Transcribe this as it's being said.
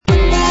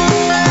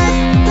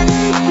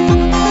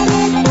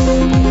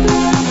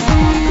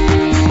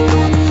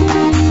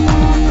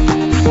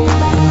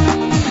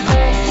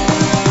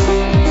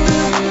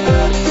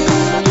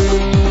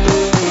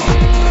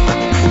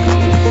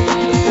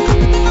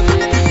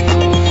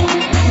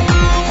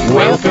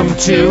Welcome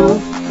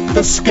to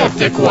the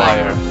Skeptic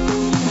Wire.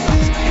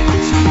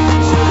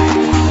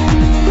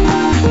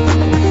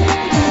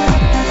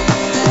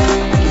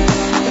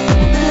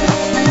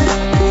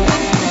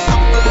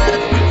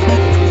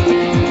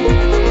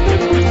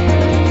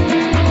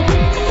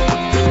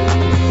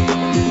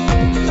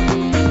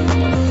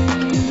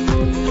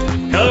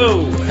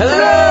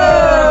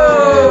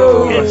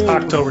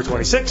 October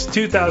 26,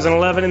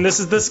 2011, and this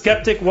is the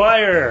Skeptic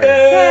Wire.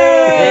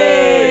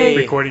 Hey!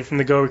 Recording from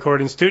the Go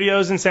Recording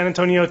Studios in San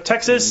Antonio,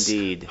 Texas.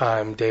 Indeed.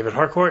 I'm David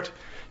Harcourt,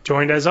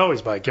 joined as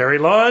always by Gary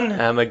Lawn.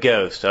 I'm a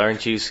ghost.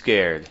 Aren't you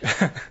scared?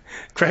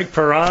 Craig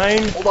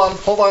Perrine.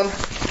 Hold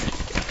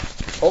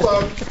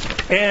on.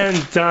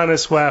 And Donna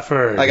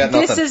Swafford. I got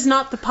nothing. This is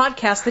not the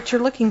podcast that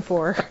you're looking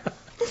for.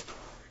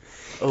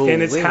 Oh,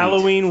 and it's wait.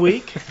 Halloween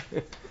week.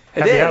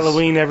 Happy is.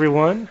 Halloween,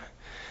 everyone.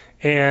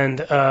 And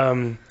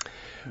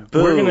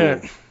we're going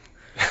to...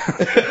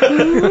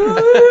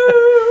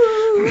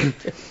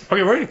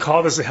 Okay, we're going to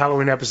call this a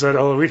Halloween episode,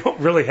 although we don't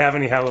really have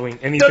any Halloween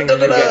anything. Well,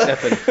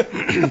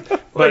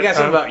 I got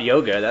something about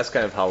yoga. That's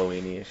kind of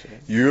Halloween-y.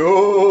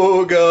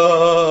 Yoga.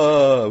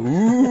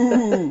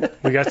 Ooh.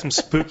 We got some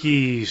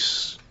spooky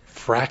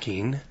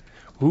fracking.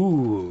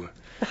 Ooh.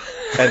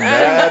 And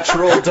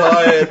natural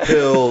diet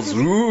pills.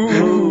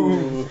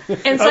 Ooh.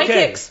 And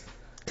psychics.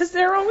 Because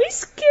they're always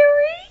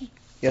scary.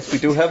 Yes, we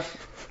do have.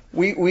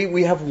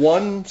 We have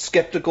one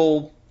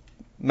skeptical,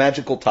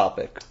 magical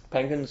topic.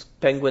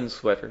 Penguin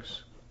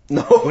sweaters.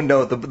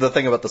 No, the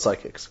thing about the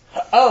psychics.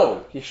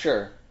 Oh,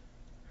 sure.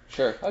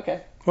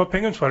 Okay. Well,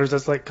 penguin sweaters,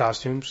 that's like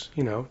costumes,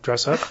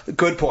 dress up.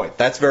 Good point.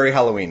 That's very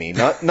Halloweeny.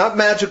 Not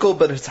magical,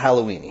 but it's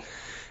Halloweeny.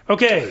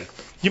 Okay.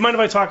 You mind if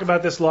I talk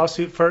about this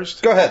lawsuit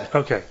first? Go ahead.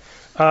 Okay.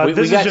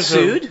 We got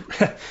sued?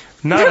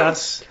 Not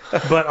us,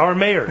 but our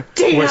mayor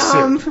was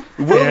sued.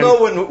 We'll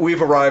know when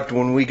we've arrived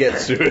when we get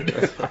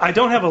sued. I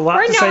don't have a lot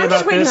Right to now, say I'm about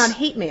just waiting this on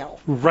hate mail.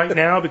 right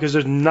now because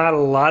there's not a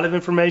lot of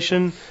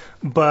information,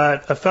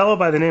 but a fellow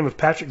by the name of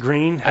Patrick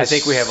Green I has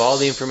think we have all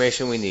the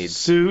information we need.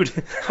 sued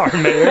our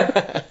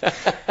mayor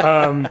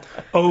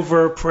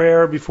over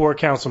prayer before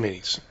council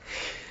meetings.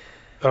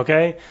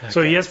 Okay?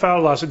 So he has filed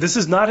a lawsuit. This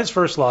is not his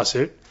first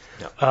lawsuit.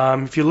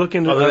 No. If you look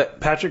into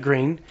Patrick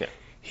Green,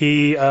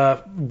 he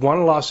won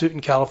a lawsuit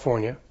in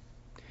California.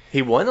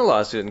 He won a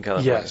lawsuit in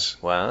California?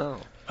 Yes. Wow.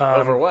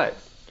 Over what?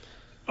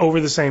 Over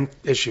the same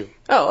issue.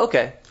 Oh,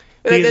 okay.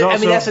 He's I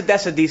mean, also-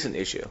 that's a decent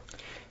issue.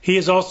 He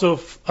has also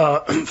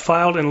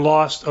filed and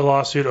lost a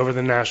lawsuit over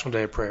the National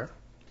Day of Prayer.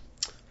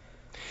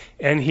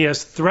 And he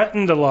has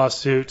threatened a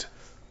lawsuit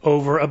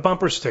over a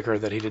bumper sticker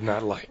that he did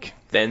not like.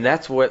 Then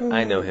that's what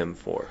I know him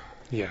for.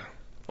 Yeah.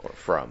 Or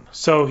from.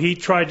 So he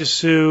tried to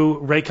sue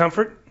Ray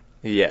Comfort,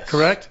 Yes.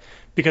 correct?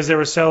 Because they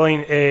were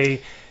selling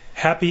a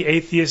Happy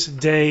Atheist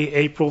Day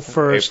April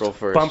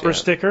 1st, bumper yeah.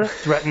 sticker,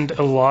 threatened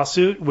a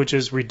lawsuit, which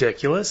is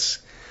ridiculous.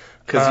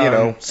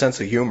 Because, sense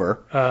of humor.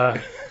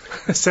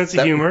 Sense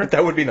of humor.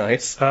 That would be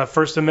nice.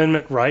 First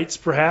Amendment rights,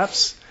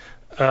 perhaps.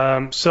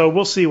 So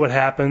we'll see what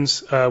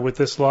happens with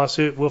this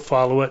lawsuit. We'll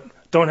follow it.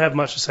 Don't have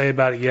much to say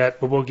about it yet,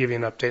 but we'll give you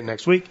an update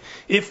next week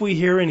if we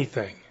hear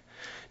anything.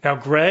 Now,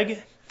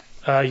 Greg,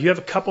 you have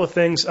a couple of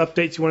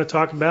updates you want to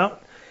talk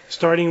about,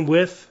 starting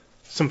with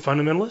some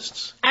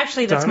fundamentalists.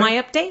 Actually, that's Donna? my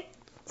update.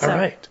 All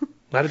right.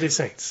 Latter-day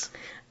Saints.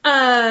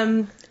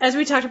 As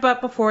we talked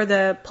about before,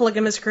 the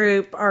polygamous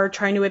group are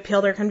trying to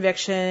appeal their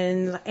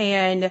convictions,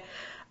 and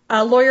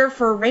a lawyer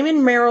for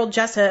Raymond Merrill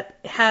Jessup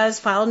has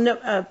filed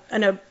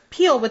an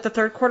appeal with the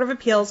Third Court of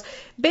Appeals,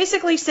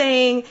 basically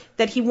saying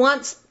that he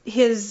wants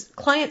his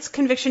client's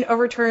conviction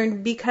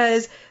overturned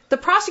because the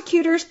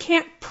prosecutors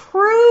can't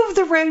prove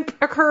the rape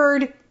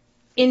occurred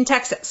in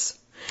Texas.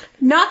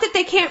 Not that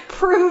they can't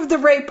prove the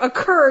rape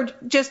occurred,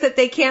 just that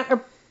they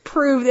can't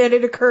prove that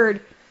it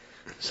occurred.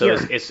 So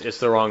it's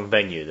the wrong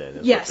venue then,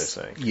 is Yes. what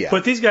they're saying. Yeah.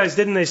 But these guys,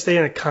 didn't they stay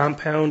in a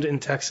compound in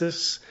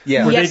Texas?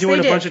 Yeah. Were Yes, they doing they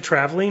a did. bunch of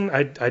traveling?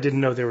 I didn't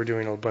know they were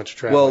doing a bunch of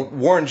traveling. Well,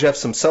 Warren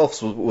Jeffs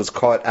himself was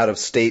caught out of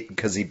state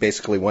because he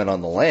basically went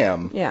on the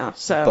lam. Yeah,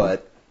 so.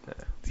 But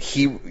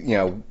he,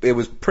 it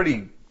was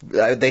pretty.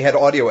 They had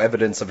audio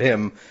evidence of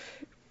him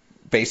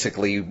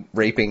basically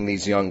raping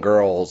these young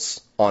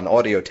girls on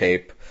audio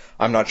tape.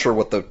 I'm not sure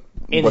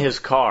His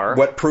car.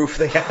 what proof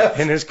they have.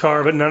 in his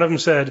car, but none of them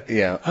said,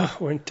 Yeah, oh,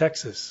 we're in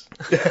Texas.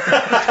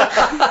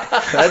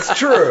 that's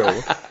true.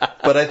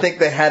 But I think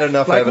they had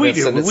enough Like we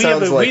evidence, do. and it We have,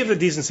 sounds the, like we have the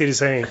decency to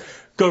say,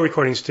 go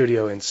recording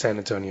studio in San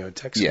Antonio,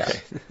 Texas. yeah,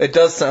 it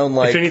does sound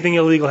like If anything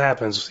illegal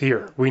happens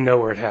here, we know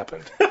where it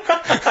happened.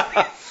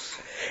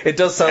 it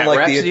does sound At like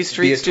Rhapsody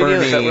Street the Studio,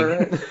 is that where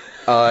attorney.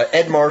 we're at?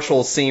 Ed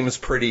Marshall seems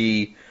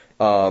pretty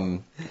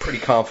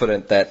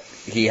confident that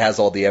he has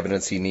all the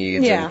evidence he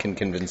needs Yeah. and can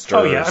convince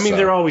jurors. Oh, yeah. I mean,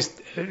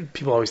 so.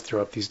 people always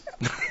throw up these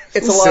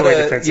It's a lot silly of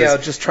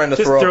defenses. just trying to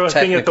Just throw throw up a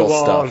thing at the technical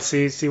wall stuff.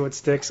 and see what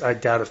sticks. I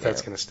doubt if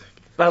that's going to stick.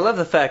 But I love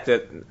the fact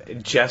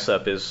that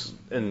Jessup is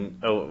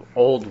an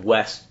Old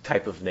West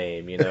type of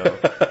name,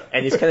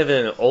 and he's kind of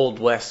in an Old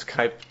West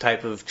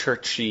type of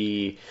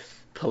churchy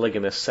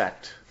polygamous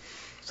sect.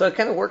 So it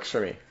kind of works for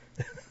me.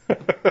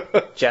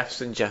 Jeffs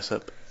and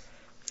Jessup.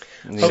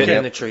 Sitting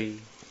in a tree.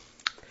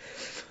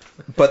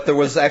 But there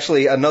was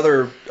actually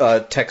another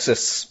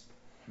Texas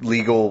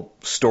legal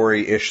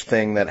story-ish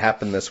thing that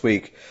happened this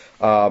week.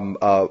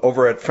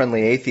 Over at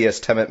Friendly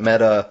Atheist, Temet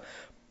Mehta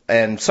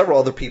and several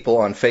other people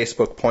on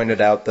Facebook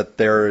pointed out that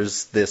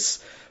there's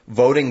this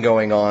voting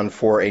going on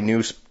for a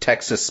new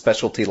Texas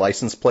specialty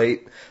license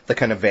plate, the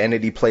kind of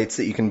vanity plates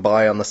that you can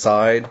buy on the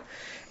side.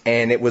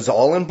 And it was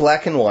all in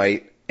black and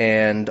white,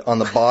 and on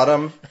the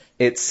bottom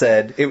it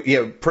said,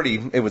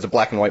 it was a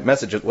black and white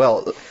message as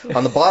well.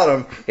 On the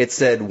bottom it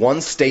said,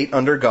 "One state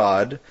under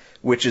God,"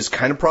 which is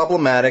kind of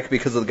problematic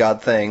because of the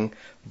God thing,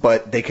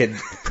 but they could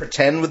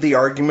pretend with the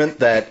argument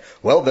that,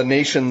 well, the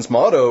nation's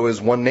motto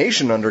is one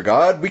nation under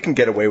God, we can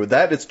get away with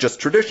that, it's just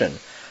tradition.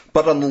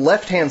 But on the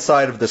left-hand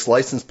side of this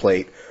license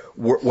plate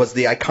was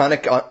the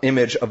iconic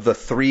image of the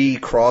 3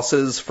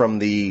 crosses from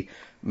the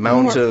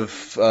Mount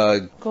of...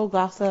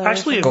 Golgotha.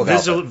 Actually,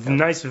 a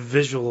nice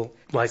visual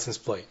license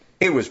plate.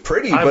 It was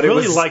pretty, I but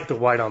really it was... like the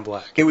white on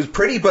black. It was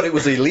pretty, but it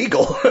was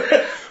illegal.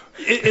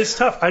 It's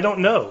tough. I don't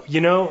know.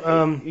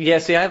 Yeah,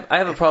 see, I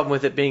have a problem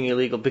with it being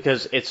illegal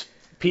because it's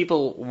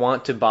people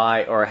want to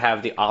buy or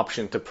have the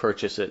option to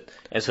purchase it,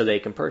 and so they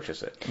can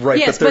purchase it. Right,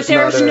 yes, but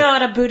there's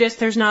not a Buddhist,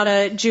 there's not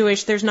a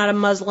Jewish, there's not a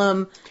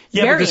Muslim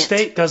variant. But the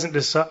state doesn't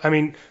decide. I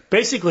mean,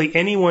 basically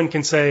anyone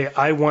can say,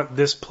 I want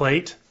this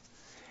plate.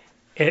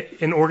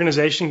 An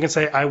organization can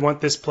say, I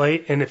want this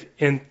plate, and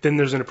then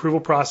there's an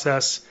approval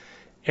process,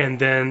 and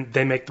then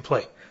they make the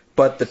plate.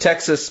 But the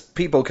Texas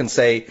people can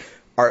say,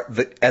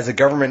 as a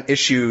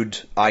government-issued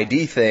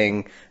ID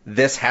thing,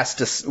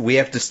 we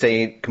have to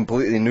stay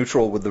completely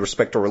neutral with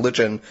respect to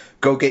religion.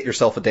 Go get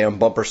yourself a damn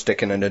bumper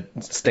sticker and a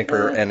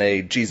sticker and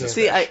a Jesus.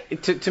 See,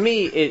 to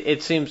me,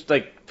 it seems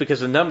like because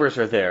the numbers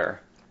are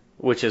there,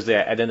 which is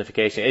the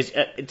identification.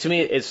 To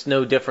me, it's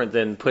no different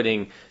than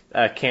putting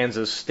a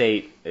Kansas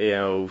State,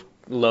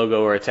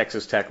 logo or a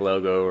Texas Tech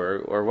logo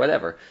or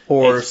whatever.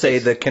 Or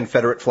the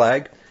Confederate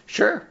flag.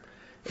 Sure.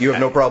 You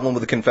have no problem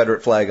with the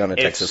Confederate flag on a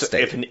Texas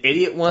State. If an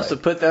idiot wants to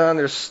put that on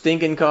their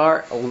stinking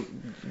car,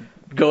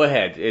 go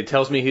ahead. It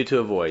tells me who to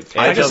avoid.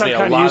 And I guess I'm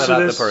kind of used to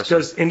this person.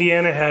 because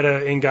Indiana had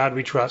a "In God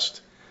We Trust"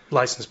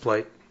 license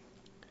plate.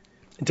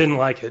 Didn't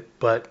like it,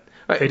 but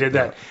they did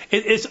that.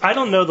 I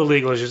don't know the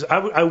legal issues.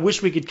 I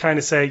wish we could kind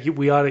of say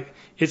we ought to.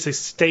 It's a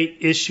state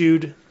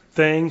issued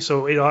thing,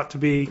 so it ought to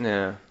be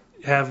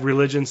have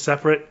religion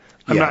separate.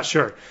 I'm not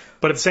sure,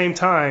 but at the same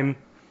time,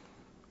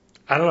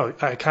 I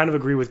don't know. I kind of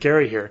agree with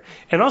Gary here,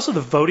 and also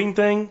the voting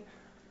thing.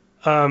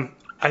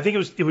 I think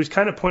it was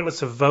kind of pointless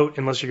to vote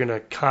unless you're going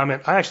to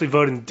comment. I actually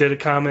voted and did a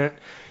comment,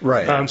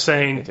 right?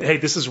 Saying, "Hey,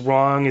 this is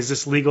wrong. Is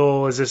this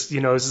legal? Is this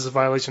is this a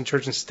violation of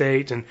church and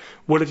state? And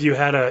what if you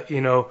had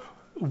a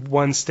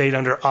one state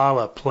under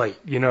Allah plate,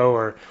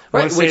 or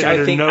one state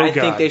under no God?"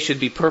 I think they should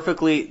be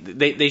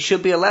they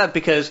should be allowed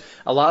because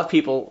a lot of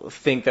people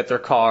think that their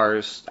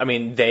cars,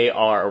 they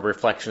are a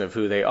reflection of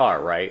who they are,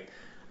 right?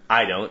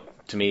 I don't.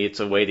 To me, it's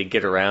a way to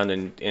get around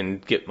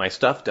and get my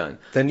stuff done.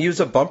 Then use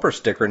a bumper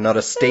sticker, not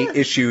a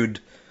state-issued,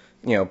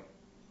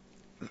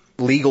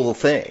 legal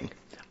thing.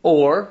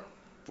 Or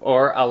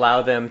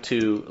allow them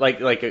to,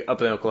 like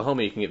up in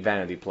Oklahoma, you can get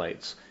vanity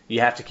plates.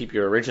 You have to keep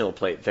your original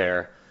plate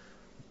there,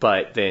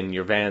 but then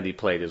your vanity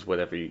plate is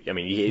whatever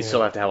you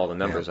still have to have all the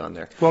numbers on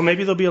there. Well,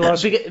 maybe there'll be a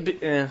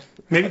lawsuit.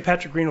 Maybe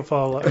Patrick Green will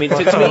follow up. To me,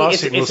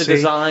 it's a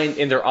design,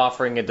 and they're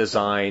offering a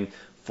design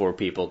for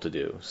people to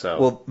do. So,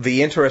 well,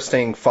 the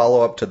interesting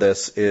follow-up to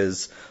this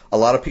is a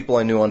lot of people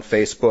I knew on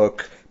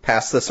Facebook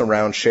passed this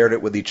around, shared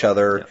it with each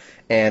other,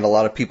 and a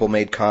lot of people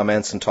made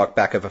comments and talked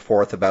back and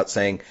forth about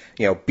saying,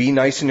 be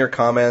nice in your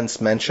comments,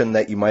 mention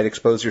that you might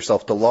expose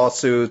yourself to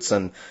lawsuits,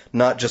 and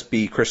not just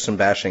be Christian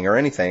bashing or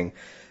anything.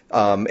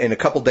 And a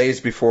couple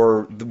days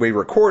before we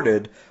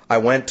recorded, I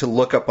went to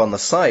look up on the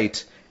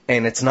site,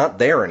 and it's not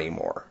there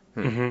anymore.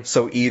 Mm-hmm.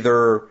 So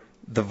either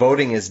the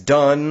voting is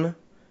done,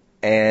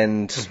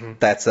 and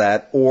that's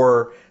that,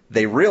 or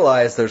they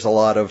realized there's a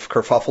lot of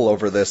kerfuffle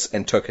over this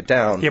and took it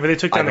down. Yeah, but they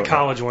took down the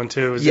college one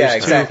too. Yeah,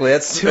 exactly.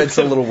 It's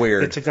a little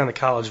weird. They took down the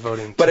college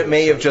voting. But it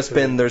may have just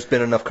been there's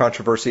been enough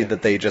controversy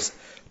that they just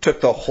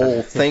took the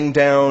whole thing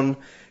down.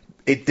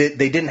 They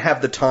didn't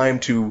have the time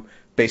to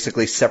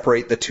basically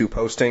separate the two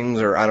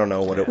postings, or I don't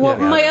know what it was.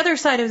 Well, my other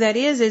side of that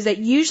is that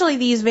usually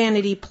these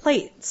vanity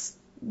plates,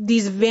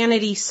 these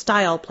vanity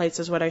style plates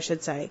is what I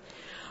should say,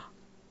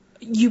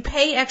 you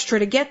pay extra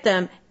to get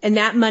them, and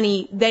that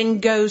money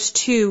then goes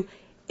to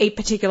a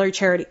particular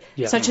charity,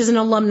 such as an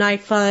alumni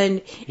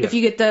fund. Yeah. If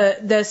you get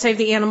the Save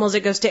the Animals,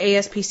 it goes to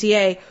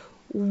ASPCA.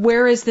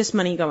 Where is this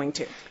money going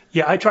to?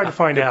 Yeah, I tried to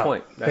find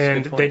out,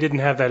 and they didn't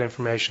have that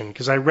information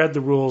because I read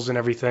the rules and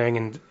everything,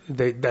 and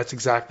that's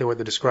exactly what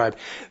they described.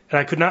 And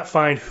I could not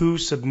find who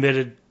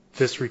submitted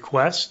this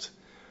request,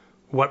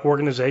 what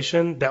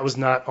organization. That was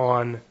not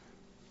on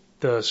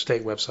the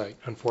state website,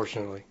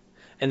 unfortunately.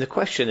 And the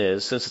question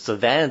is, since it's a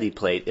vanity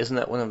plate, isn't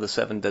that one of the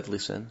 7 deadly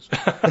sins?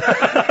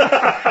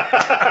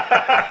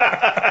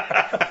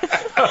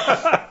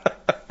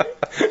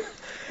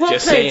 Well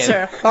Just played, saying.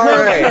 sir. All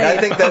right, I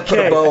think that put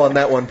a bow on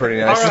that one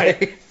pretty nicely. All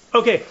right.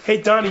 Okay, hey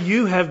Donnie,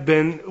 you have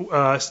been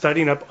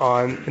studying up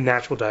on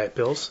natural diet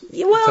pills.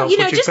 Well, Tell us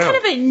what you just found.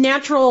 kind of a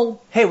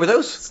natural. Hey, were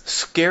those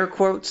scare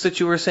quotes that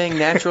you were saying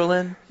natural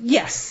in?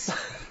 Yes.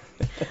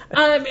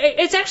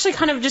 It's actually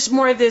kind of just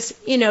more of this,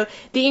 the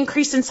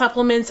increase in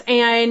supplements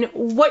and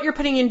what you're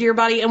putting into your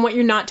body and what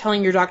you're not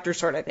telling your doctor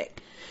sort of thing.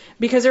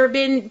 Because there have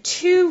been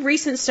 2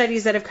 recent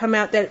studies that have come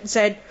out that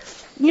said,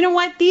 you know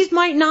what, these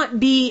might not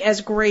be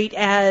as great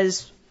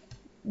as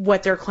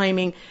what they're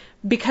claiming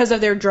because of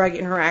their drug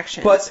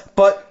interactions.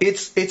 But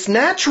it's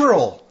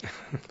natural.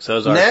 So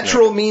is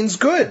Natural means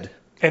good.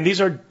 And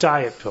these are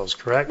diet pills,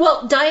 correct?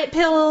 Well, diet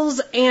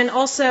pills and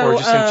also or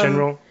just in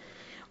general?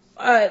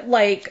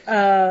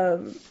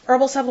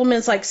 Herbal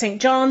supplements like St.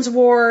 John's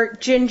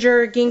wort,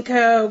 ginger,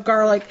 ginkgo,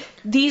 garlic.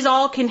 These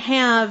all can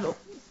have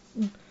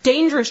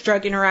dangerous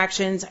drug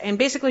interactions, and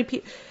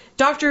basically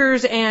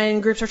doctors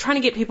and groups are trying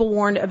to get people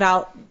warned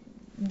about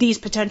these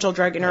potential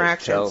drug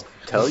interactions.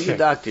 Tell your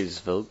doctors,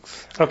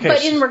 folks. Okay.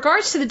 But in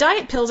regards to the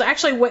diet pills,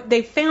 actually what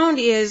they found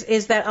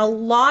is that a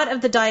lot of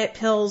the diet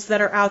pills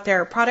that are out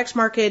there, products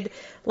marketed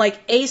like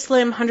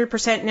A-Slim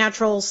 100%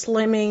 natural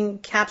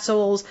slimming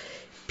capsules,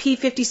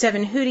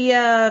 P57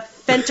 Hoodia,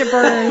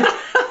 Fentaburn,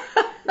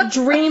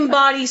 Dream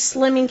Body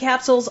slimming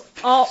capsules,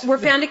 all were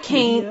found to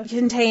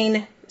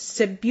contain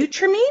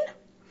sibutramine,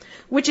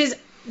 which is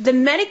the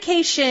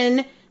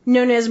medication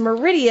known as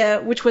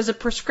Meridia, which was a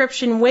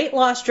prescription weight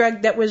loss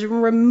drug that was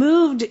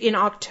removed in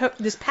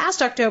this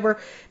past October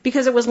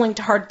because it was linked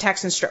to heart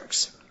attacks and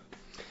strokes.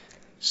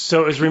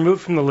 So it was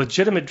removed from the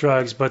legitimate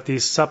drugs, but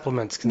these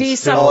supplements can These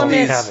still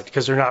supplements- have it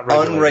because they're not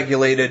regulated.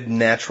 Unregulated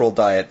natural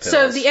diet pills.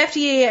 So the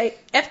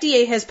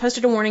FDA has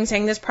posted a warning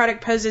saying this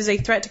product poses a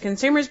threat to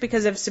consumers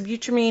because of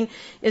sibutramine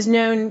is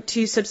known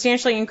to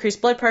substantially increase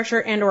blood pressure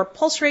and or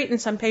pulse rate in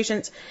some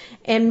patients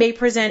and may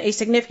present a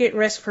significant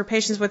risk for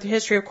patients with a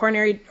history of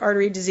coronary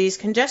artery disease,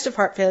 congestive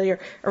heart failure,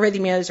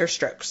 arrhythmias, or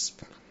strokes.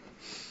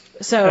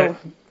 So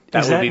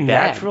That Is would that be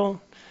bad.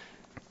 natural?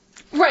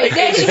 right,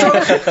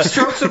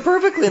 Strokes are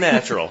perfectly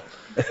natural.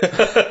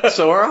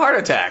 So are heart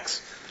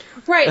attacks.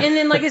 right, and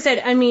then like I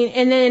said,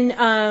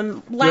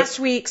 last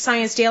week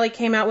Science Daily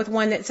came out with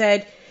one that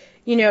said,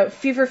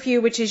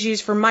 feverfew, which is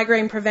used for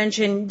migraine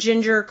prevention,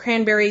 ginger,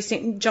 cranberry,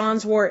 St.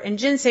 John's wort, and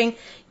ginseng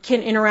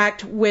can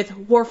interact with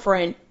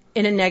warfarin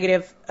in a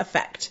negative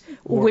effect,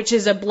 which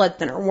is a blood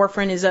thinner.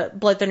 Warfarin is a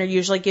blood thinner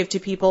usually give to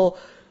people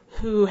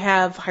who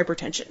have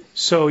hypertension.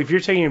 So if you're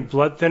taking a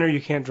blood thinner, you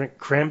can't drink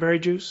cranberry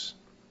juice?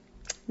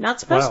 Not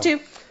supposed Wow. to.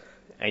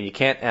 And you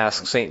can't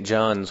ask St.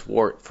 John's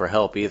wort for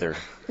help either.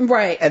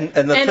 Right.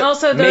 And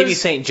also those, Maybe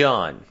St.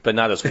 John, but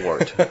not as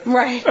wort.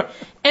 right.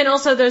 And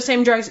also those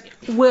same drugs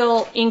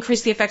will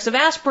increase the effects of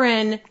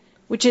aspirin,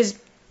 which is,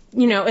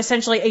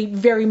 essentially a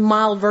very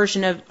mild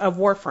version of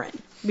warfarin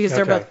because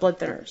they're Okay. both blood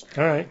thinners.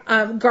 All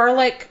right.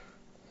 Garlic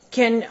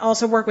can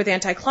also work with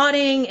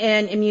anti-clotting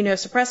and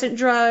immunosuppressant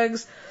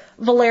drugs.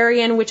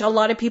 Valerian, which a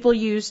lot of people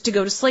use to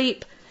go to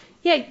sleep.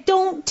 Yeah,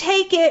 don't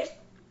take it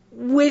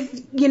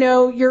with,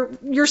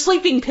 your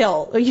sleeping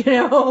pill,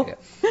 Yeah.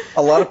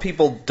 A lot of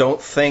people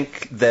don't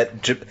think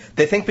that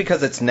they think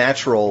because it's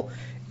natural,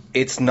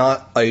 it's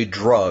not a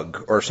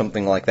drug or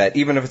something like that.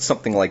 Even if it's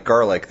something like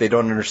garlic, they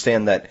don't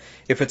understand that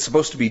if it's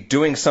supposed to be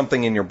doing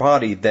something in your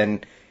body,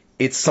 then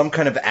it's some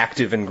kind of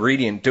active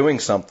ingredient doing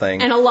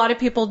something. And a lot of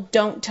people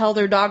don't tell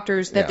their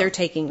doctors that Yeah. they're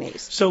taking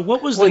these. So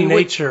what was the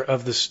nature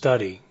of the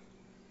study?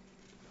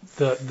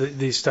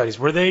 These studies,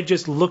 were they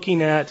just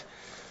looking at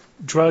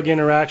drug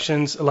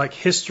interactions, like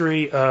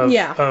history of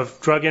Yeah. of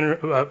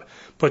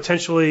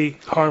potentially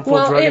harmful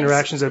Well, drug it's-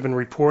 interactions that have been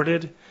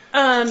reported?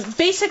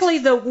 Basically,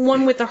 the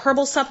one with the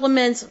herbal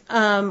supplements,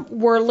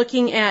 we're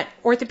looking at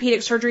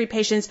orthopedic surgery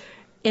patients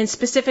and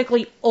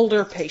specifically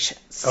older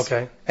patients.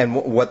 Okay. And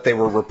what they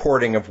were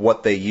reporting of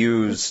what they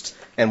used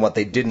and what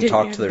they didn't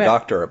talk to their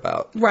doctor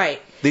about. Right.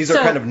 These are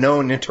So- kind of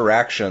known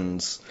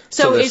interactions.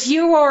 So this- if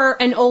you are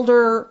an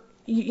older,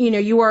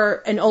 you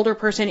are an older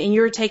person and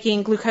you're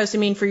taking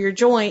glucosamine for your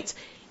joints,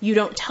 you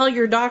don't tell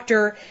your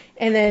doctor,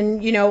 and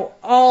then,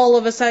 all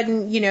of a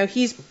sudden,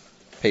 he's,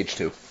 Page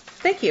 2.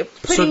 thank you,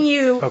 putting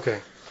you Okay.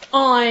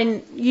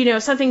 on,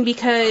 something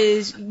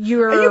because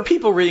you're... Are you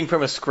people reading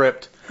from a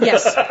script?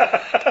 Yes.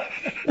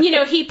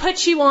 He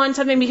puts you on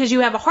something because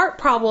you have a heart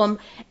problem,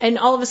 and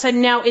all of a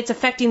sudden now it's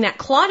affecting that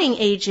clotting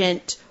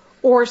agent,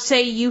 or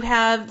say you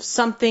have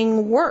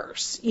something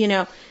worse,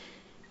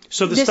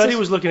 So the This study is-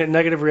 was looking at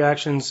negative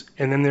reactions,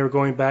 and then they were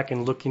going back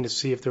and looking to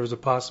see if there was a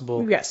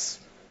possible Yes.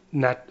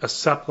 a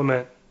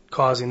supplement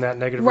causing that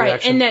negative Right,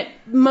 reaction. and that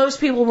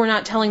most people were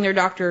not telling their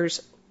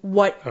doctors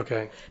what,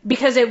 Okay.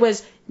 because it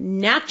was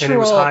natural. And it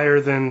was higher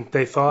than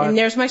they thought. And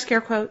there's my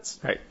scare quotes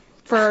Right.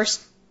 for our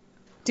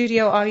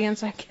studio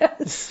audience, I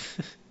guess.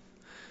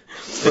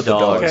 The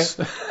dogs.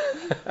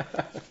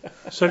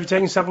 So if you're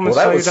taking supplements,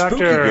 Well, that tell was your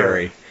spooky, doctor.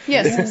 Gary.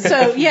 Yes.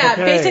 So yeah,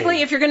 Okay.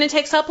 basically, if you're going to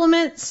take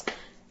supplements,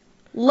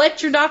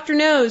 let your doctor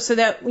know so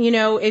that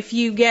if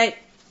you get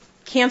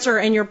cancer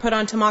and you're put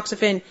on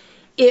tamoxifen,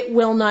 it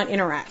will not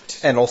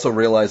interact. And also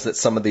realize that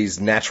some of these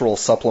natural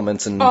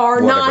supplements and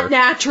Are whatever, not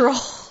natural.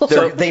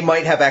 they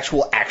might have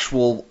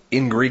actual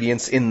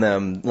ingredients in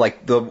them,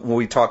 like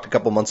we talked a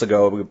couple months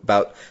ago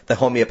about the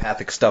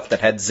homeopathic stuff that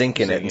had zinc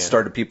in it and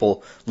started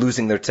people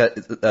losing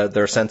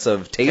their sense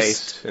of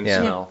taste and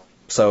smell.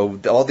 So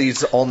all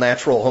these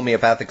all-natural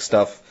homeopathic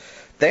stuff,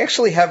 they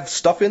actually have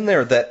stuff in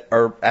there that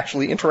are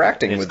actually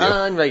interacting with you. It's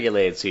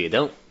unregulated, so you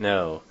don't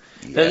know.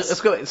 Yes. Let's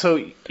go.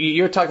 So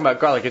you're talking about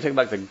garlic. You're talking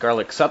about the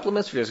garlic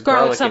supplements or just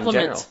Garlic garlic in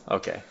general?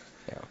 supplements. Okay.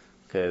 Yeah.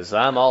 Because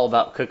I'm all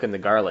about cooking the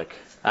garlic.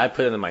 I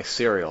put it in my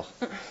cereal.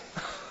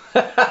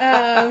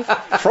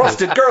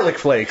 Frosted garlic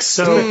flakes.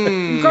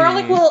 So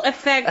Garlic will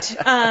affect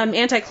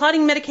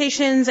anti-clotting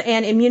medications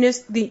and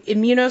the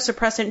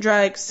immunosuppressant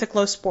drug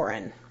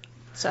cyclosporin.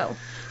 So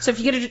if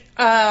you get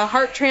a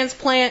heart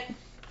transplant,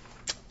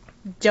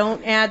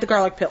 don't add the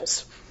garlic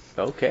pills.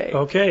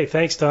 Okay,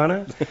 thanks,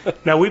 Donna.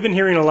 Now, we've been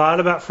hearing a lot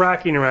about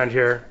fracking around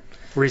here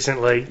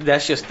recently.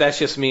 That's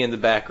just me in the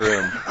back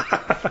room.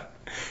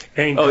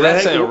 And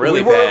That's Greg,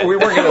 really bad. We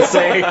weren't going to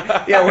say,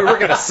 we weren't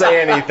going to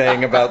say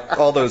anything about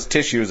all those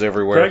tissues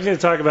everywhere. Greg's going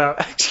to talk about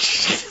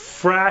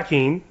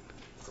fracking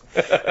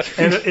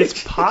and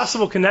its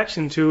possible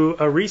connection to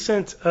a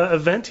recent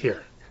event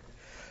here.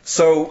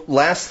 So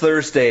last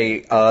Thursday,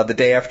 the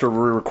day after we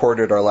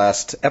recorded our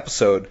last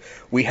episode,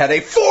 we had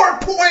a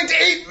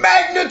 4.8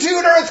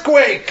 magnitude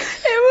earthquake.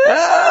 It was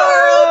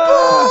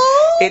horrible.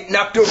 It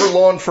knocked over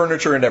lawn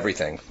furniture and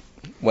everything.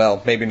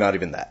 Well, maybe not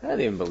even that. I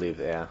didn't even believe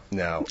that. Yeah.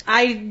 No.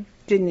 I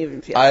didn't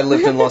even feel it. I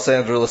lived in Los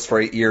Angeles for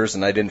 8 years,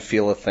 and I didn't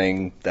feel a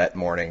thing that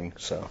morning.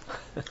 So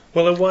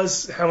Well, it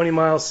was how many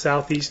miles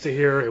southeast of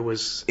here? It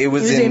was it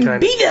was in kind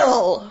of-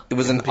 Beeville. It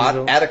was in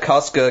Beeville.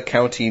 Atacosca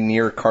County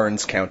near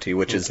Karnes County,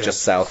 which is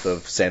just south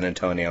of San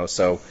Antonio.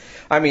 So,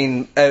 I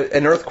mean,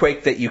 an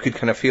earthquake that you could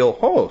kind of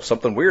feel,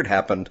 something weird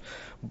happened,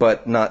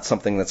 but not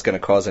something that's going to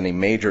cause any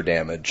major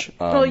damage.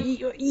 Well,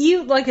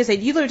 you like I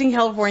said, you lived in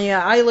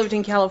California. I lived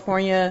in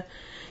California.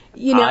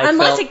 You know,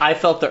 I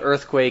felt the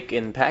earthquake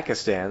in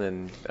Pakistan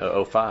in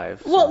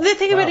 2005. Well, the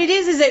thing about it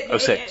is that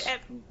 2006.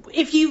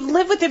 if you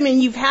live with them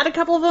and you've had a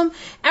couple of them,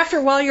 after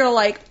a while you're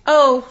like,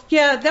 oh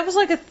yeah, that was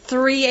like a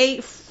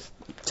 3.8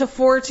 to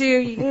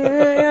 4.2.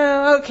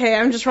 Yeah, okay,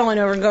 I'm just rolling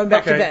over and going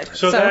back to bed.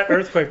 So that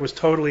earthquake was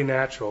totally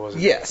natural,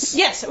 wasn't it? Yes.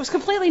 Yes, it was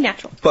completely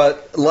natural.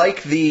 But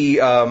like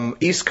the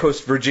East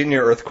Coast Virginia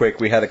earthquake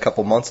we had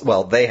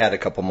they had a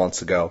couple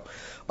months ago,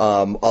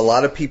 a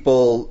lot of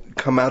people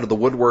come out of the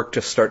woodwork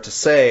to start to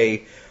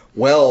say,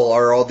 well,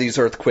 are all these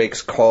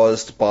earthquakes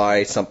caused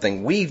by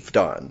something we've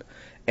done?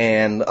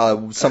 And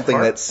something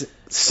that's...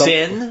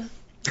 Sin?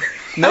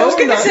 No, I was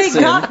going to not say,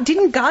 sin.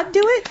 didn't God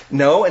do it?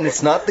 No, and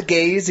it's not the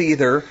gays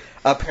either.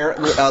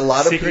 Apparently, a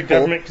lot of Secret people...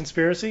 government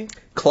conspiracy?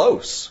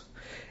 Close.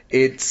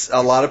 It's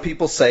a lot of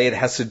people say it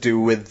has to do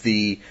with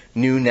the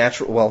new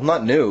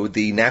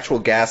the natural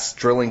gas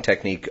drilling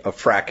technique of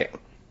fracking.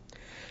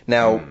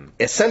 Now,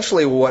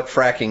 essentially what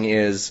fracking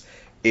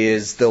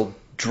is they'll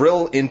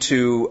drill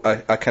into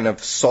a kind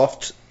of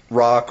soft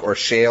rock or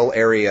shale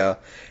area,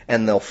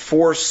 and they'll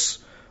force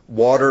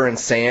water and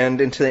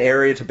sand into the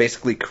area to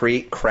basically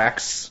create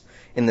cracks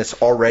in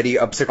this already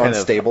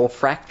unstable...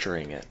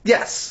 fracturing it.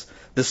 Yes.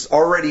 This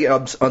already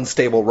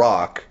unstable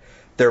rock,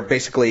 they're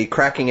basically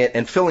cracking it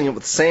and filling it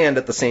with sand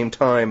at the same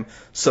time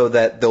so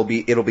that it'll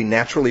be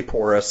naturally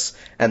porous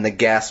and the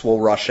gas will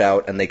rush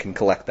out and they can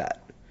collect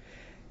that.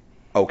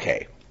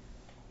 Okay.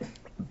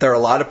 There are a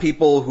lot of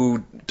people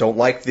who don't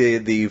like the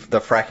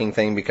fracking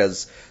thing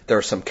because there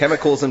are some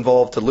chemicals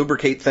involved to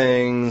lubricate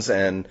things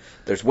and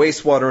there's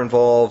wastewater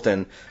involved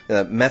and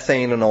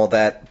methane and all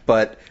that,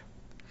 but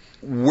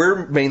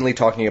we're mainly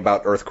talking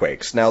about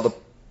earthquakes. Now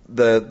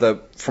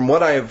the from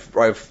what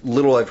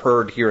I've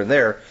heard here and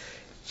there,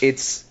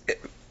 it's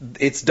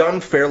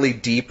done fairly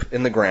deep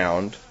in the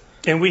ground.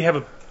 And we have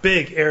a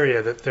big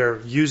area that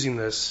they're using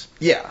this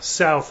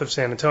south of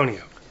San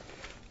Antonio.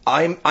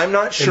 I'm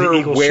not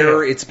sure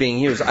where it's being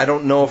used. I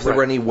don't know if there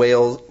were any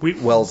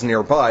wells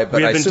nearby,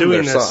 but I assume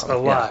there's some. We've been doing this a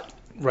lot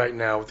right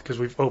now because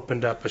we've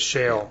opened up a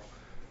shale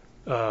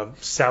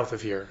south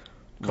of here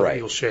called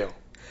Eagle Shale.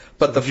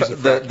 But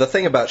the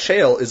thing about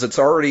shale is it's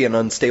already an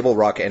unstable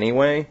rock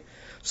anyway.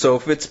 So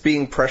if it's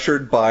being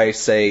pressured by,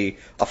 say,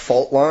 a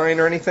fault line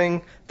or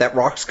anything, that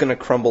rock's going to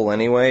crumble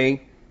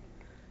anyway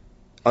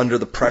under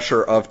the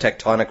pressure of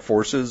tectonic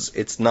forces.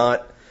 It's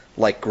not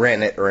like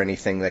granite or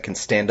anything that can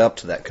stand up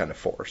to that kind of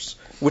force,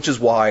 which is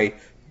why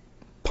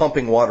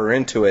pumping water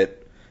into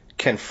it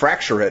can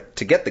fracture it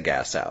to get the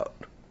gas out.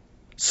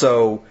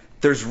 So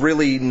there's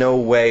really no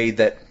way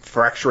that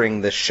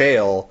fracturing the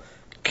shale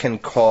can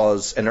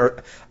cause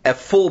a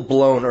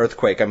full-blown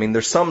earthquake. I mean,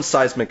 there's some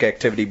seismic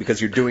activity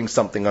because you're doing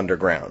something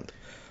underground.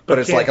 But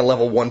it's like a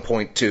level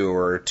 1.2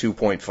 or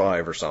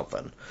 2.5 or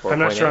something. I'm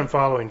not sure I'm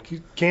following.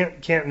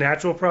 Can't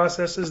natural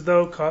processes,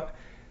 though,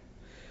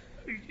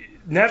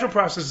 natural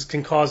processes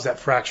can cause that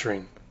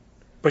fracturing.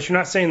 But you're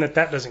not saying that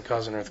doesn't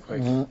cause an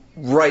earthquake.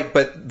 Right,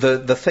 but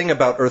the thing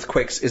about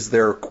earthquakes is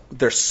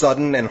they're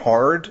sudden and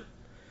hard,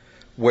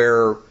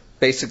 where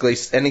basically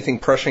anything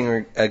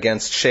brushing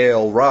against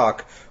shale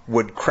rock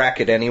would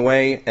crack it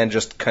anyway and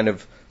just kind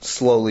of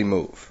slowly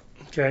move.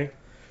 Okay.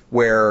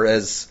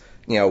 Whereas,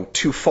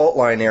 two fault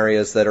line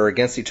areas that are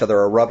against each other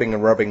are rubbing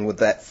and rubbing with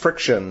that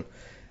friction,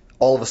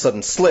 all of a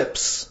sudden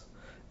slips,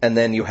 and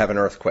then you have an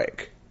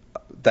earthquake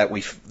that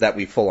we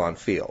full on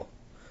feel.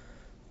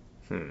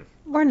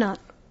 Or not.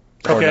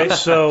 Okay,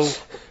 so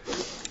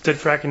did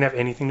fracking have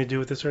anything to do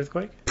with this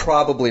earthquake?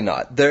 Probably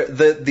not.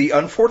 The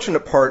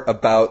unfortunate part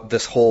about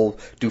this whole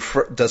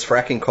does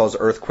fracking cause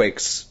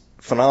earthquakes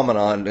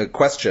phenomenon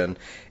question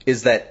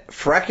is that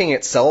fracking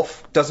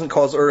itself doesn't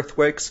cause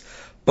earthquakes,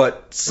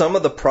 but some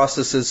of the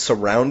processes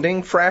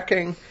surrounding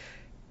fracking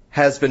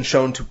has been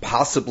shown to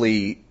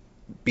possibly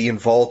be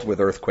involved with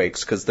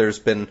earthquakes, because there's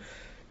been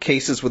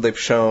cases where they've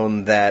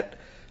shown that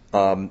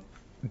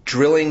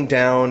drilling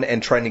down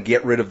and trying to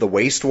get rid of the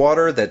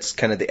wastewater that's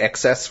kind of the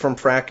excess from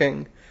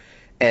fracking,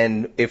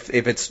 and if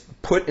it's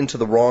put into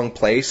the wrong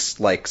place,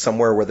 like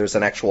somewhere where there's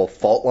an actual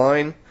fault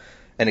line,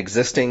 an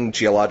existing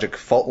geologic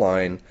fault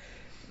line,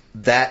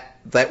 that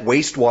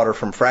wastewater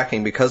from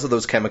fracking, because of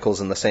those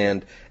chemicals in the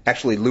sand,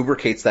 actually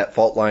lubricates that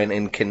fault line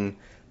and can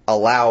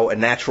allow a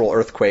natural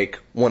earthquake,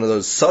 one of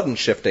those sudden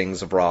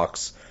shiftings of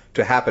rocks,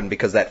 to happen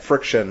because that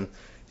friction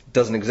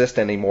doesn't exist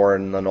anymore,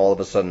 and then all of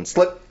a sudden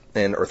slip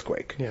and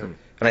earthquake. Yeah.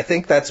 And I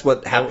think that's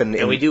what happened.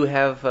 And we do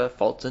have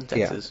faults in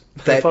Texas.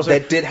 Yeah.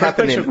 That did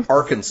happen in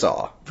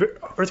Arkansas.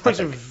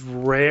 Earthquakes are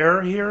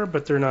rare here,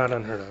 but they're not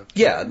unheard of.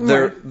 Yeah,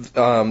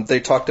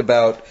 they talked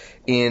about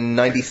in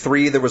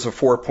 '93 there was a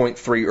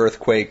 4.3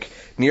 earthquake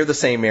near the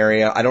same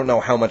area. I don't know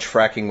how much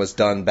fracking was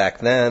done back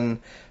then,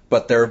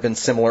 but there have been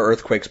similar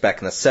earthquakes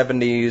back in the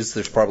 70s.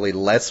 There's probably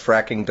less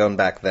fracking done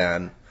back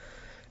then.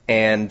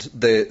 And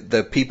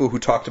the people who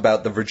talked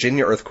about the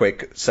Virginia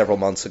earthquake several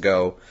months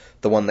ago,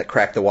 the one that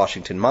cracked the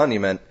Washington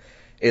Monument,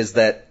 is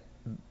that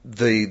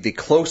the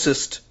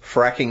closest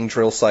fracking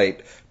drill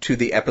site to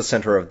the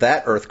epicenter of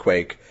that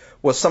earthquake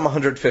was some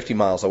 150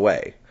 miles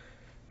away.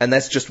 And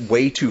that's just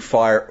way too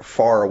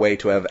far away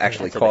to have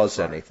actually caused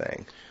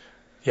anything.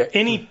 Yeah,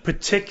 any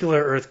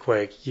particular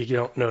earthquake, you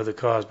don't know the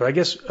cause. But I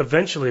guess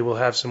eventually we'll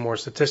have some more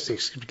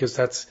statistics, because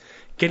that's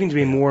getting to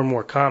be more and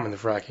more common, the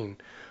fracking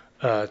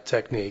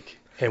technique.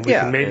 And we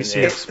can maybe see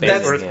if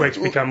earthquakes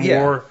become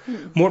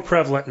more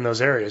prevalent in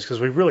those areas,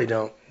 because we really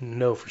don't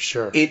know for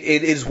sure. It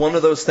is one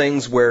of those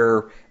things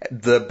where,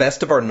 the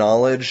best of our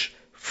knowledge,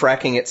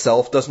 fracking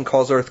itself doesn't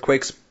cause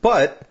earthquakes,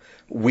 but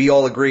we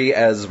all agree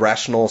as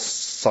rational,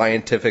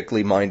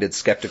 scientifically minded,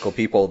 skeptical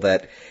people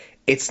that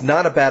it's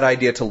not a bad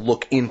idea to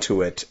look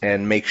into it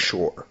and make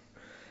sure.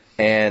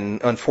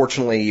 And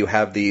unfortunately, you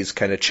have these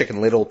kind of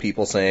Chicken Little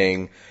people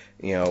saying,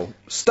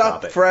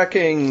 stop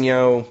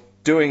fracking,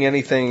 doing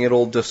anything,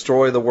 it'll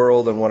destroy the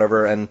world and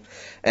whatever, and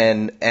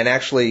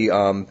actually,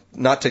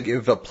 not to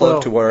give a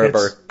plug to one of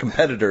our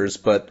competitors,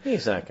 but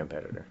he's not a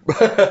competitor.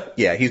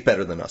 Yeah, he's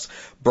better than us.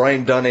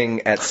 Brian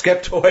Dunning at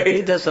Skeptoid,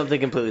 he does something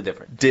completely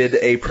different. Did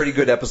a pretty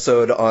good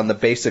episode on the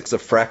basics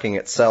of fracking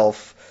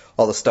itself,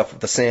 all the stuff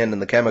with the sand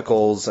and the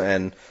chemicals,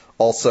 and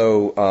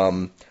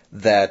also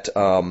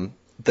the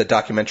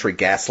documentary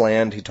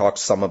Gasland. He talks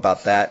some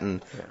about that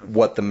and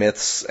what the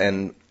myths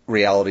and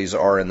realities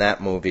are in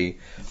that movie.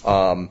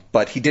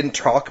 But he didn't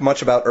talk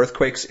much about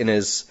earthquakes in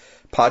his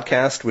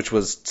podcast, which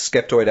was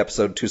Skeptoid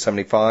episode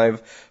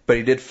 275, but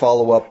he did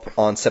follow up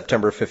on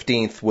September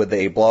 15th with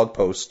a blog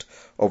post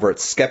over at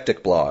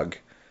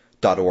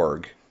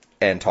skepticblog.org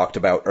and talked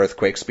about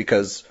earthquakes,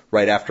 because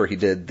right after he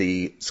did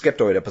the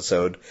Skeptoid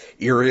episode,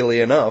 eerily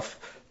enough,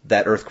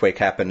 that earthquake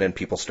happened and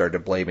people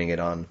started blaming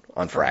it on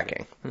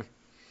fracking.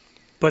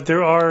 But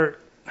there are,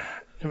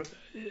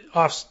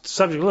 off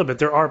subject a little bit,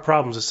 there are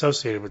problems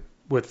associated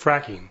with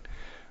fracking,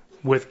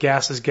 with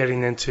gases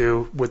getting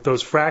into, with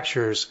those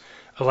fractures,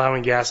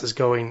 allowing gases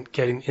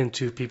getting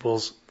into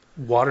people's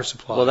water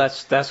supply. Well,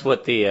 that's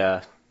what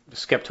the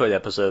Skeptoid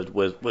episode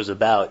was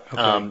about.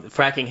 Okay.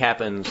 Fracking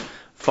happens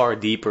far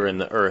deeper in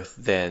the earth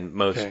than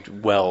most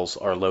wells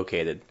are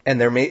located.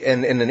 And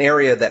in an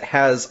area that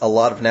has a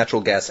lot of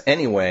natural gas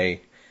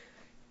anyway,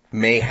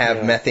 may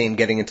have methane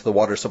getting into the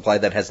water supply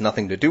that has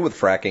nothing to do with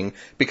fracking,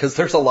 because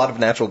there's a lot of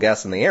natural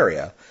gas in the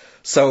area.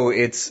 So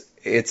it's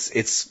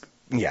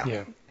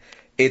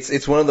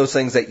one of those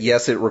things that,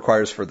 yes, it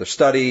requires further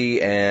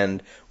study,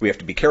 and we have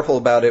to be careful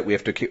about it. We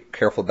have to be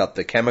careful about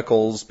the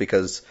chemicals,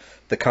 because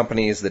the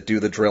companies that do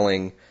the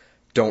drilling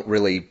don't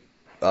really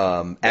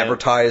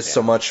advertise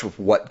so much of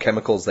what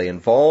chemicals they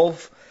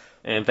involve.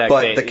 And in fact,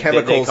 but they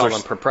chemicals call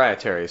them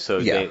proprietary, so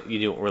you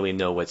don't really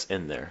know what's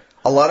in there.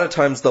 A lot of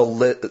times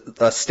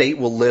a state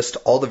will list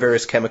all the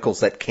various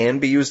chemicals that can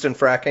be used in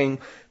fracking,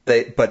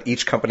 but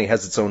each company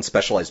has its own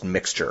specialized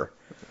mixture.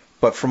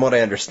 But from what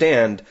I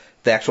understand,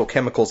 the actual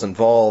chemicals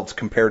involved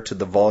compared to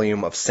the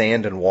volume of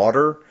sand and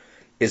water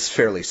is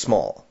fairly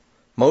small.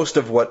 Most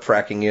of what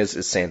fracking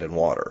is sand and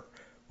water,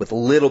 with a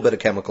little bit of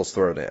chemicals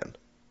thrown in.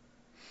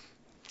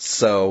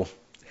 So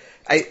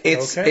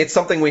It's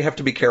something we have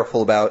to be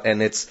careful about,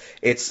 and it's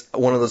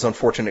one of those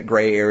unfortunate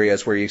gray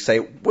areas where you say,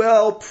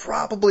 well,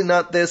 probably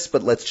not this,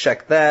 but let's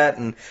check that,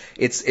 and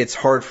it's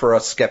hard for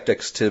us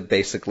skeptics to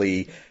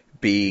basically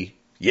be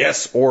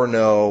yes or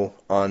no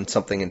on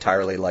something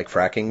entirely like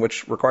fracking,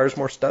 which requires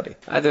more study.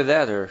 Either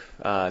that or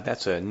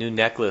that's a new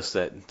necklace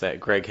that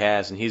Greg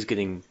has, and he's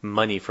getting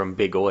money from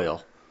big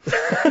oil.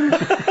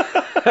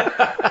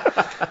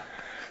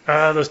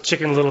 Those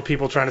chicken little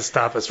people trying to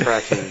stop us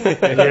fracking.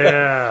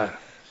 Yeah.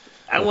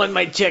 I want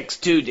my checks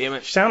too, damn You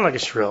it. sound like a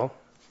shrill.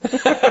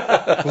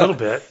 A little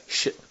bit.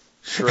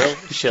 Shrill?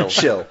 Shill.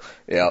 Shill.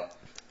 Yeah.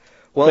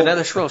 Well, But not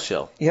a shrill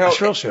shill. A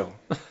shrill shill.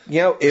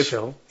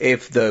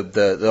 If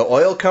the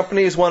oil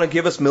companies want to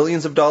give us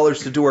millions of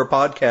dollars to do our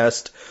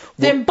podcast,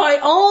 Then by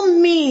all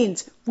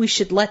means, we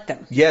should let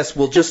them. yes,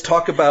 we'll just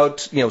talk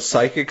about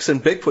psychics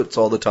and Bigfoots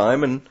all the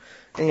time, and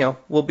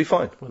we'll be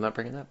fine. We'll not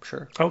bring it up,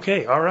 sure.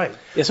 Okay, all right.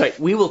 Yes, right.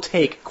 We will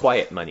take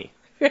quiet money.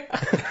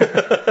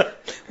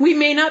 We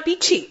may not be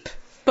cheap,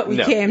 but we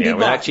can be we're bought.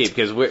 not cheap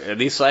because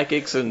these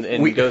psychics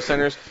and ghost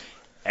hunters,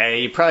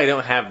 you probably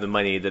don't have the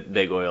money that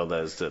big oil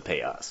does to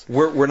pay us.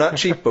 We're not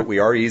cheap, but we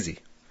are easy.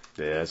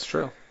 Yeah, that's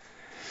true.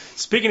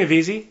 Speaking of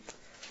easy,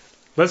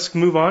 let's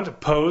move on to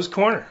Poe's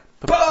Corner.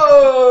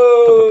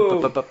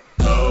 Oh!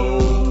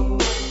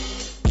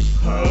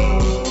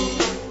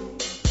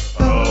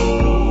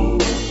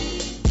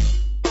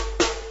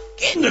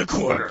 In the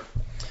corner.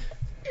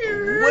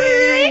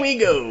 Away we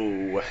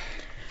go.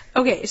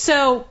 Okay,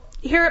 so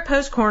here at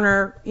Poe's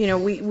Corner,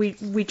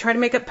 we try to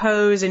make up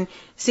Poe's and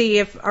see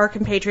if our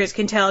compatriots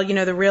can tell,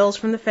 the reals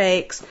from the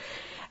fakes.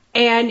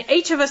 And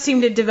each of us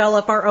seem to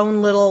develop our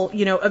own little,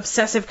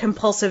 obsessive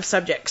compulsive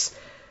subjects.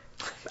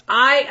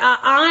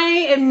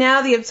 I am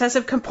now the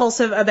obsessive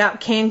compulsive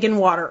about Kangen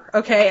water.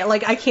 Okay,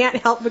 like I can't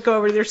help but go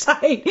over to their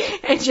site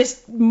and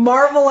just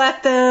marvel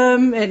at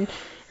them and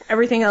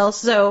everything else.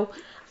 So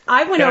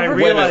I went And I over.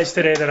 realized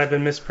today that I've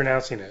been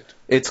mispronouncing it.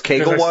 It's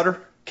Kegel water?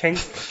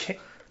 Kangen.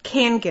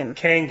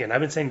 Kangen.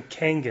 I've been saying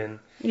Kangen.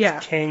 Yeah.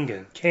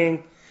 Kangen.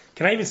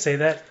 Can I even say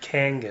that?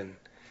 Kangen.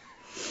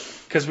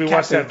 Because we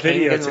watched Captain that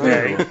video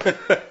Kangen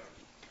today.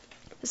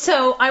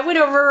 So I went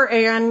over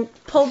and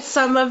pulled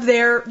some of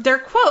their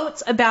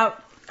quotes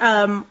about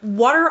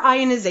water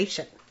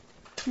ionization.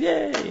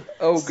 Yay.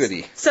 Oh,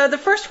 goody. So the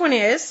first one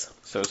is,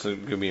 So it's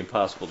going to be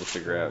impossible to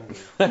figure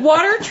out.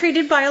 water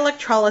treated by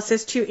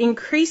electrolysis to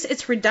increase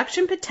its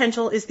reduction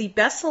potential is the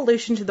best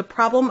solution to the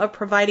problem of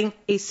providing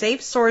a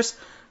safe source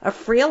of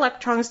free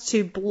electrons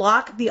to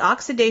block the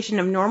oxidation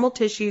of normal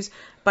tissues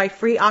by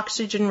free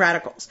oxygen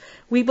radicals.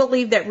 We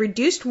believe that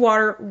reduced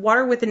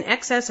water with an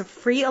excess of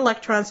free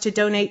electrons to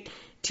donate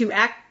to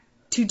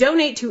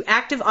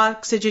active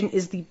oxygen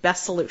is the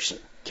best solution.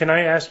 Can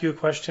I ask you a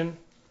question?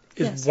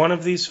 Is Yes. one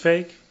of these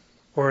fake,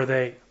 or are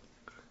they?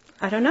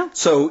 I don't know.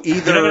 So You're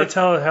not going to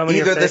tell how many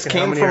are either fake this and how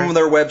came many from are...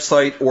 their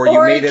website or you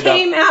Or made it it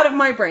came up. out of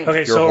my brain.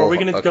 Okay, so are we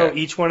going to go okay.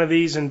 each one of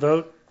these and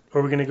vote,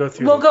 or are we going to go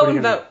through We'll them? go What are you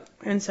and gonna vote.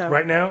 And so do?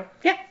 Right now?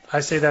 Yeah. I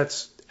say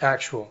that's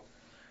actual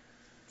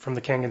from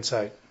the Kangen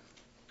site.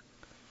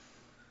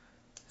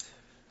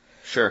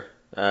 Sure.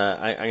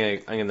 I'm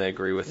gonna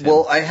agree with him.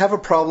 Well, I have a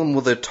problem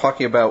with it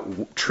talking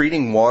about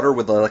treating water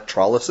with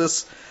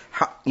electrolysis.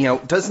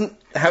 Doesn't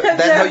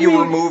that how you mean-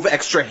 remove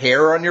extra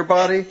hair on your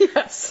body?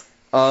 Yes.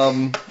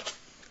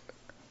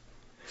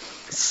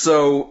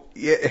 So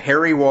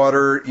hairy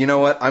water. You know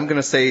what? I'm going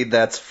to say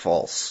that's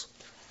false.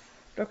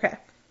 Okay.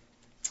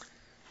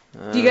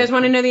 Do you guys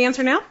want to know the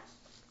answer now?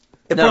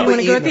 It'd No. You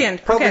wanna go at the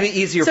end? Probably Okay. be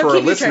easier So for our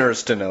keep your track.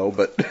 listeners to know,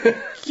 but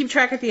Keep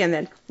track at the end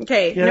then.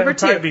 Okay, Yeah, number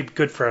that would probably two. be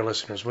good for our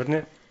listeners, wouldn't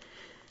it?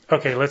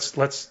 Okay, let's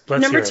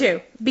Number hear it.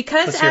 2.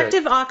 Because Let's hear it.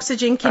 active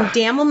oxygen can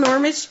damage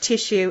damaged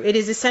tissue, it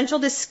is essential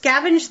to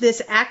scavenge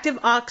this active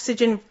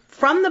oxygen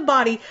from the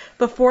body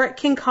before it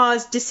can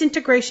cause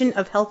disintegration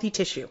of healthy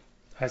tissue.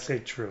 I say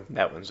true.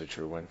 that one's a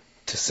true one.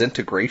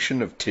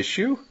 disintegration of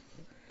tissue?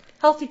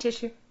 Healthy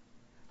tissue.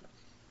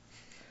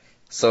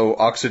 So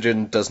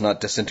oxygen does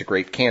not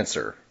disintegrate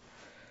cancer.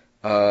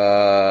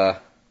 Yeah,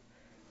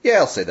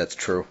 I'll say that's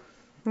true.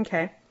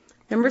 Okay.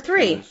 Number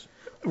 3.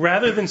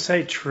 Rather than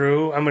say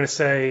true, I'm going to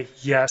say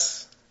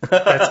yes.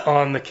 That's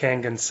on the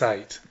Kangen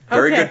site.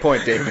 Very Okay. good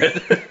point,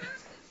 David.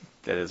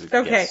 That is a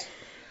Okay. yes.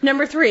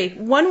 Number 3.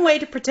 One way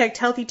to protect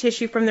healthy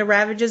tissue from the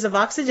ravages of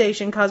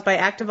oxidation caused by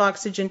active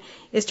oxygen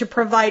is to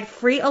provide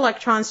free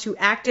electrons to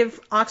active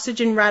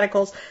oxygen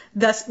radicals,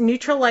 thus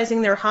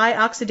neutralizing their high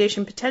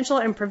oxidation potential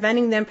and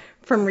preventing them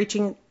from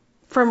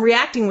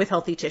reacting with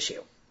healthy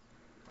tissue.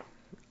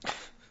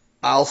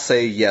 I'll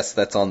say yes,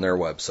 that's on their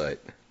website.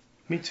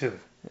 Me too.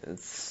 It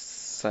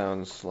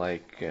sounds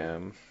like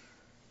I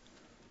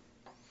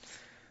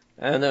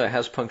don't know. It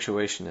has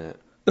punctuation in it.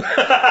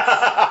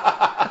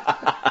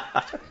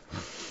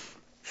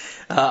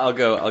 I'll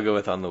go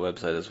with on the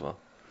website as well.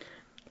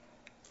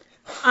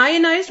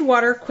 Ionized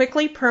water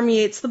quickly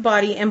permeates the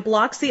body and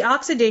blocks the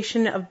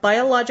oxidation of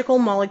biological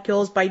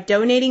molecules by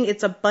donating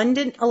its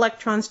abundant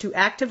electrons to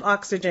active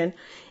oxygen,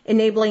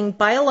 enabling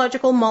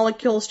biological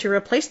molecules to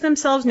replace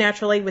themselves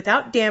naturally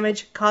without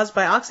damage caused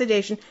by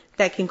oxidation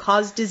that can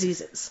cause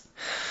diseases.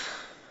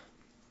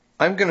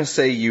 I'm going to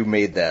say you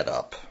made that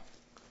up.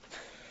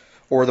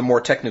 Or the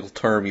more technical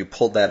term, you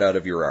pulled that out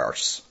of your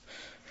arse.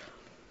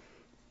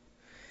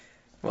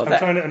 Well, I'm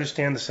trying to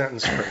understand the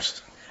sentence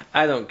first.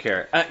 I don't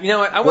care. You know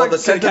what? I want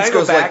to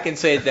go back and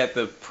say that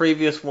the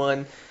previous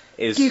one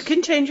is... You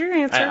can change your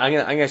answer. I'm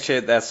going to say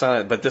that's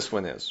not it, but this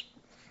one is.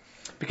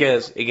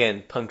 Because,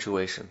 again,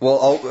 punctuation.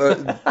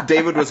 Well,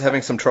 David was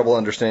having some trouble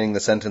understanding the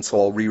sentence, so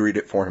I'll reread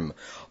it for him.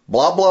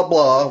 Blah, blah,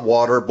 blah,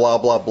 water, blah,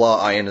 blah,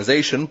 blah,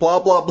 ionization, blah,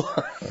 blah,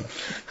 blah.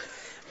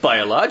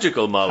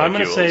 Biological molecules. I'm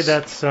going to say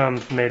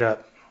that's made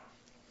up.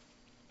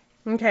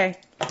 Okay.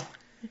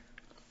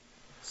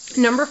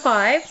 Number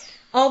 5.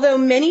 Although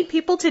many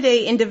people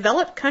today in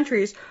developed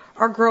countries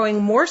are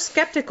growing more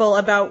skeptical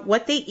about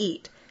what they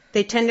eat,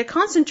 they tend to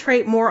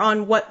concentrate more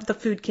on what the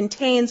food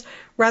contains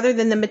rather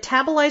than the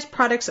metabolized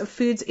products of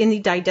foods in the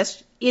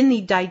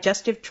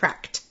digestive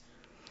tract.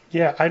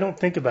 Yeah, I don't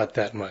think about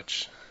that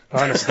much,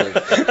 honestly.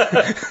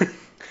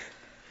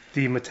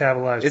 The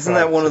metabolized Isn't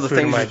that one of the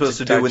things you're supposed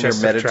to do when you're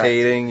digestive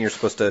meditating? You're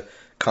supposed to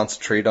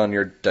concentrate on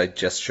your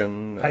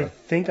digestion? I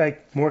think I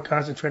more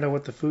concentrate on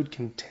what the food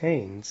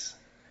contains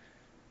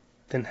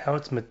than how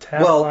it's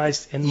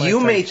metabolized in my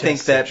you may digestive think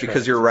that tract.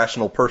 because you're a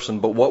rational person,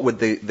 but what would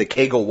the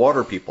Kegel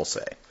water people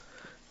say?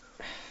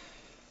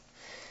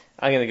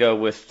 I'm going to go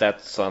with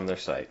that's on their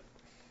site.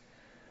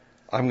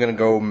 I'm going to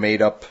go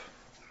made up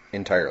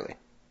entirely.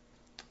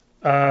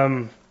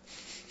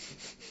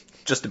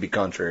 Just to be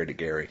contrary to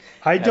Gary.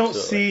 I don't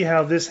Absolutely. see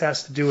how this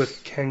has to do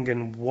with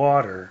Kangen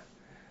water.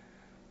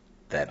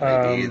 That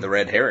may be the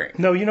red herring.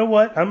 No, you know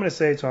what? I'm going to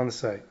say it's on the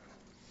site.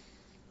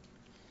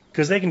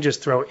 Because they can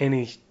just throw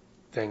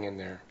anything in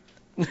there.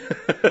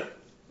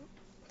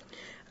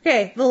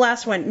 Okay, the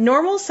last one.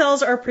 Normal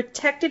cells are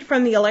protected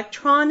from the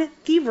electron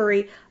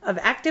thievery of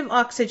active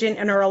oxygen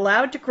and are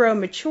allowed to grow,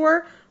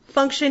 mature,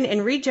 function,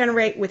 and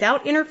regenerate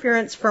without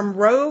interference from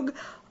rogue,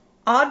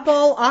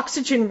 oddball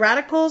oxygen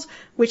radicals,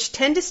 which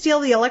tend to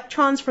steal the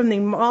electrons from the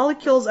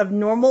molecules of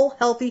normal,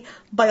 healthy,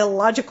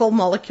 biological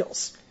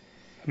molecules.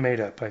 Made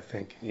up, I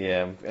think.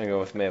 Yeah, I'm going to go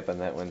with made up on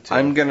that one, too.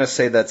 I'm going to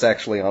say that's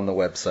actually on the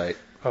website.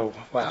 Oh,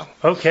 wow.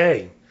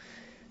 Okay.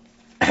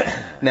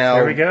 Now,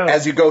 There we go.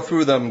 as you go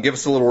through them, give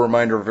us a little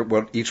reminder of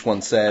what each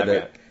one said.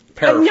 Okay.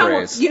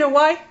 Paraphrase. No, you know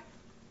why?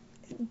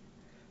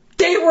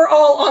 They were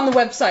all on the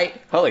website.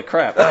 Holy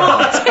crap. All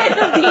 10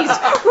 of these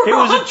were It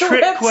was on a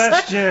trick the website.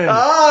 question.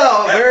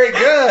 Oh, very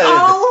good.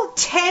 All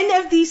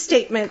 10 of these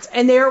statements,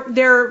 and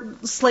they're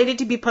slated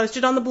to be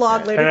posted on the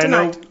blog later And I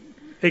tonight. know,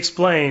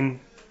 explain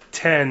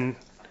 10.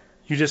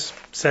 You just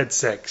said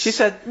 6. She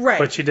said, Right.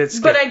 But she did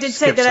skip. But I did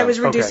say skip that I some. was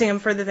reducing Okay. them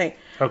for the thing.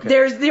 Okay.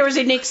 There's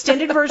an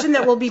extended version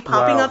that will be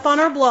popping Wow. up on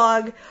our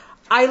blog.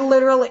 I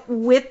literally,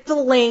 with the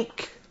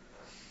link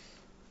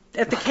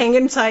at the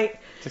Kangen site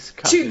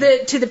to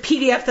the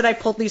PDF that I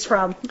pulled these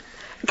from,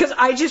 because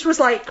I just was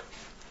like,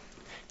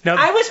 Now,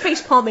 I was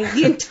face palming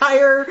the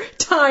entire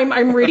time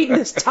I'm reading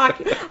this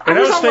document. and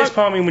I was all face like,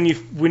 palming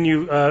when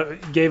you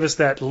gave us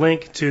that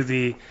link to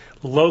the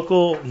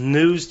local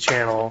news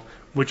channel,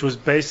 which was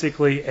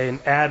basically an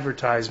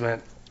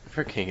advertisement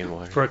for King and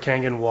Water. for a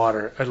Kangen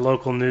water, a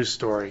local news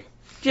story.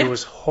 Yeah. It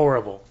was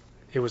horrible.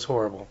 It was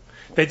horrible.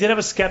 They did have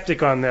a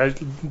skeptic on there,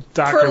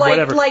 doctor, For like-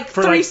 whatever. like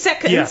for 3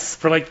 seconds. Yeah,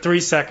 for like 3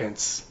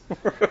 seconds.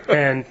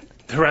 And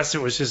the rest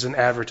of it was just an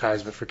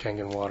advertisement for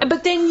Kangen water.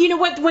 But then, you know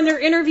what? When they're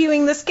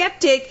interviewing the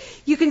skeptic,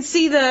 you can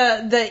see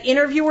the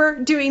interviewer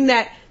doing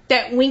that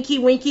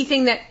winky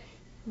thing that,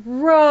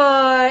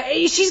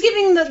 right. She's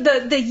giving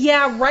the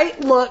yeah, right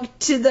look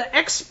to the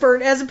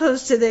expert as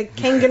opposed to the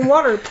Kangen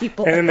water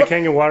people. And then the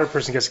Kangen water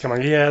person gets to come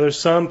on, yeah, there's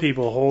some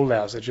people,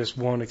 holdouts, that just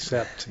won't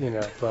accept,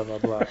 blah, blah,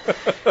 blah.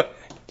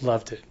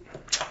 Loved it.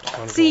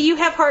 Wonderful. See, you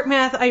have heart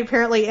math. I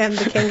apparently am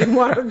the Kangen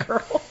water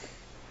girl.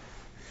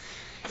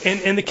 And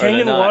the Or they're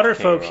Kangen not water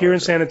Kangen folk here in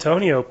water. San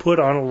Antonio put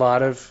on a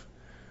lot of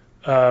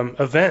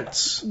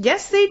events.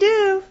 Yes, they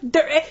do.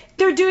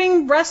 They're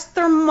doing breast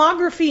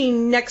thermography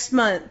next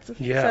month.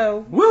 Yeah.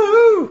 So,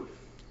 woo!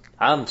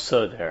 I'm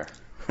so there.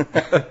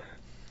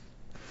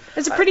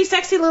 It's a pretty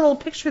sexy little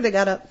picture they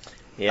got up.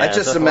 Yeah, I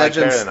just nothing like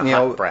imagine better than a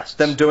hot breast.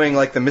 them doing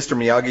like the Mr.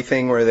 Miyagi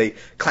thing where they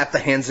clap the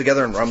hands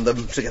together and rub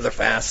them together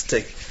fast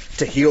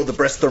to heal the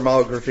breast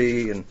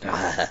thermography. And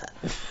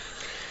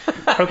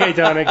Okay,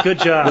 Donna, good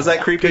job. was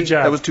that creepy? Good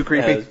job. That was too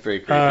creepy. Yeah, that was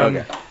pretty creepy.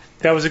 Okay.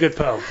 That was a good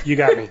poem. You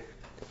got me.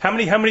 How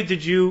many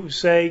did you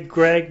say,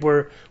 Greg,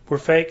 were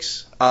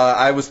fakes?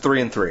 I was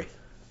 3 and 3.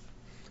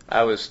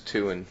 I was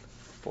 2 and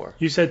 4.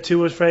 You said 2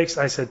 was fakes.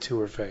 I said 2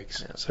 were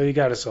fakes. So you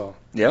got us all.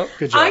 Yep.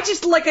 Good job. I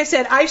just, like I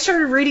said, I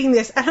started reading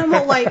this, and I'm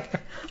all like,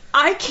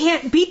 I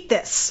can't beat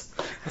this.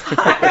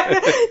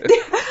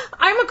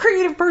 I'm a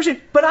creative person,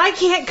 but I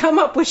can't come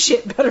up with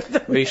shit better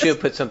than Well, you this. should have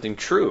put something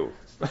true.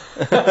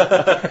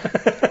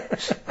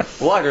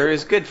 Water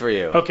is good for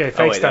you. Okay,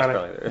 thanks,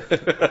 Donna.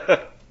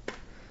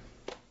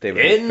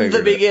 David In the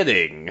figured it.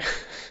 beginning,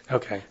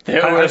 Okay.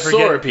 there I were forget-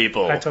 sore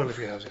people. I totally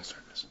forget I was going to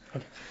start this.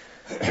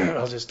 Okay.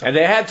 I'll just. And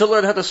they had to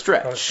learn how to Oh,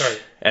 stretch. sorry.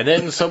 And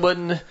then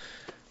someone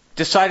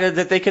decided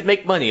that they could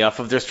make money off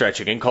of their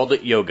stretching and called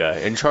it yoga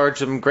and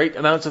charged them great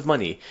amounts of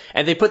money.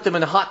 And they put them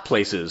in hot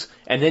places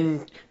and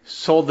then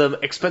sold them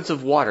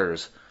expensive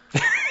waters.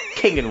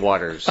 Kangen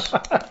waters.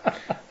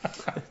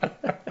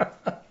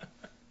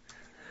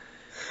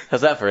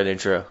 How's that for an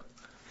intro?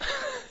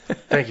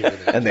 Thank you for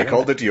that. And they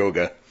called it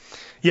yoga.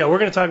 Yeah, we're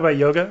going to talk about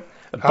yoga.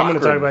 I'm going to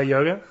talk about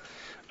yoga.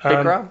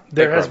 Bikram?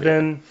 There has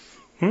Bikram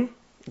been.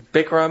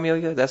 Bikram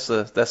yoga? That's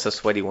the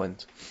sweaty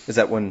ones. Is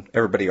that when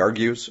everybody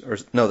argues? Or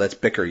no, that's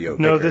bicker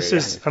yoga. No, Bicker this yoga.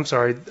 is. I'm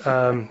sorry.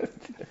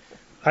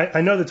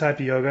 I know the type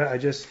of yoga.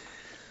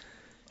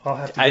 I'll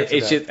have to get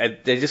to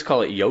that. They just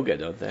call it yoga,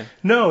 don't they?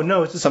 No,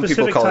 it's a Some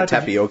specific people call it type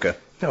of- tapioca.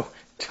 No,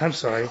 I'm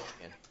sorry.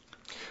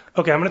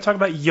 Okay, I'm going to talk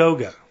about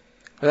yoga.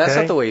 Well, that's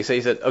Okay. not the way you say.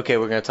 You said, okay,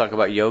 we're going to talk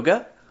about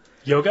yoga.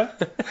 Yoga?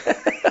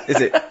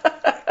 Is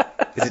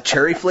it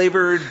cherry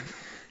flavored,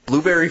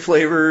 blueberry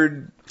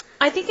flavored?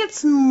 I think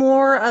it's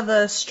more of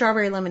a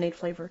strawberry lemonade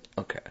flavor.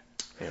 Okay.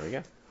 There we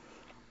go.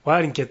 Well,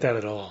 I didn't get that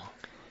at all.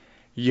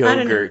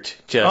 Yogurt.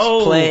 Just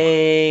Oh.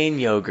 plain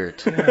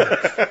yogurt.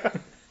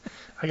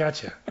 I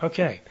got you.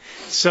 Okay.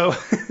 So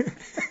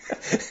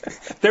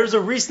there's a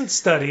recent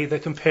study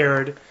that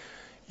compared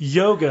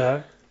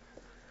yoga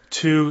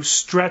to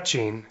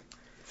stretching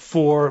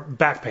for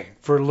back pain,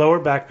 for lower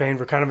back pain,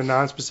 for kind of a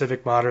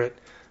non-specific moderate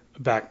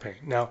back pain.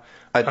 Now,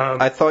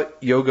 I thought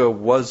yoga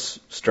was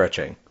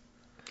stretching.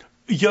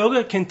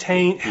 yoga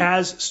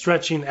has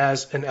stretching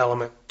as an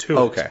element to it.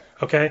 Okay.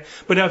 Okay.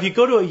 But now, if you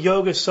go to a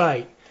yoga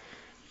site,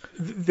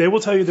 they will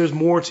tell you there's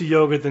more to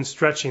yoga than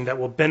stretching that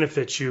will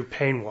benefit you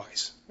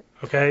pain-wise.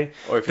 Okay.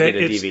 Or if you get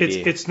a It's-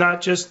 DVD. It's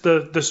not just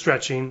the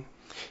stretching.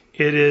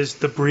 It is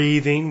the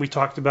breathing. We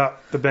talked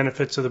about the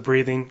benefits of the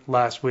breathing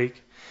last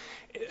week.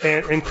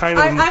 And kind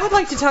of I would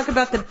like to talk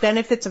about the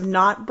benefits of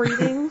not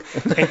breathing.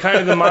 and kind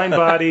of the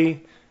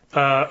mind-body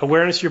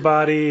awareness of your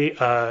body.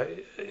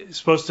 It's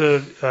supposed to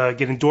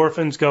get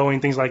endorphins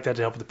going, things like that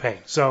to help with the pain.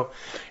 So,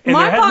 and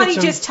My there has been body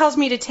some- just tells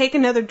me to take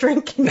another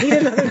drink and eat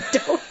another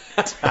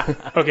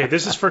donut. Okay,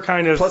 this is for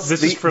kind of Plus,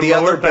 this is for the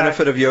lower other back.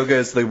 benefit of yoga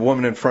is the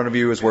woman in front of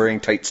you is wearing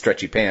tight,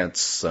 stretchy pants,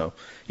 so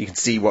you can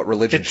see what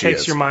religion It she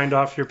takes is. your mind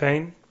off your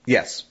pain.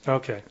 Yes.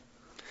 Okay,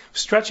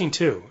 stretching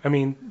too. I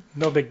mean,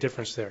 no big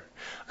difference there.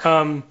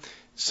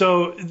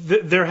 So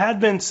there had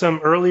been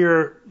some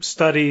earlier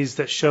studies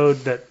that showed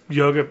that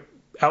yoga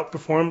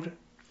outperformed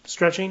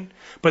stretching,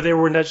 but they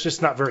were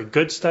just not very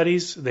good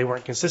studies. They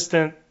weren't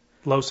consistent,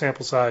 low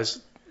sample size,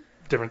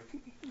 different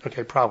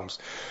problems.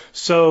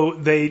 So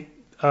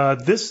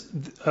this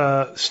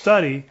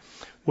study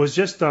was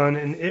just done,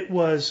 and it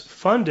was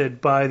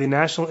funded by the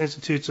National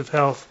Institutes of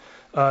Health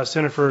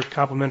Center for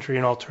Complementary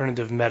and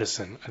Alternative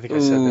Medicine. I think I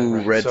said that Ooh,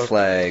 right. red So-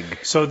 flag.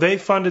 So they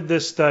funded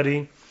this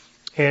study,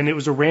 and it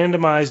was a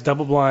randomized,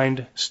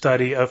 double-blind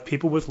study of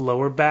people with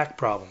lower back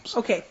problems.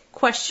 Okay,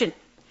 question.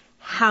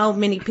 How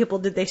many people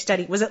did they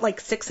study? Was it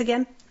like 6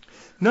 again?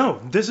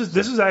 No, this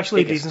is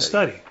actually a biggest decent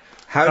study.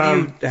 How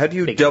do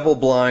you big- double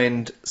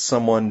blind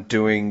someone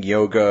doing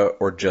yoga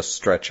or just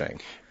stretching?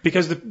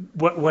 Because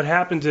what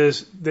happened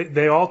is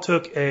they all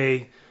took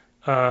a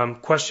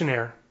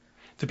questionnaire.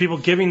 The people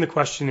giving the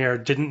questionnaire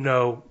didn't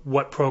know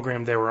what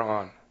program they were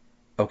on.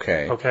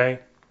 Okay. Okay,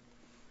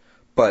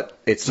 But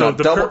it's So not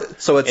the double. per-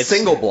 So it's It's-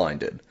 single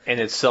blinded. And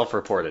it's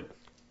self-reported.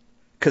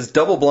 Because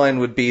double blind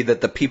would be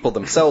that the people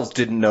themselves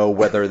didn't know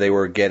whether they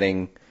were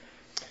getting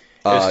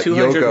There's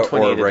yoga or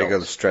 228 regular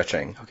adults.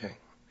 stretching. okay.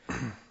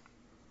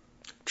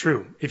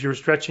 True. If you were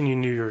stretching, you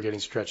knew you were getting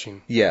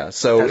stretching. Yeah,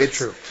 so That's it's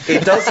true.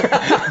 It does,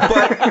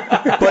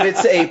 but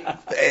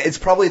it's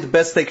probably the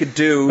best they could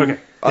do Okay. It's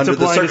under a the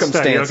blinded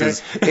study,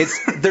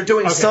 circumstances. They're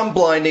doing Okay. some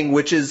blinding,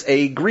 which is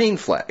a green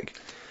flag.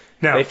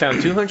 Now, They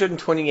found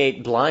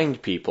 228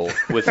 blind people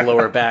with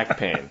lower back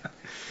pain.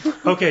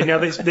 okay, now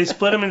they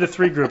split them into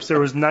 3 groups. There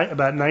was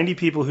about 90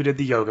 people who did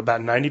the yoga,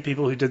 about 90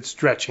 people who did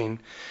stretching,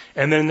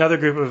 and then another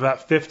group of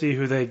about 50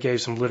 who they gave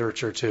some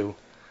literature to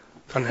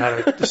on how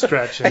to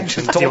stretch and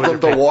Just deal told with them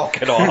their to pain.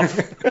 walk it off.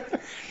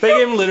 They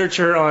gave them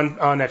literature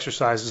on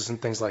exercises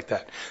and things like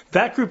that.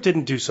 That group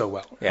didn't do so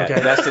well. Yeah, okay?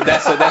 that's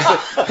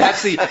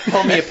the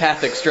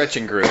homeopathic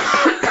stretching group.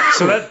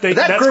 So That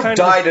that's group kind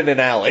died in an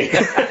alley.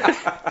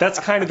 That's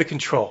kind of the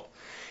control.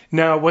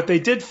 Now, what they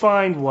did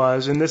find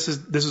was, and this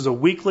is a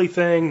weekly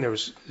thing. There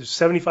was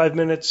 75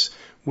 minutes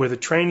with a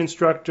trained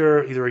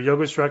instructor, either a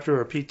yoga instructor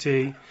or a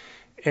PT,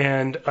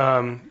 and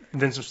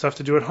then some stuff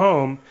to do at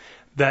home.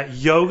 That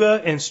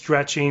yoga and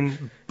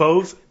stretching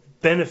both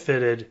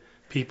benefited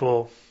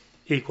people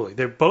equally.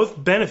 They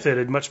both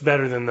benefited much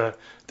better than the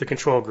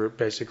control group,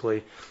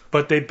 basically,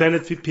 but they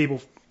benefit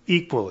people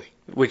equally.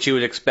 Which you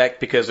would expect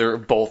because they're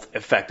both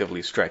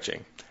effectively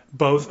stretching.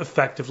 Both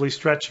effectively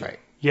stretching. Right.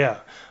 Yeah.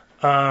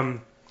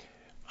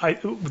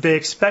 They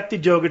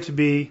expected yoga to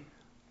be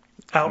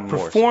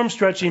outperform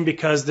stretching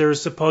because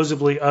there's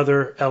supposedly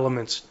other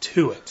elements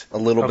to it. A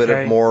little bit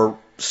of more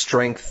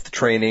strength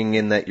training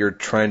in that you're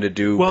trying to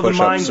do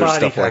push-ups or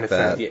stuff like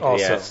that.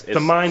 Also, the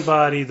mind,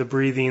 body, the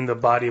breathing, the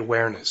body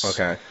awareness.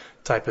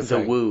 Type of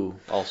thing. The woo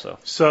also.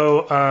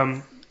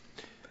 So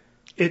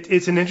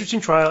it's an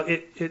interesting trial.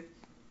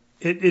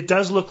 It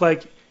does look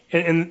like,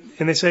 and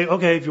they say,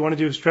 okay, if you want to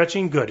do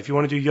stretching, good. If you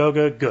want to do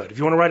yoga, good. If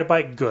you want to ride a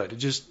bike, good.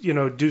 Just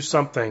do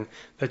something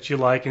that you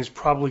like and it's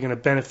probably going to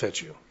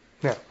benefit you.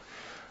 Now,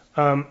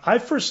 I'm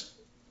going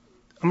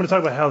to talk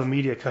about how the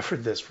media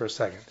covered this for a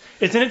second.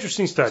 It's an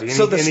interesting study.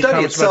 So the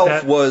study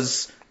itself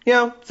was,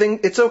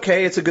 it's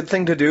okay, it's a good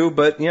thing to do,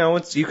 but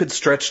you could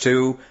stretch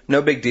too,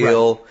 no big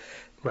deal.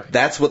 Right.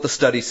 That's what the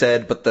study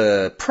said, but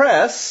the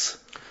press.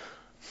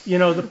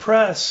 The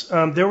press.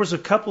 There was a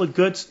couple of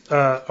good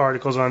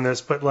articles on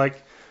this, but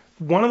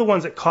one of the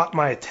ones that caught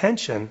my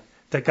attention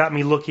that got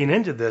me looking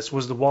into this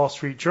was the Wall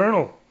Street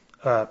Journal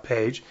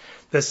page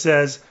that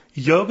says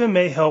yoga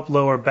may help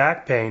lower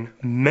back pain,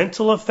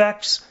 mental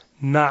effects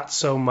not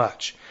so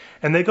much.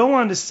 And they go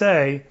on to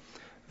say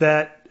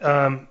that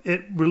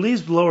it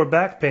relieves lower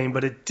back pain,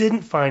 but it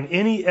didn't find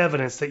any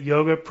evidence that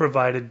yoga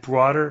provided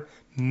broader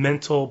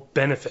mental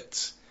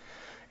benefits.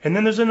 And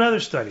then there's another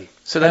study.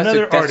 So that's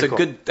article.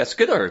 That's a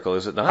good article,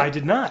 is it not? I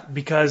did not,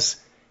 because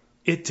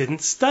it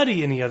didn't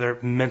study any other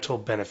mental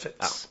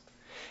benefits.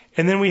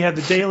 And then we have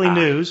the Daily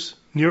News,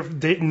 New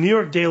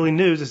York Daily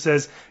News, that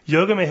says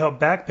yoga may help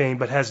back pain,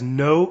 but has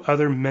no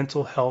other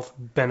mental health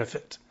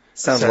benefit.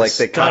 Sounds like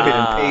they copied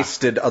and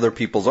pasted other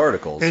people's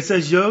articles. And it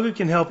says yoga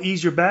can help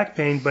ease your back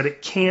pain, but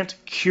it can't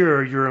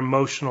cure your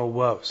emotional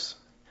woes.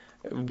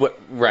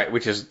 Right,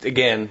 which is,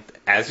 again,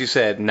 as you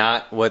said,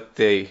 not what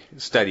they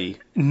study.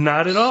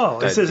 Not at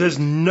all. It says there's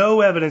no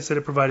evidence that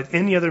it provided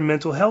any other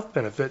mental health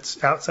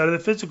benefits outside of the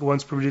physical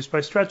ones produced by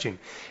stretching.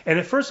 And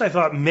at first I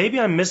thought, maybe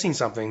I'm missing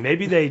something.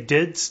 Maybe they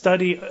did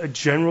study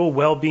general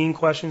well-being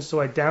questions, so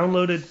I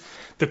downloaded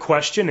the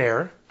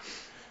questionnaire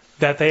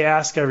that they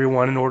ask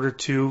everyone in order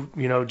to,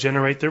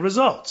 generate their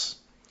results.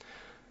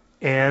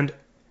 And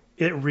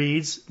it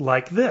reads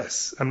like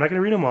this. I'm not going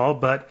to read them all,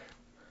 but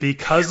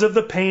because of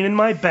the pain in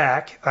my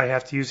back, I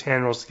have to use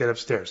hand rolls to get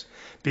upstairs.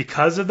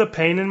 Because of the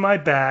pain in my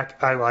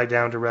back, I lie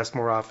down to rest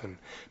more often.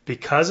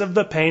 Because of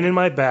the pain in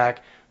my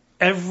back,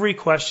 every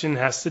question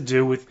has to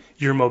do with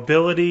your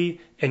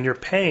mobility and your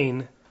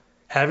pain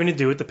having to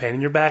do with the pain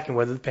in your back and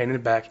whether the pain in the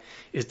back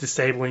is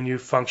disabling you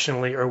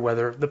functionally or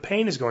whether the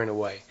pain is going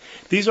away.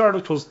 These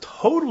articles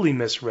totally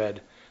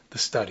misread the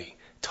study,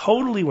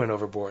 totally went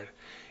overboard.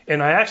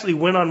 And I actually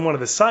went on one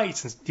of the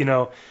sites and,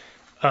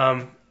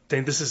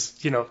 saying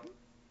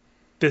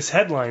this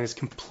headline is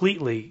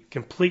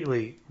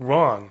completely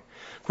wrong.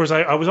 Of course,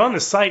 I was on the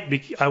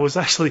site, I was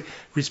actually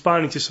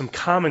responding to some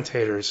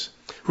commentators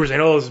who were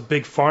saying, this is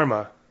big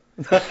pharma.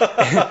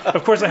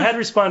 Of course, I had to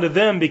respond to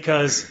them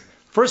because,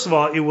 first of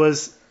all, it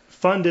was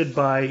funded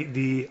by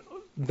the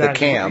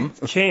CAM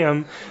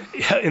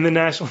in the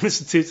National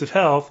Institutes of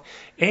Health,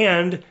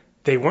 and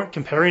they weren't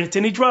comparing it to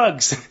any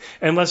drugs.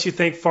 Unless you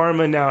think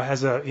pharma now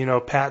has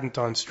a patent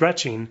on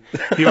stretching,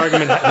 the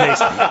argument makes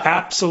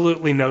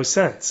absolutely no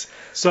sense.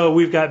 So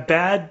we've got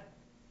bad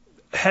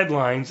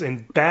headlines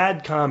and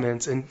bad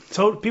comments, and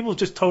people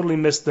just totally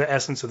missed the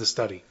essence of the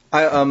study.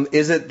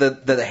 Is it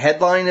that the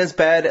headline is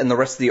bad and the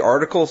rest of the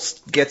article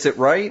gets it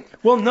right?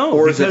 Well, no.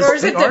 Or is it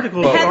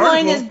the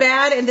headline is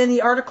bad and then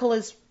the article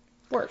is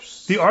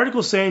worse? The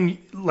article saying,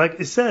 like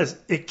it says,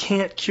 it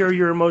can't cure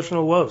your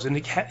emotional woes, and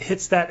it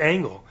hits that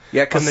angle.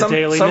 Yeah, because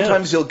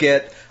sometimes you'll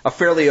get a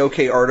fairly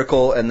okay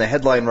article and the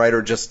headline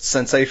writer just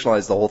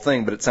sensationalized the whole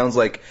thing, but it sounds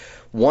like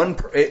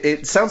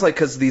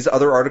because these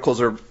other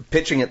articles are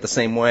pitching it the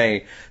same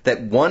way,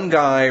 that one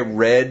guy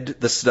read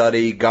the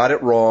study, got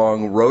it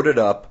wrong, wrote it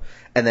up,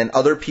 and then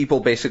other people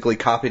basically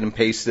copied and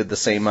pasted the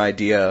same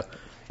idea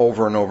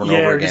over and over and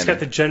over again. Yeah, just got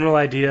the general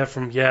idea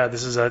from,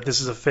 this is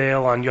a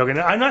fail on yoga.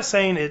 Now, I'm not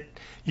saying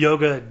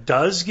yoga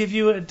does give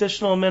you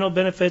additional mental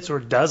benefits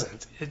or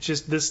doesn't. It's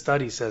just this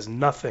study says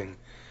nothing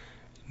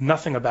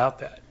about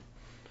that.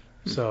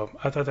 So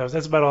I thought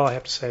that's about all I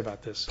have to say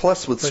about this.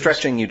 Plus, with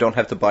stretching, you don't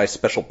have to buy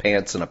special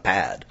pants and a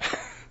pad.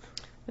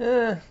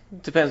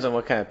 Depends on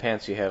what kind of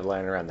pants you have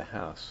lying around the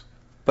house.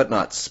 But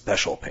not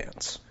special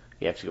pants.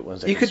 You have to get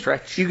ones that can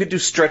stretch. You could do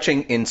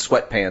stretching in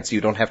sweatpants. You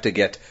don't have to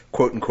get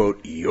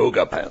quote-unquote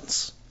yoga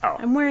pants. Oh.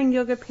 I'm wearing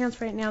yoga pants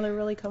right now. They're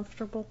really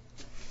comfortable.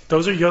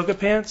 Those are yoga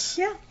pants?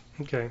 Yeah.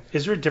 Okay.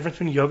 Is there a difference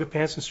between yoga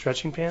pants and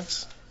stretching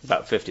pants?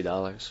 About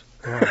 $50.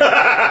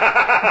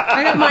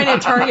 I got mine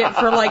at Target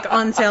for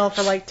on sale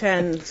for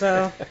 $10.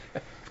 So.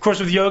 Of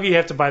course, with yoga you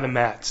have to buy the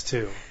mats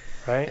too,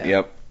 right? Yeah.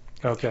 Yep.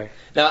 Okay.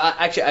 Now,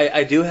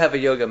 I do have a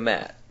yoga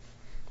mat,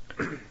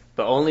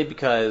 but only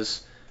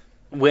because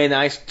when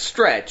I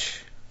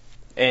stretch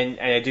and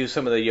I do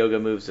some of the yoga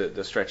moves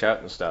that stretch out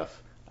and stuff,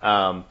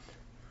 on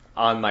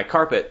my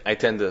carpet I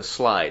tend to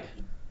slide.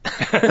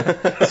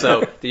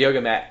 So the yoga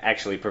mat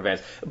actually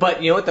prevents.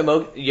 But you know what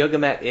the yoga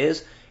mat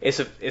is? It's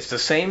the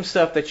same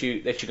stuff that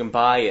you can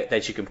buy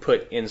that you can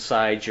put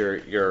inside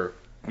your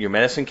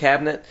medicine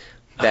cabinet,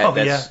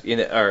 That's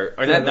yeah. or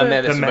not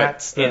mats, the but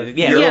mats.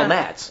 little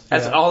mats.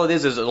 That's Yeah. all it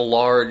is a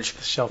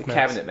large Shelf mats.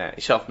 cabinet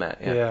mat, shelf mat.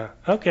 Yeah. Yeah.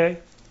 Okay.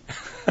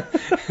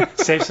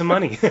 Save some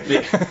money. Do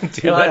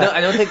No, that.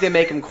 I don't think they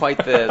make them quite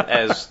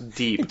as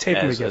deep Tape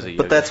 'em as together. a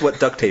yoga. But that's what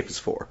duct tape is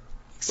for.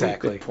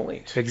 Exactly. Good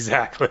point.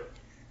 Exactly.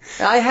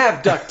 I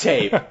have duct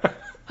tape.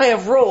 I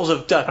have rolls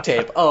of duct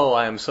tape. Oh,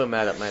 I am so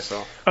mad at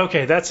myself.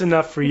 Okay, that's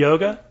enough for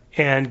yoga.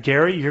 And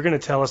Gary, you're going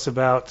to tell us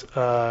about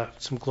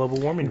some global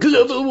warming.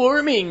 Global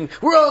warming.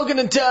 We're all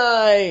gonna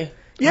die.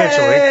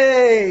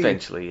 Yay!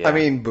 Eventually, yeah. I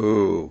mean,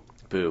 boo.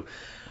 Boo.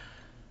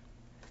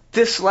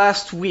 This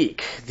last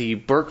week, the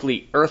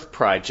Berkeley Earth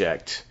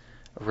Project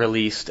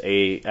released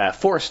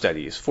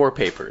four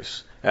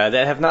papers that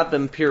have not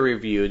been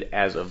peer-reviewed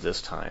as of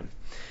this time.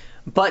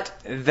 But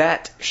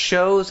that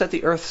shows that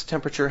the Earth's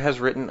temperature has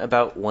risen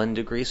about 1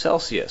 degree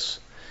Celsius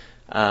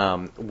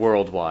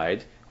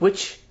worldwide,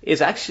 which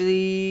is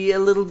actually a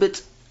little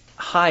bit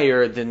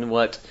higher than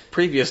what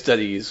previous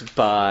studies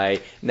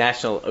by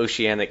National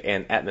Oceanic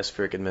and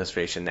Atmospheric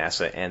Administration,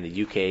 NASA, and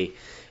the UK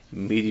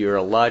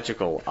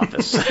Meteorological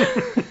Office.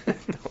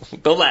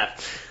 Don't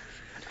laugh.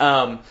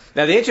 Now,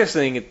 the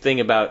interesting thing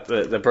about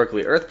the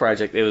Berkeley Earth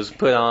Project, it was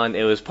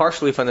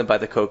partially funded by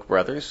the Koch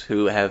brothers,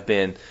 who have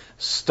been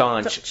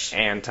staunch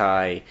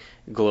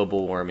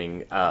anti-global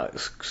warming,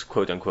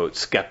 quote-unquote,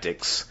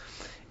 skeptics,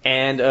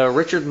 and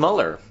Richard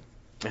Muller,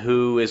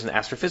 who is an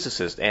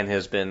astrophysicist and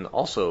has been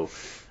also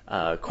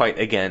quite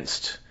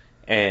against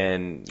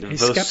and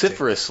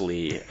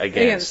vociferously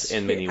against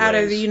in many ways. Out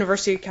of the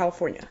University of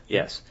California.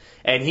 Yes.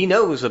 And he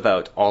knows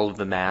about all of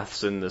the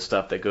maths and the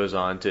stuff that goes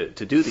on to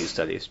do these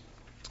studies.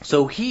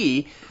 So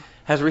he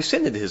has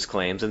rescinded his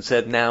claims and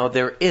said now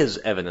there is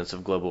evidence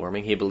of global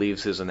warming. He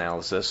believes his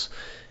analysis,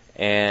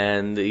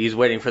 and he's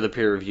waiting for the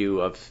peer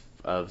review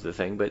of the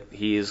thing, but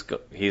he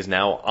is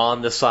now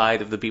on the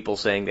side of the people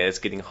saying that it's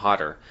getting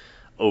hotter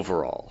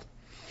overall.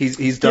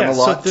 He's done a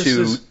lot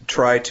to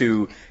try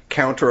to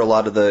counter a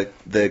lot of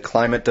the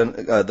climate,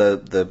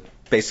 the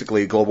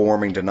basically global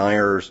warming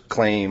deniers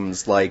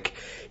claims. Like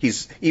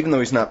even though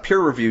he's not peer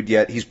reviewed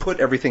yet, he's put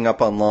everything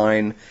up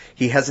online.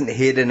 He hasn't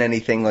hidden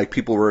anything like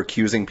people were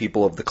accusing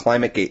people of the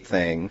ClimateGate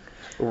thing.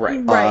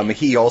 Right.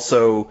 He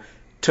also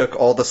took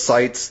all the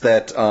sites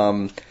that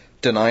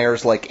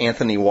deniers like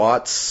Anthony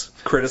Watts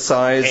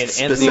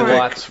criticized. And Anthony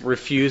Watts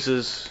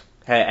refuses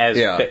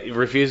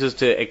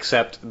to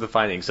accept the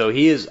findings. So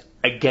he is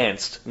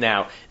against.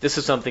 Now, this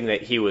is something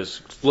that he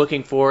was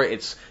looking for.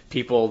 It's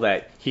people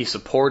that he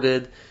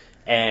supported,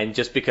 and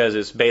just because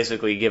it's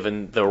basically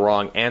given the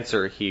wrong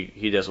answer,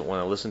 he doesn't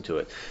want to listen to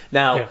it.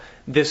 Now,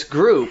 this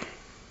group,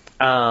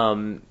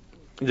 the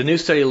new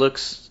study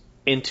looks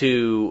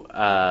into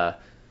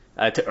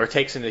or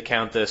takes into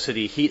account the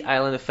city heat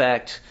island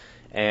effect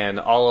and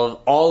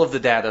all of the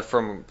data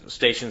from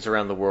stations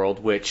around the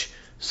world, which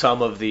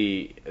some of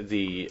the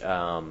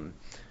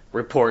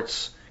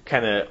reports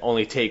kind of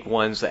only take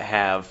ones that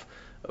have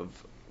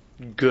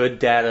good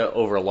data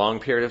over a long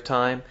period of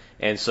time,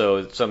 and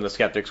so some of the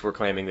skeptics were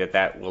claiming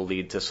that will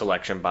lead to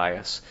selection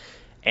bias.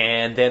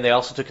 And then they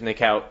also took into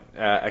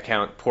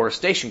account poor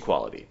station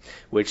quality,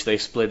 which they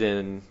split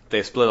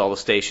all the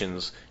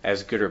stations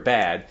as good or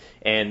bad.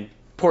 And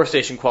poor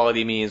station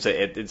quality means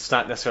that it's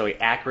not necessarily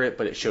accurate,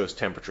 but it shows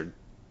temperature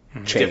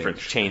different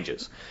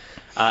changes.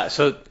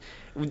 So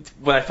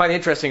what I find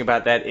interesting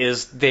about that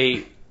is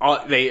the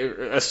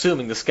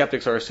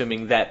skeptics are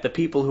assuming that the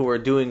people who are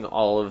doing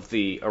all of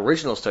the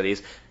original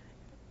studies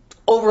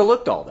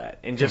overlooked all that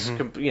and just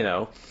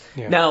Now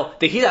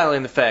the heat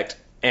island effect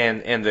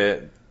and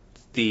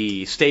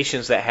the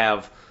stations that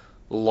have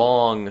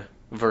long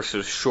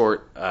versus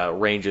short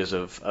ranges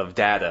of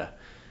data,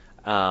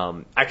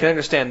 I can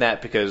understand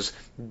that because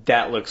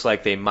that looks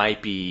like they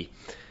might be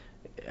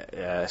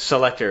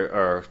selector,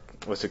 or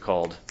what's it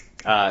called?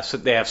 So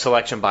they have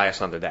selection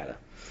bias on their data.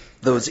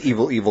 Those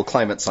evil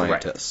climate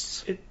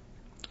scientists. Right.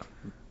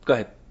 Go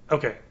ahead.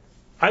 Okay.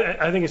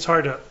 I think it's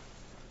hard to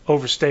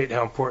overstate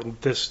how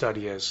important this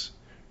study is.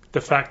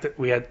 The fact that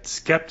we had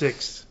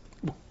skeptics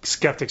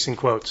in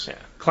quotes,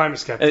 climate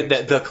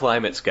skeptics. The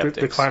climate skeptics.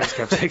 The climate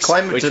skeptics.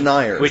 Climate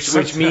deniers.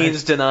 Which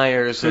means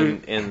deniers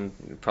in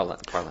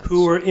parlance.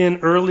 Who were in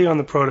early on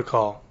the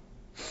protocol,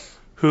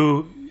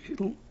 who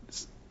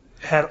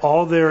had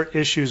all their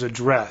issues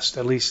addressed,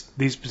 at least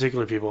these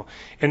particular people.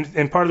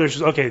 And part of their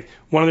issues,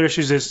 one of their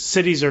issues is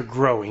cities are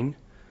growing,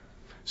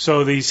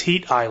 so these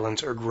heat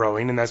islands are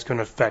growing, and that's going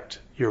to affect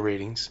your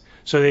readings.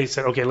 So they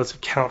said, okay, let's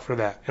account for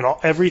that. And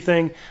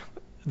everything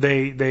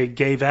they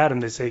gave Adam,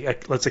 they say,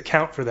 let's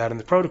account for that in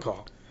the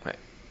protocol. Right.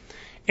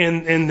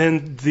 And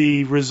then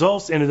the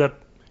results ended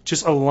up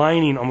just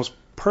aligning almost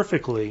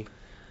perfectly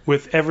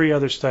with every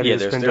other study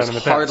that's been done in the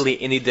past. There's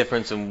hardly any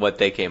difference in what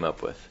they came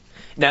up with.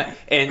 Now,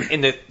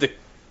 and the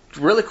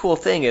really cool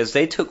thing is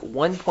they took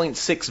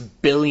 1.6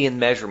 billion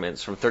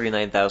measurements from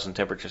 39,000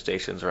 temperature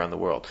stations around the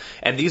world.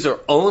 And these are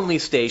only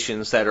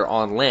stations that are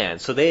on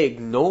land, so they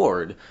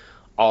ignored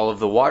all of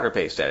the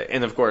water-based data.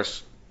 And, of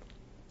course,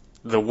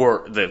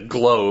 the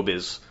globe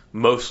is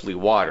mostly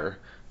water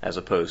as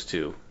opposed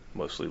to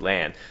mostly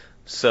land.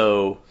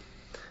 So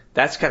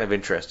that's kind of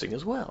interesting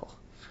as well.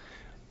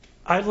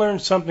 I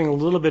learned something a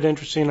little bit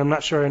interesting. I'm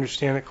not sure I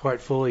understand it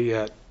quite fully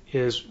yet.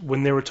 Is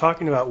when they were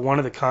talking about one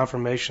of the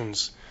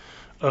confirmations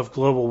of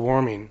global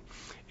warming,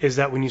 is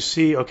that when you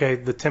see, okay,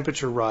 the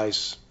temperature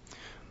rise,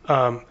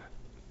 the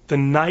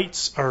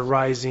nights are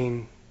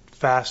rising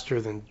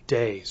faster than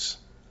days.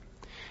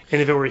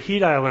 And if it were a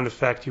heat island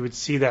effect, you would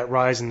see that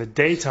rise in the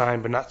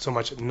daytime, but not so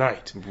much at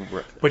night.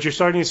 Right. But you're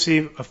starting to see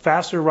a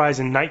faster rise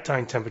in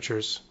nighttime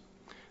temperatures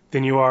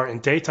than you are in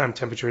daytime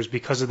temperatures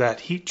because of that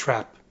heat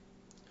trap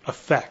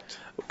effect.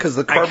 Because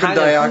the carbon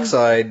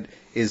dioxide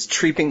is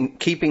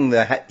keeping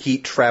the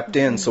heat trapped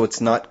in, so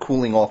it's not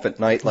cooling off at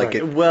night like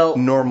it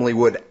normally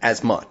would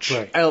as much.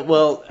 Right.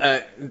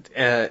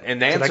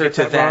 An answer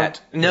to that.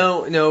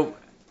 No,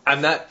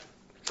 I'm not.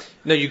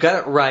 No, you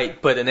got it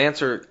right, but an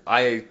answer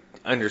I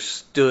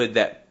understood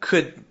that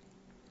could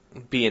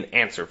be an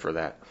answer for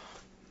that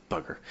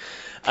bugger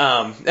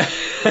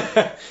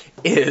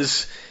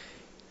is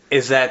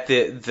that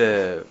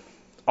the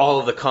all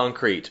of the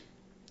concrete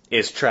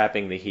is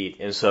trapping the heat,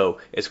 and so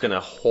it's going to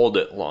hold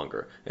it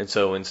longer. And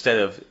so instead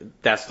of,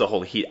 that's the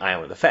whole heat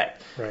island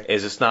effect, right,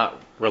 is it's not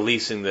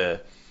releasing the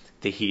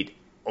heat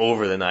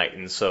over the night,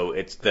 and so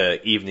it's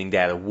the evening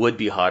data would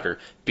be hotter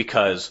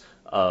because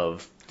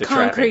of the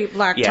concrete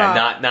trapping.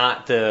 blacktop.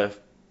 Not the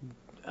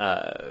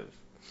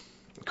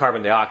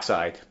carbon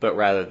dioxide, but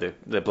rather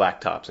the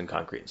blacktops and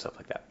concrete and stuff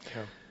like that.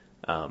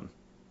 Yeah.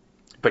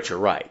 But you're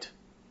right.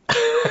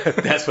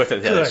 That's what the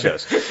data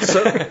shows.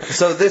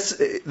 So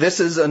this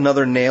is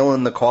another nail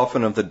in the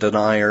coffin of the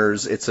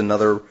deniers. It's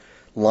another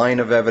line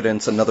of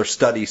evidence, another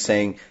study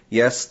saying,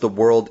 yes, the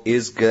world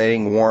is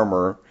getting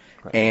warmer,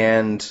 right,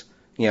 and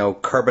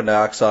carbon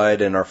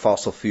dioxide and our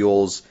fossil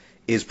fuels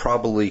is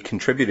probably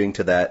contributing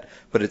to that.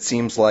 But it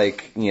seems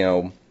like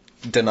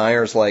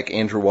deniers like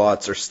Andrew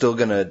Watts are still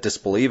going to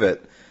disbelieve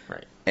it,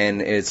 right?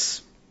 And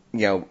it's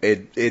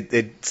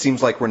it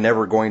seems like we're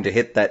never going to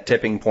hit that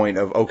tipping point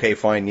of, okay,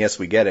 fine, yes,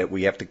 we get it.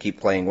 We have to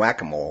keep playing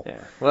whack-a-mole.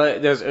 Yeah.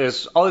 Well,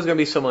 there's always going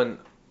to be someone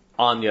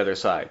on the other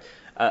side.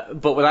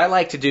 But what I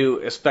like to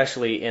do,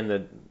 especially in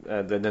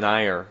the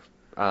denier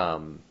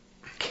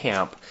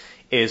camp,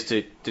 is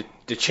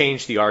to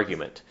change the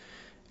argument.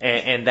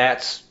 And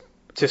that's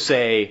to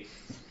say,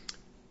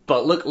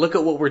 but look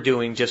at what we're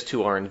doing just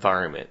to our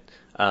environment.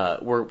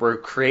 We're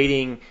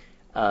creating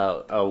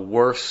a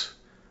worse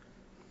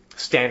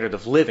standard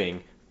of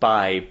living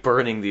by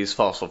burning these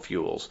fossil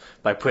fuels,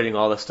 by putting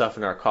all this stuff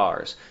in our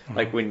cars.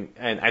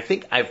 Mm-hmm. And I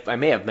think I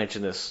may have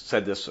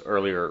said this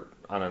earlier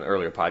on an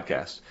earlier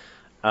podcast.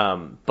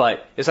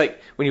 But it's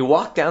like when you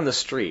walk down the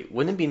street,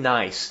 wouldn't it be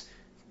nice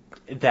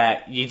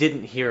that you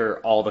didn't hear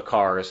all the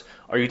cars,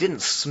 or you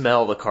didn't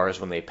smell the cars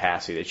when they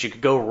pass you, that you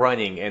could go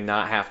running and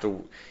not have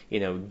to,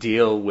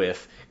 deal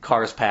with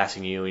cars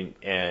passing you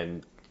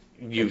and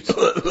you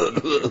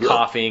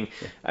coughing.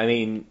 I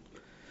mean,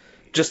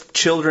 just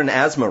children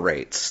asthma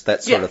rates,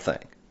 that sort of thing.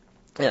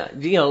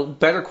 Yeah,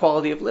 better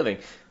quality of living.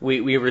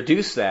 We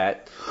reduce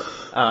that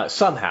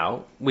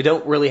somehow. We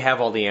don't really have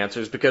all the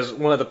answers, because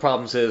one of the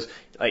problems is,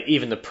 like,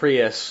 even the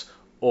Prius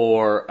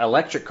or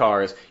electric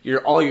cars,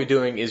 all you're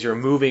doing is you're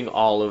moving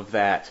all of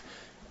that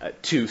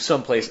to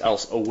someplace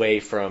else away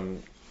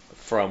from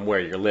where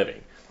you're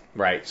living,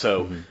 right?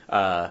 So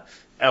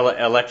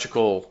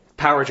electrical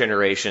power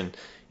generation,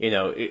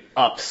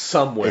 up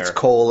somewhere. It's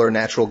coal or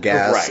natural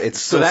gas. Right. It's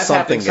so still that's something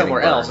happening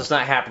somewhere getting else. burned. It's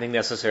not happening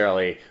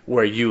necessarily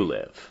where you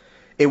live.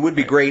 It would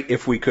be great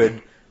if we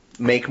could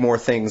make more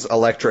things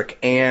electric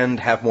and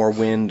have more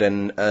wind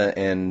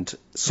and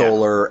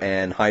solar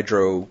and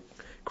hydro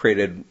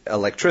created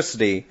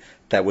electricity.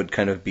 That would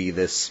kind of be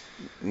this,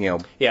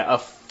 a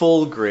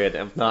full grid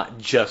of not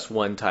just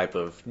one type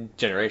of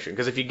generation.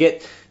 Because if you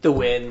get the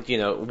wind,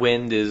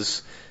 wind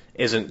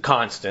isn't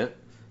constant.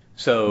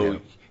 So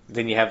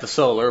then you have the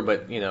solar,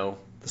 but the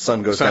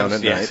sun goes down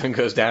at night. The sun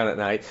goes down at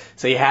night.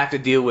 So you have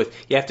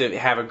to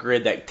have a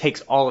grid that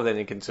takes all of that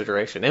into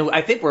consideration. And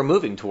I think we're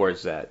moving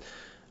towards that.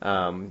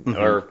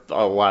 Or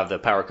a lot of the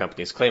power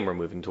companies claim we're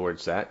moving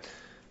towards that.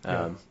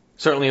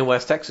 Certainly in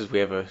West Texas, we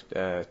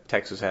have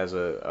Texas has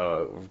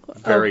a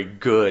very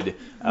good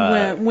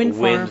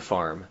wind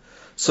farm.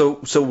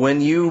 So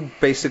when you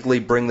basically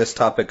bring this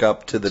topic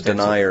up to the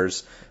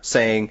deniers,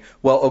 saying,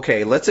 well,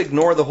 okay, let's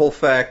ignore the whole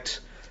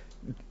fact.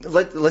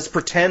 Let's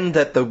pretend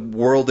that the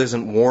world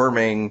isn't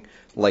warming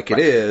like it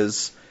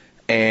is,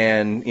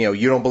 and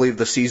you don't believe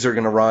the seas are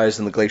going to rise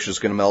and the glaciers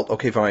are going to melt.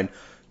 Okay, fine.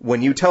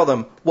 When you tell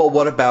them, well,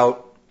 what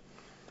about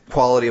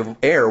quality of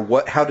air?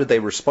 How did they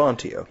respond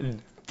to you?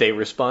 They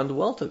respond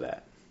well to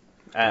that.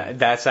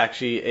 That's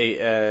actually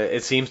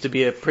it seems to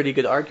be a pretty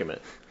good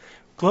argument.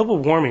 Global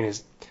warming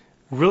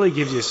really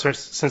gives you a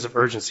sense of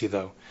urgency,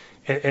 though,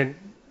 and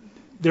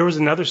there was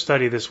another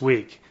study this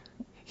week.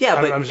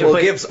 Yeah, but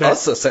it gives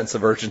us a sense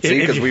of urgency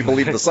because we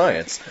believe the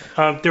science.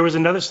 There was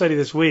another study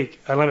this week,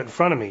 I have it in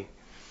front of me,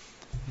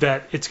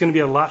 that it's going to be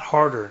a lot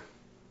harder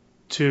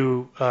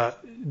to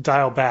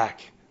dial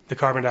back the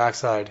carbon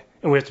dioxide,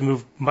 and we have to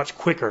move much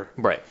quicker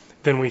right.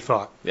 than we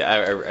thought.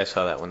 Yeah, I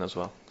saw that one as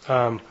well.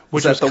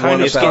 which that was the kind one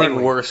of It's getting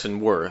startling. worse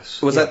and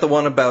worse. Was that the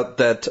one about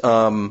that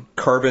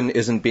carbon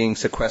isn't being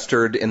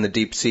sequestered in the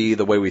deep sea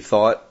the way we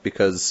thought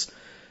because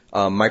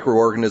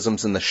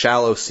microorganisms in the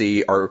shallow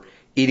sea are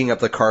eating up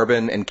the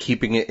carbon and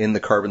keeping it in the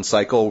carbon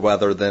cycle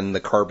rather than the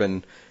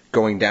carbon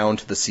going down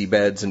to the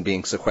seabeds and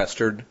being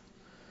sequestered?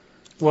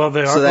 Well, the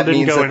So article that didn't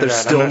means go that into there's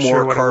that. still I'm not more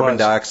sure what it carbon was.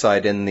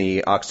 dioxide in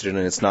the oxygen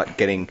and it's not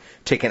getting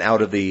taken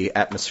out of the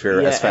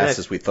atmosphere as fast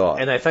as we thought.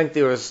 And I think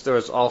there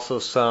was also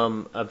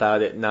some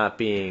about it not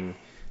being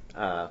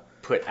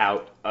put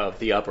out of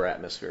the upper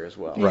atmosphere as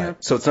well. Yeah.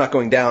 Right. So it's not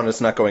going down, it's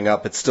not going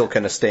up, it's still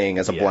kind of staying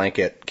as a Yeah.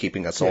 blanket,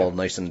 keeping us all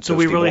nice and So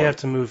we toasty really warm. have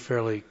to move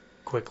fairly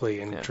quickly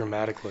and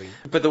dramatically.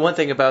 But the one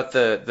thing about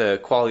the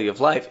quality of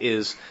life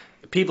is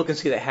people can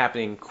see that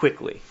happening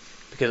quickly.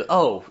 Because,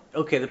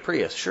 okay, the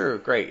Prius, sure,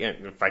 great. Yeah,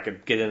 if I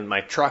could get in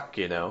my truck,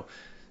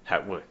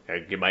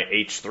 I'd get my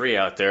H3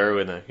 out there,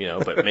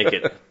 but make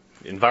it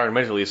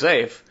environmentally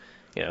safe.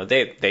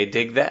 They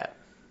dig that.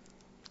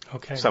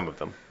 Okay. Some of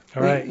them.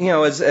 All right.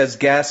 As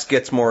gas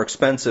gets more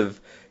expensive,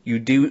 you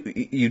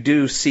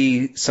do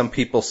see some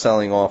people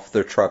selling off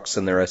their trucks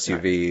and their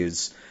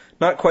SUVs,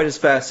 not quite as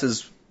fast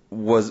as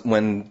was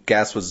when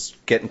gas was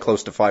getting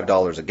close to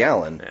 $5 a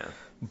gallon,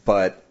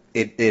 but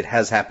it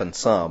has happened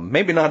some.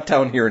 Maybe not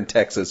down here in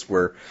Texas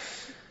where,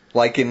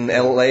 like in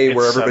LA,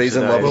 where It's everybody's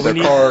in love with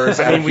subsidized. their cars.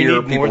 I Out mean, we here, need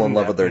more people in than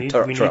love that. with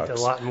their we need trucks.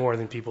 a lot more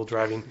than people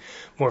driving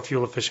more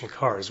fuel-efficient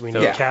cars. We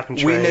need Yeah, cap and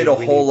we trade. need a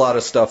whole lot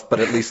of stuff, but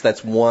at least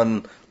that's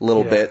one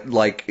little bit.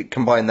 Like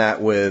combine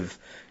that with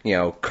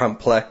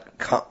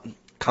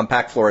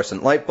compact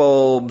fluorescent light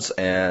bulbs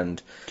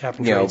and Cap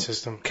and trade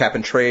system. cap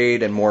and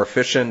trade, and more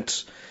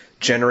efficient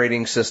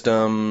generating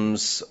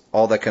systems,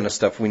 all that kind of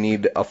stuff. We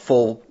need a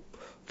full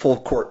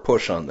court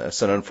push on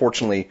this, and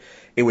unfortunately,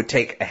 it would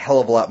take a hell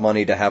of a lot of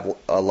money to have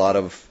a lot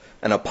of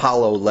an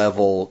Apollo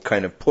level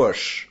kind of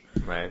push.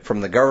 Right.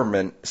 From the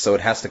government, so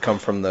it has to come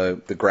from the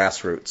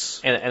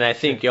grassroots. And I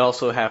think you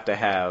also have to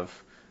have,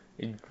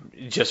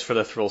 just for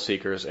the thrill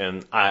seekers,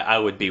 and I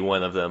would be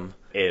one of them,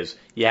 is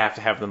you have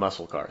to have the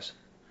muscle cars.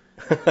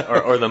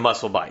 or the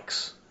muscle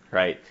bikes,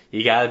 right?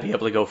 You got to be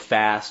able to go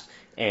fast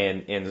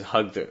and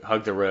hug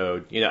the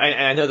road.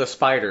 I know the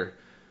Spider.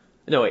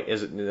 No, wait,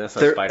 that's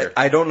not Spider.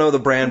 I don't know the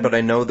brand, but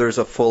I know there's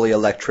a fully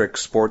electric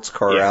sports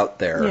car out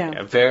there. Yeah.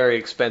 Yeah, very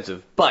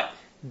expensive, but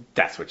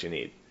that's what you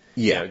need.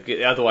 Yeah.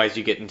 Otherwise,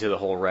 you get into the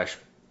whole red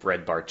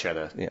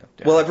barchetta. Yeah.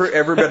 Well,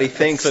 everybody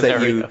thinks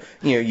that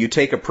you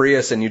take a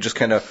Prius and you just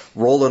kind of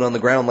roll it on the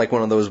ground like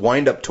one of those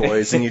wind-up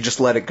toys and you just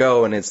let it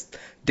go and it's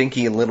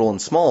dinky and little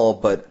and small,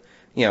 but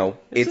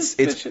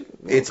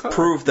it's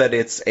proved that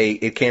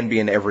it can be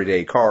an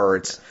everyday car.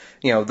 It's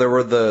there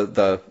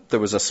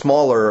was a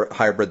smaller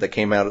hybrid that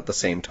came out at the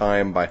same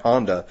time by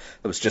Honda.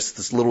 It was just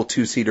this little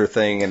 2-seater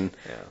thing, and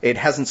it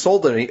hasn't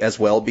sold as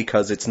well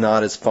because it's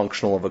not as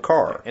functional of a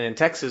car. And in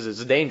Texas,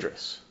 it's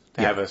dangerous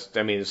to have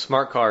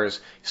smart cars.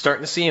 You're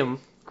starting to see them,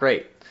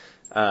 great,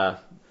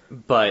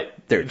 but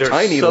they're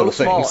tiny so little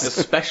small, things.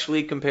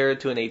 especially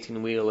compared to an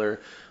 18-wheeler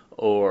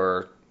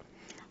or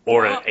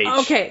an H.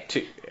 Okay.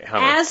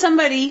 Hummer. As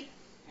somebody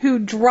who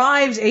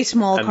drives a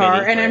small A car,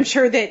 Mini, and I'm right.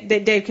 sure that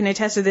Dave can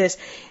attest to this,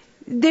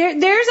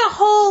 there's a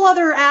whole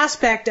other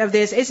aspect of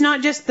this. It's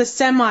not just the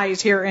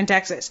semis here in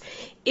Texas.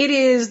 It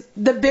is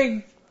the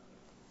big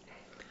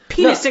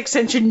penis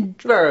extension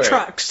Right.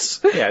 trucks.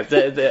 Yeah,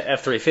 the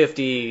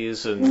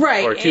F-350s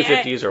Right. or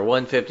 250s or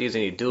 150s,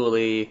 and you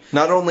dually.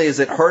 Not only is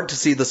it hard to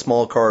see the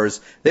small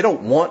cars, they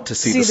don't want to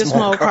see the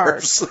small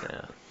cars.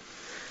 Yeah.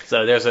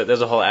 So there's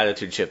a whole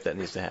attitude shift that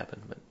needs to happen.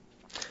 But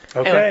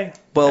Okay. Anyway.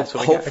 Well, That's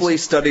what we got. hopefully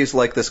studies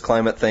like this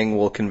climate thing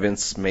will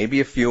convince maybe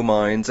a few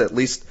minds, at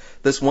least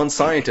this one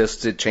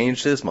scientist, it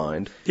changed his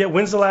mind. Yeah,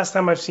 when's the last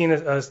time I've seen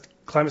a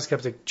climate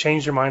skeptic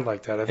change their mind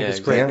like that? I think it's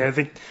great. Yeah. And I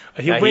think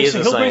Yeah, he is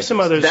a he'll bring some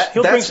others. scientist.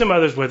 He'll bring That's- some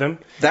others with him.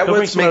 That He'll bring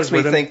what some makes others me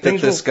with him. think that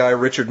Things this will- guy,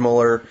 Richard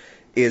Muller,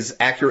 is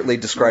accurately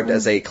described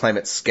as a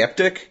climate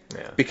skeptic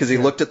because he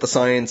looked at the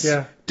science,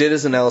 did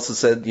his analysis,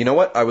 said, you know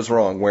what, I was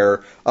wrong,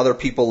 where other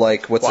people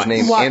like, what's his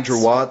name, Watts.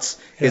 Andrew Watts,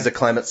 is a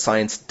climate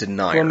science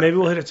denier. Well, maybe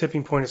we'll hit a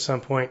tipping point at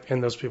some point,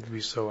 and those people will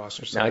be so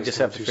ostracized. now I just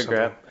have to do figure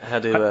something. out how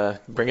to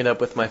bring it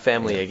up with my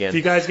family again. If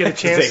you guys get a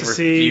chance They to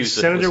see refuse to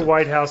Senator listen.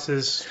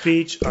 Whitehouse's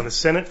speech on the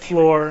Senate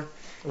floor,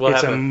 We'll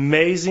it's have a-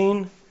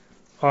 amazing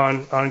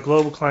on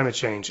global climate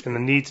change and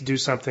the need to do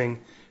something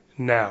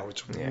now.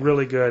 It's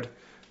really good.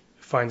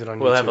 Find it on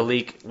YouTube. We'll have a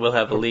leak. We'll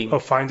have a link. Oh,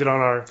 find it on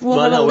our... We'll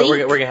have a we're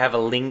link. gonna have a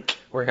link.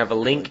 We're gonna have a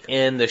link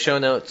in the show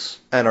notes,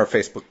 and our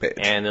Facebook page.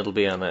 and it'll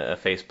be on the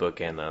Facebook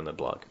and on the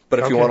blog. But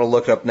if you Okay. want to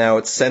look it up now,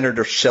 it's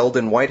Senator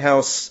Sheldon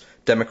Whitehouse,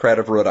 Democrat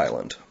of Rhode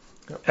Island.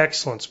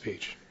 Excellent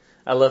speech.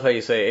 I love how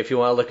you say, if you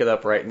want to look it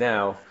up right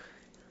now,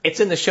 it's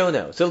in the show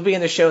notes. It'll be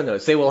in the show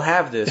notes. They will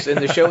have this in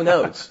the show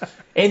notes.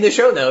 In the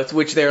show notes,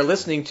 which they're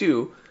listening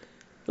to,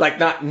 like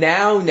not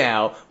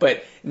now,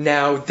 but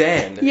now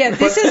then. Yeah,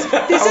 this is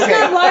not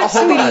live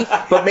Hold on.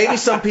 sweetie. But maybe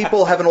some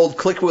people have an old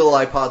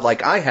ClickWheel iPod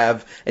like I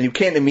have, and you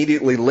can't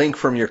immediately link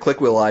from your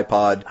ClickWheel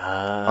iPod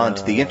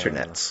onto the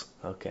internets.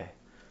 Okay.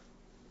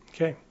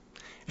 Okay.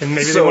 And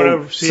maybe So- they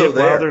want to see so it while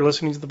there. they're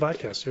listening to the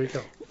podcast. There you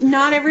go.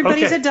 Not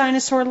everybody's Okay. a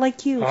dinosaur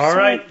like you. All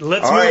right,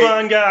 let's All move right.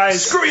 on,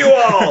 guys. Screw you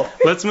all!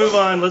 Let's move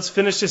on. Let's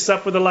finish this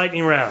up with a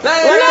lightning round.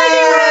 Lightning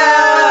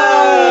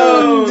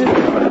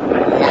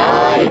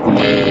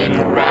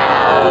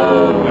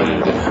round.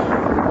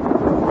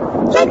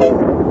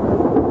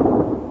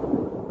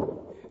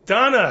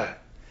 Donna,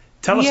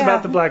 tell us Yeah.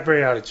 about the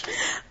BlackBerry outage.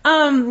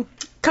 A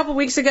couple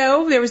weeks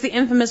ago, there was the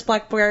infamous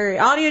BlackBerry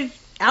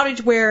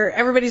outage where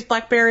everybody's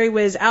BlackBerry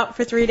was out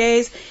for 3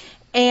 days.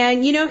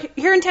 And, you know,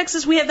 here in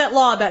Texas, we have that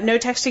law about no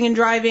texting and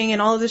driving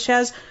and all of this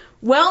jazz.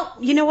 Well,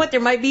 you know what? There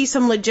might be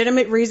some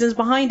legitimate reasons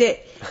behind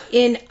it.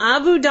 In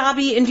Abu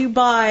Dhabi and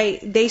Dubai,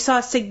 they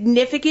saw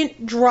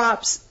significant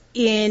drops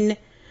in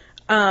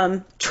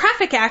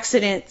traffic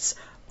accidents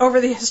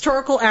over the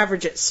historical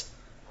averages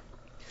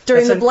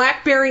during That's the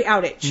BlackBerry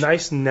outage.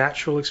 Nice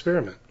natural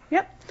experiment.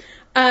 Yep.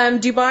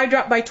 Dubai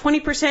dropped by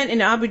 20%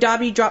 and Abu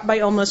Dhabi dropped by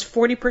almost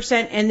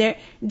 40%. And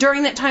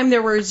during that time,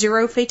 there were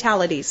 0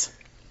 fatalities.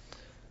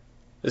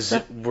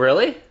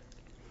 Really?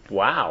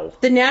 Wow.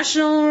 The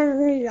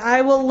national,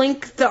 I will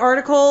link the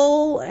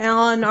article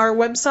on our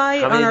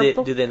website. How on many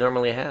our, do they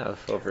normally have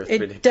over 3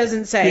 days? it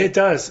doesn't say. It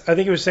does. I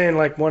think it was saying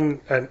like an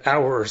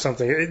hour or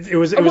something. It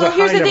was well, a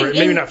here's high the number. thing.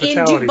 Maybe In, not in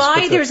fatalities. Dubai,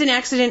 but there's an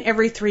accident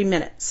every 3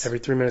 minutes. every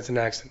 3 minutes an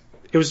accident.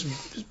 It was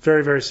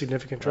very, very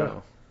significant drop.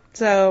 Wow.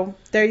 So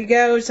there you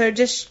go. So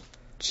just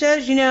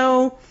shows, you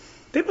know,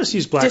 They must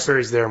use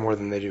BlackBerries there more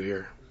than they do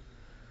here.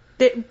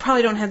 they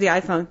probably don't have the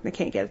iPhone. They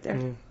can't get it there.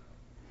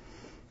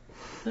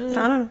 I don't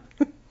know.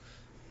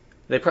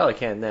 They probably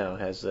can now.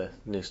 Has the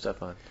new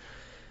stuff on.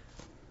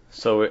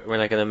 So we're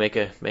not going to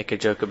make a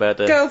joke about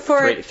the Go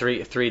for it.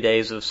 3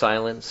 days of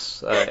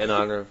silence in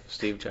honor of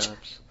Steve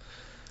Jobs.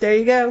 There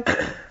you go.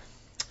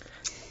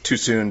 Too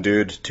soon,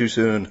 dude. Too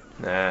soon.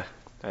 Nah,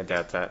 I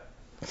doubt that.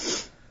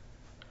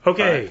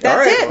 Okay. That's All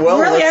right, it. well,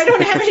 really, let's- I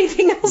don't have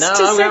anything else No,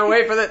 to I'm say. going to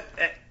wait for the.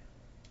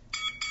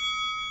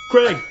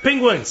 Greg,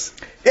 penguins.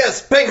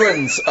 Yes,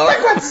 penguins.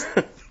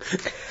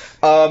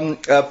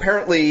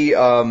 Apparently,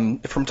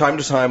 from time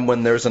to time,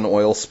 when there's an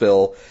oil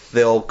spill,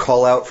 they'll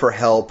call out for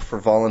help for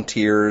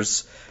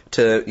volunteers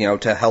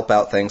to help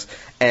out things.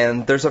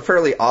 And there's a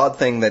fairly odd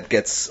thing that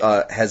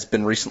has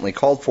been recently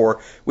called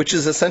for, which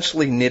is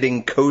essentially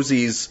knitting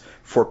cozies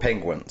for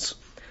penguins.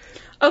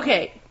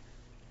 Okay.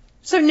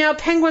 So now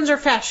penguins are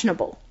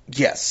fashionable.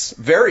 Yes,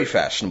 very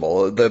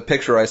fashionable. The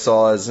picture I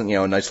saw is, a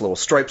nice little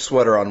striped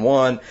sweater on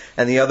one,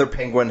 and the other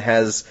penguin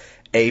has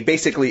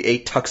basically a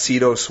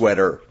tuxedo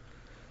sweater.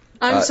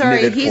 I'm sorry,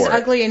 knitted he's for it.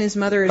 ugly and his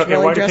mother is Okay,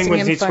 really why do dressing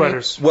penguins him need funny.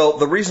 sweaters? Well,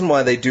 the reason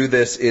why they do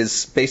this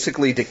is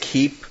basically to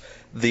keep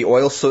the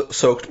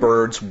oil-soaked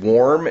birds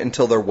warm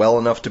until they're well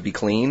enough to be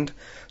cleaned.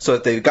 So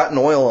if they've gotten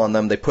oil on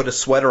them, they put a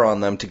sweater on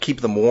them to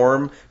keep them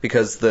warm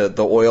because the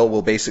oil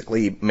will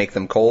basically make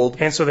them cold.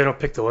 And so they don't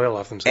pick the oil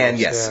off themselves. And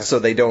yes, Yeah. so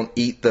they don't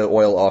eat the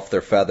oil off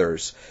their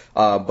feathers.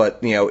 But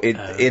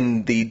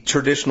in the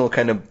traditional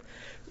kind of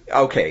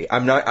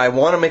I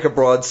want to make a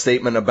broad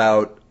statement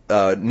about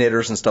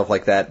knitters and stuff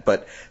like that,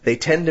 but they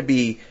tend to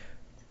be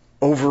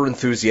over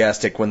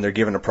enthusiastic when they're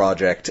given a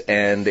project,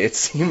 and it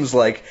seems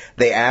like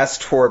they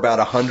asked for about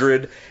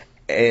 100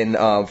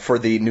 for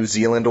the New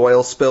Zealand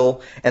oil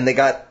spill, and they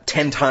got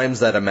 10 times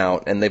that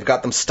amount, and they've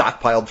got them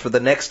stockpiled for the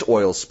next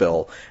oil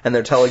spill, and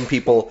they're telling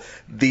people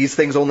these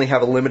things only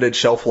have a limited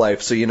shelf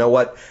life, so you know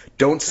what?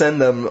 Don't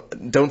send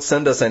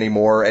us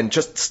anymore, and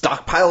just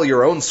stockpile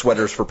your own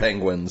sweaters for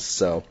penguins.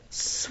 So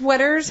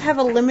Sweaters have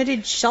a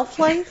limited shelf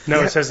life?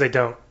 No, it says they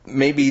don't.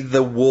 maybe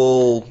the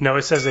wool, No,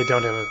 it says they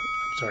don't have a.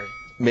 I'm sorry.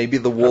 maybe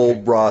the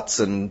wool rots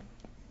and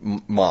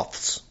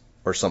moths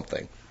or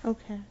something.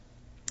 Okay.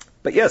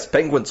 But yes,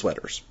 penguin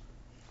sweaters.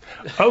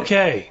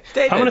 Okay.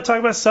 David. I'm going to talk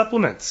about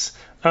supplements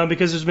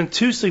because there's been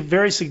two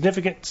very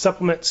significant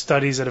supplement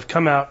studies that have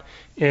come out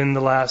in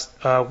the last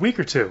week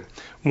or two.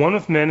 One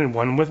with men and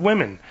one with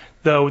women.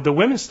 Though the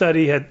women's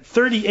study had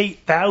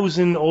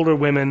 38,000 older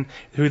women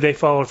who they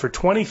followed for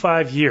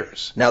 25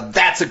 years. Now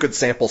that's a good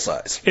sample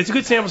size. It's a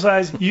good sample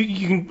size.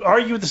 You can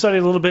argue with the study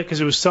a little bit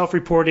because it was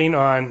self-reporting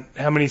on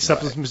how many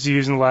supplements you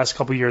used in the last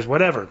couple of years,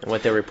 whatever. And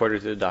what they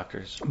reported to the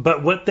doctors.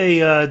 But what they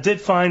did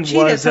find Gee,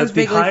 that was sounds that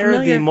the vaguely higher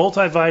familiar. the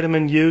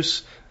multivitamin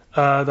use,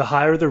 the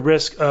higher the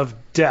risk of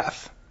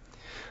death.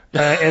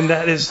 And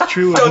that is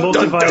true of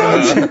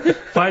multivitamins,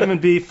 vitamin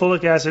B,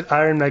 folic acid,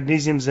 iron,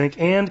 magnesium, zinc,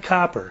 and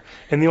copper.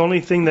 And the only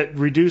thing that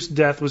reduced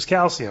death was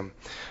calcium.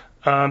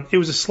 It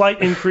was a slight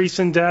increase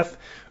in death.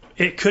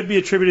 It could be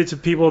attributed to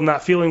people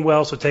not feeling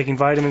well, so taking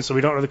vitamins, so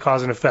we don't know the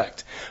cause and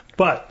effect.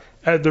 But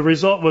the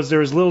result was there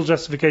was little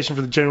justification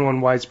for the general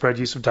and widespread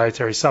use of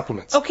dietary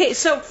supplements. Okay,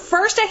 so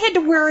first I had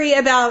to worry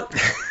about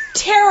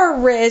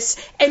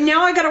terrorists, and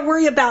now I got to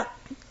worry about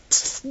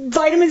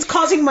vitamins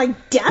causing my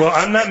death? Well,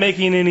 I'm not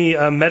making any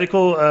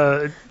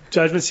medical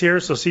judgments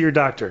here, so see your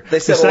doctor. They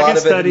said The a lot second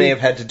of it study- may have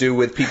had to do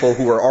with people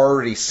who are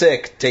already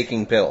sick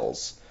taking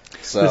pills.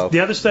 So The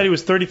other study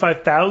was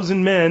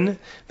 35,000 men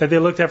that they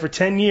looked at for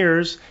 10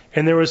 years,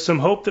 and there was some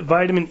hope that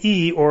vitamin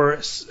E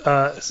or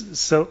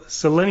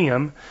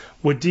selenium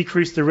would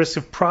decrease the risk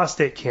of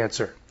prostate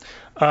cancer.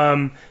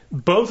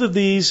 Both of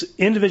these,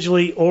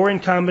 individually or in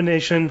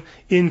combination,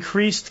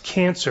 increased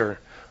cancer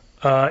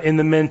in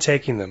the men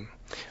taking them.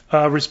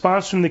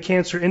 Response from the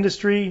cancer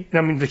industry,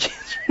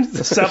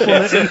 the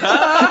supplement industry.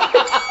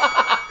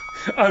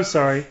 I'm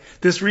sorry.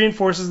 This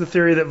reinforces the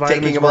theory that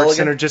vitamins work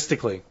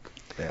synergistically.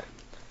 Yeah.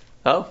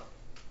 Oh.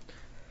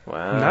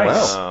 Wow.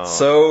 Nice. Wow.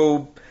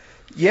 So,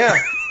 yeah,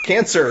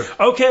 cancer.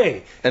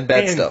 Okay. And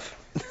bad stuff.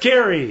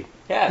 Gary.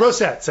 Yes.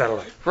 Rosat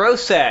satellite.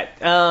 Rosat.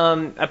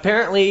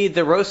 Apparently,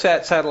 the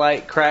Rosat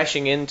satellite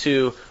crashing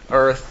into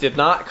Earth did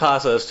not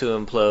cause us to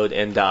implode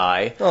and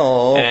die,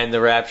 and the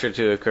rapture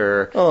to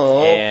occur,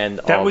 and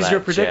all that was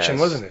your prediction, jazz.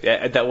 wasn't it?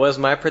 Yeah, that was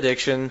my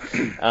prediction.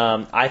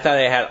 I thought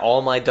I had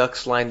all my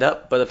ducks lined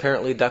up, but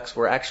apparently ducks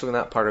were actually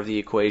not part of the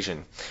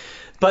equation.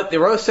 But the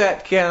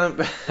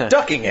Rosat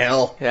ducking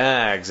hell.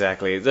 Yeah,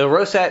 exactly. The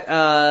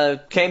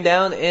Rosat came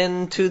down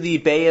into the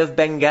Bay of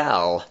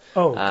Bengal.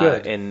 Oh,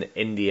 good. In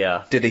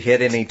India. Did it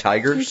hit any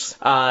tigers?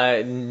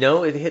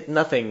 No, it hit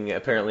nothing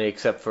apparently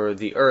except for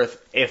the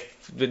Earth.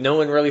 No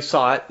one really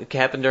saw it. It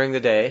happened during the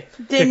day.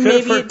 It could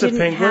have hurt the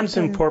penguins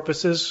and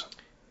porpoises.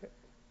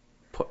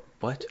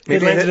 What?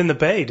 It landed in the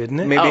bay, didn't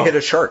it? Maybe hit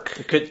a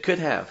shark. It could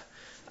have.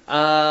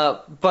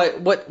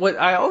 But what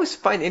I always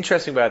find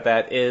interesting about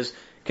that is,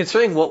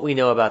 considering what we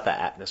know about the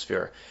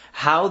atmosphere,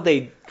 how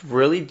they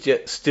really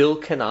still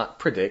cannot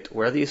predict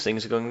where these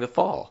things are going to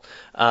fall.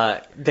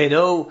 They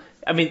know,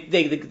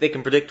 they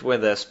can predict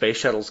when the space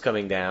shuttle's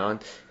coming down,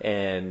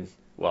 and,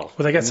 well,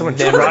 they got someone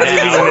driving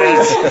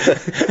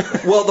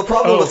it. Well, the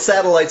problem with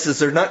satellites is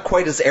they're not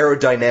quite as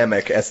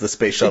aerodynamic as the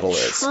space shuttle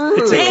is.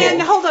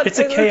 And hold on. It's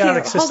a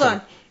chaotic system. Hold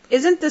on.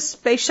 Isn't the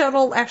space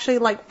shuttle actually,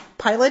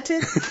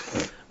 piloted?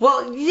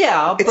 Well,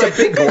 yeah, it's a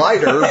big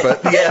glider,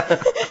 but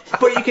yeah.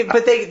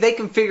 But they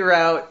can figure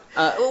out.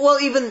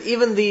 Even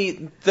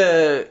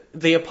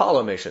the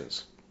Apollo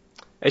missions.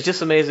 It's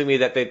just amazing to me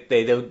that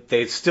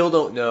they still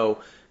don't know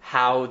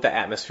how the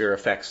atmosphere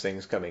affects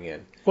things coming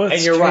in. Well,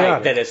 and you're chaotic.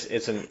 right that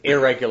it's an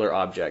irregular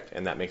object,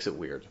 and that makes it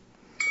weird.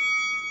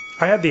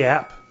 I had the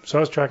app, so I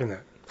was tracking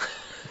that.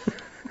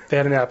 They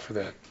had an app for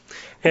that.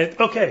 And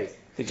okay,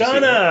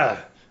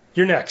 Donna,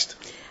 you're next.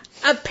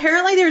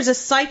 Apparently, there's a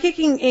psychic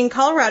in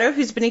Colorado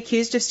who's been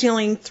accused of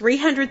stealing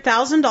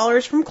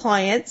 $300,000 from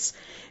clients.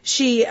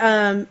 She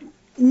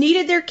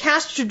needed their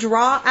cash to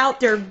draw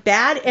out their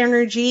bad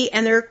energy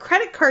and their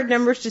credit card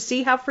numbers to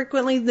see how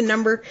frequently the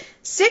number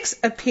 6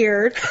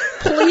 appeared.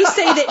 Police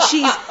say that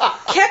she's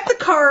kept the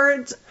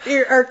cards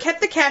or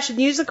kept the cash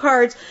and used the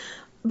cards,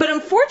 but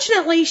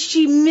unfortunately,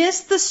 she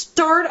missed the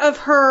start of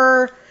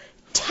her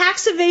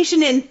tax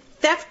evasion and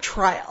theft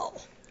trial.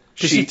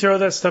 Did she throw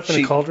that stuff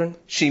in a cauldron?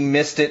 She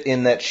missed it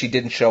in that she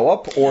didn't show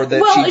up, or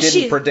that she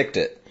didn't predict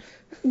it?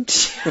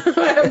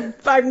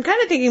 I'm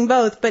kind of thinking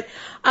both, but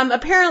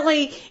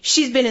apparently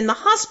she's been in the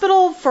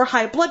hospital for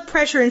high blood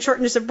pressure and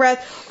shortness of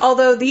breath,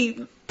 although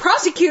the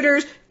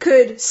prosecutors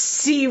could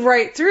see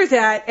right through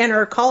that and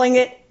are calling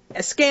it a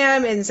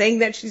scam and saying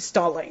that she's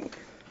stalling.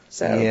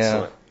 So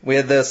yeah. We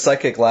had the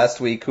psychic last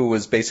week who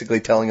was basically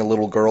telling a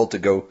little girl to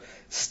go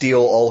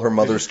steal all her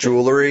mother's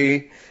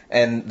jewelry.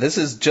 And this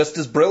is just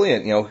as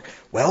brilliant,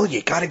 well,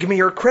 you gotta give me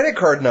your credit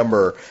card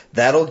number.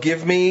 That'll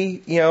give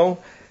me,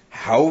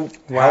 how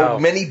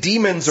many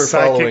demons are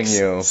following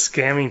you.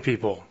 Scamming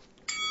people.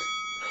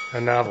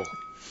 A novel.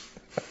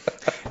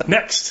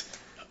 Next.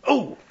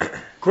 Oh,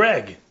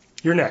 Greg,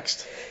 you're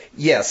next.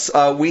 Yes,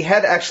 we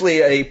had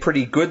actually a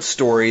pretty good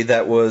story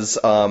that was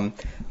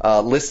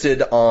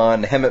listed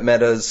on Hemet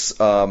Meta's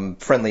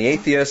Friendly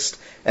Atheist,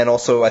 and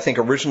also I think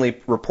originally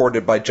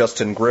reported by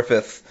Justin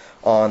Griffith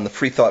on the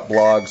Free Thought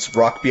blog's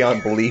Rock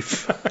Beyond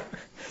Belief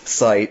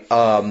site.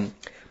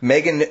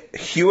 Megan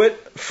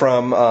Hewitt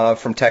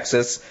from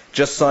Texas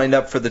just signed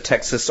up for the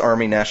Texas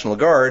Army National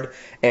Guard,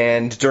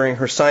 and during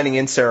her signing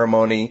in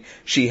ceremony,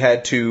 she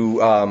had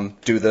to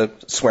do the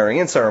swearing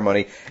in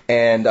ceremony.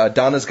 And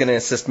Donna's going to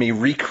assist me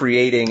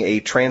recreating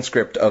a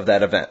transcript of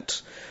that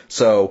event.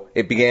 So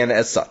it began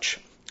as such: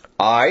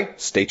 I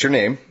state your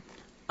name.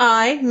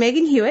 I,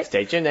 Megan Hewitt.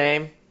 State your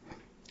name.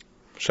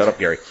 Shut up,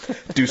 Gary.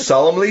 Do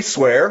solemnly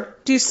swear.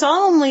 Do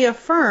solemnly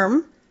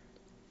affirm.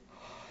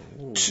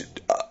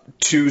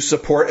 To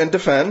support and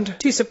defend.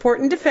 To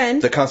support and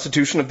defend. The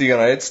Constitution of the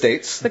United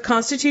States. The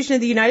Constitution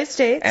of the United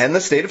States. And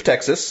the State of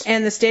Texas.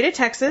 And the State of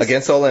Texas.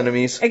 Against all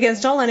enemies.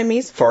 Against all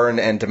enemies. Foreign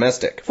and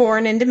domestic.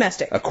 Foreign and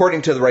domestic.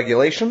 According to the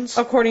regulations.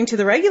 According to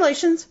the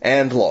regulations.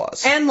 And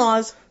laws. And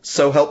laws.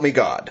 So help me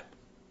God.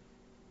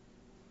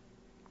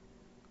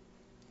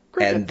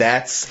 And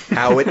that's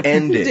how it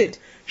ended.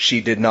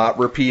 She did not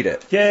repeat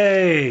it.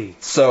 Yay!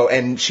 So,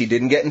 and she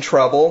didn't get in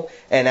trouble,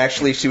 and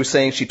actually she was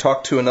saying she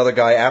talked to another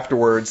guy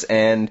afterwards,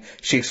 and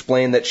she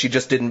explained that she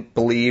just didn't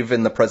believe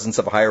in the presence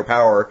of a higher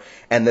power,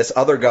 and this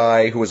other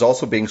guy, who was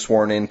also being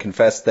sworn in,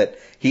 confessed that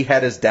he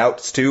had his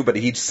doubts too, but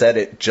he said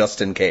it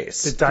just in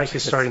case. The dike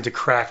is starting to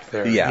crack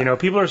there. Yeah. You know,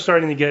 people are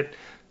starting to get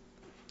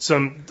a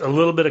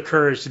little bit of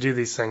courage to do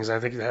these things, and I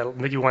think that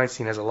Mickey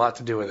Weinstein has a lot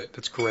to do with it.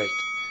 That's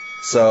great.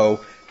 So,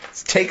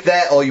 take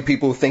that, all you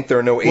people who think there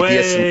are no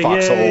atheists in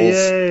foxholes.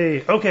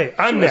 Yay. Okay,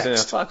 I'm She was in a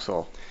next.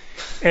 foxhole.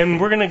 And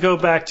we're going to go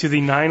back to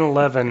the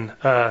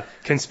 9/11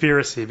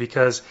 conspiracy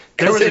because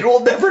It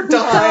will never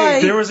die.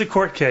 there was a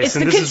court case. It's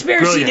and the this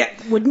conspiracy is brilliant.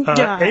 that wouldn't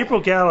die.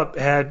 April Gallup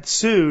had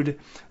sued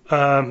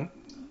the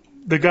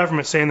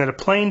government saying that a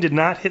plane did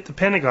not hit the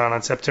Pentagon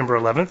on September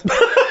 11th,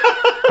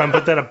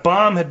 but that a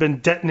bomb had been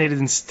detonated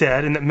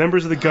instead and that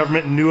members of the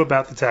government knew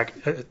about the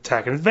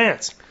attack in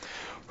advance.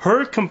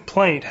 Her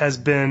complaint has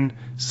been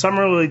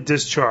summarily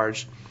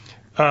discharged.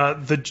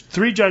 The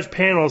 3-judge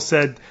panel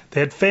said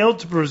they had failed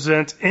to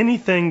present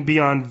anything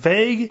beyond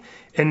vague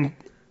and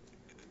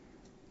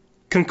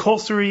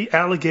conclusory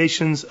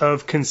allegations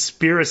of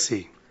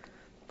conspiracy.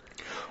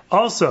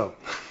 Also,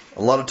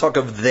 A lot of talk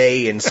of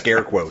they in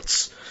scare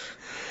quotes.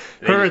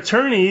 her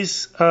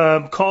attorneys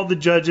called the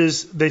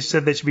judges. They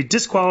said they should be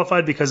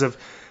disqualified because of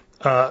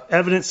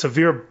evident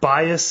severe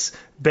bias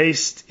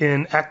based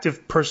in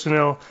active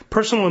personal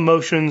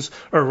emotions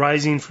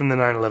arising from the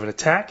 9/11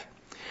 attack.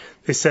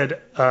 They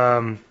said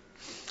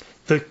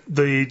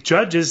the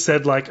judges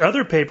said, like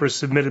other papers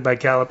submitted by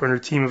Gallup and her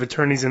team of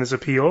attorneys in this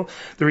appeal,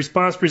 the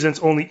response presents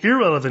only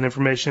irrelevant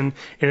information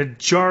in a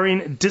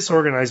jarring,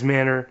 disorganized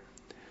manner,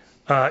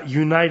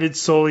 united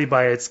solely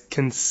by its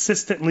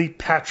consistently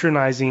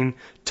patronizing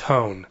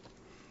tone.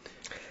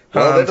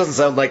 Well, that doesn't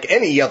sound like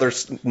any other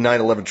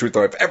 9/11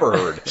 truther I've ever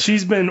heard.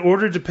 She's been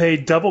ordered to pay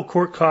double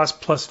court costs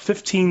plus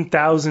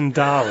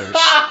 $15,000.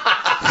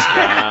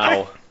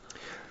 Wow.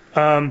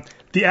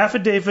 The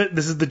affidavit,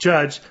 this is the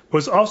judge,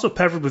 was also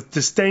peppered with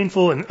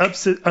disdainful and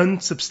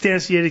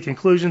unsubstantiated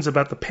conclusions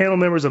about the panel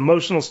members'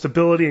 emotional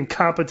stability and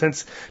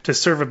competence to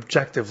serve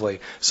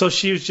objectively. So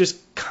she was just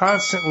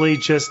constantly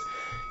just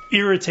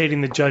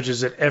irritating the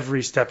judges at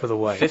every step of the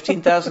way.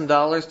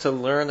 $15,000 to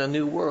learn a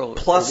new word.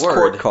 Plus word.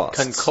 court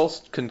costs. Plus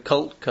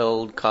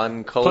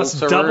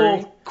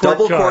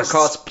double court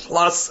costs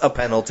plus a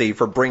penalty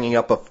for bringing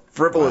up a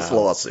frivolous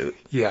lawsuit.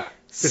 Yeah.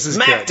 This is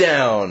good.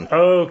 Smackdown!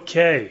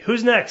 Okay.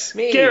 Who's next?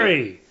 Me.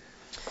 Gary.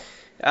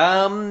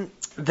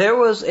 There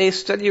was a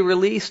study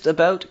released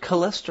about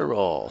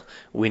cholesterol.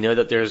 We know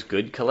that there's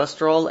good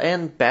cholesterol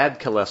and bad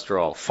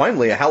cholesterol.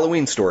 Finally, a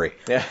Halloween story.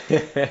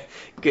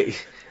 Good.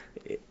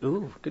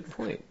 Ooh, good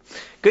point.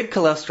 Good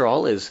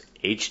cholesterol is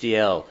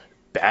HDL.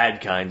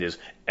 Bad kind is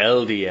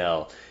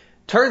LDL.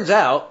 Turns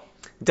out,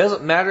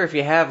 doesn't matter if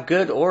you have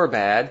good or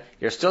bad,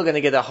 you're still going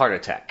to get a heart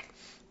attack.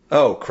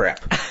 Oh,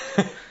 crap.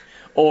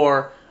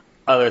 Or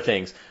other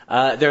things.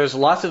 There's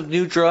lots of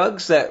new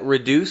drugs that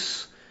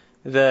reduce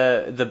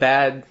the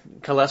bad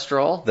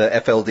cholesterol. The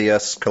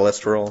FLDS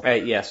cholesterol.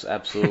 Yes,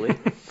 absolutely.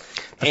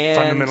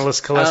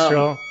 Fundamentalist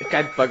cholesterol.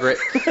 God bugger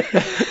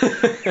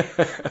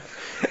it.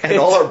 And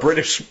all our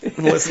British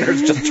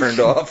listeners just turned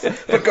off.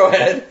 But go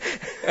ahead.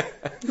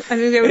 I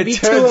think there would be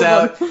two of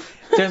them.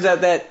 Turns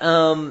out that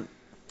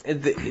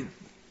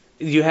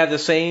you have the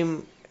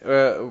same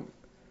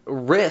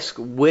risk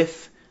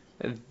with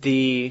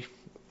the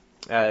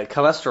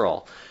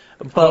cholesterol.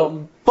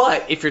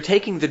 But if you're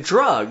taking the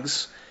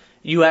drugs,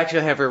 you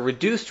actually have a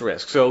reduced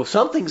risk. So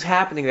something's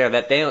happening there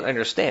that they don't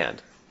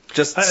understand.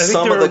 Just I think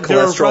some of the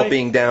they're cholesterol right.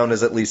 being down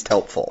is at least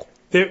helpful.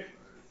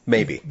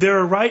 Maybe.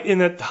 They're right in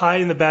that high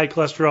in the bad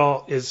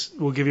cholesterol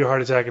will give you a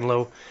heart attack and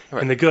low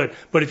in the good.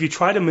 But if you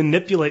try to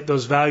manipulate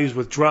those values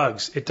with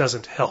drugs, it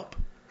doesn't help.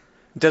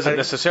 Doesn't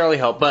necessarily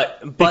help,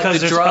 but Because the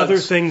there's drugs, other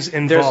things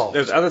involved.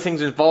 There's other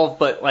things involved,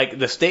 but like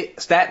the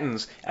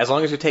statins, as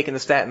long as you're taking the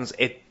statins,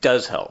 it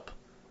does help.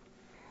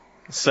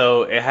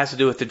 So it has to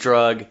do with the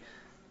drug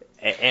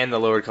and the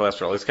lowered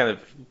cholesterol. It's kind of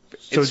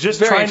just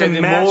very trying to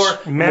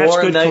interesting.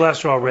 match good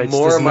cholesterol rates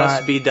More does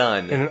must not, be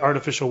done. in an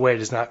artificial way,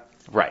 does not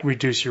Right.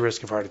 reduce your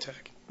risk of heart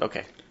attack.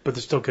 Okay. But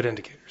they're still good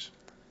indicators.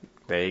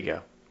 There you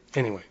go.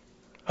 Anyway.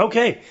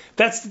 Okay.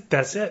 That's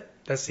it.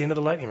 That's the end of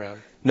the lightning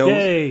round. No,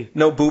 Yay.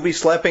 no booby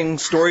slapping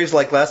stories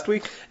like last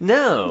week?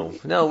 No,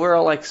 we're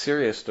all like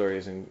serious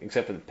stories,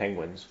 except for the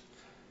penguins.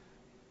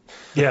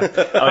 Yeah.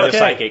 Oh, the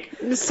psychic.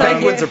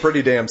 Penguins are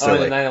pretty damn Oh, the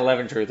silly.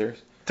 9/11 truthers.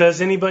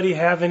 Does anybody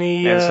have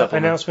any And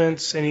supplements.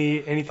 announcements?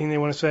 Anything they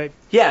want to say?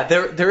 Yeah,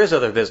 there is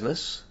other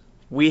business.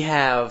 We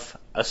have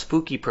a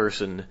spooky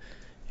person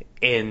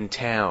in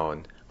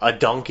town, a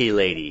donkey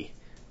lady,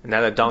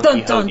 not a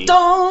donkey Dun hoagie. dun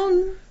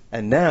dun!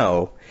 And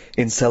now,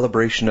 in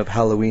celebration of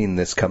Halloween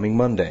this coming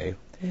Monday,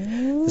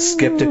 the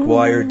Skeptic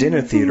Wire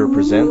Dinner Theater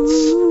presents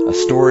a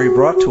story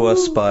brought to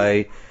us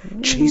by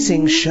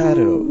Chasing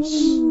Shadows.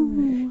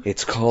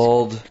 It's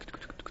called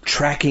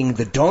tracking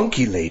the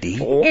donkey lady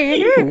Oh.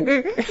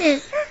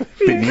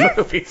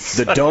 beneath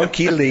the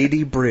Donkey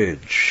Lady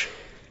Bridge.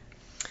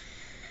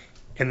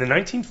 In the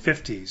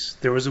 1950s,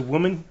 there was a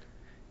woman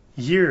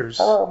years.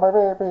 Hello, my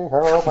baby.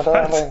 Hello, my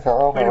darling.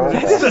 Hello, my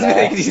This doesn't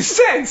make any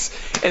sense.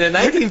 In the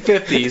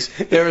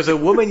 1950s, there was a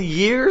woman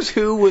years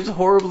who was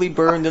horribly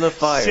burned in a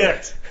fire.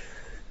 Shit.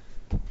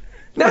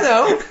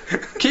 No.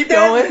 Keep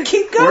going.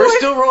 Keep going. We're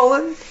still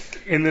rolling.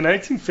 In the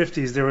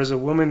 1950s, there was a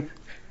woman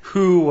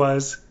who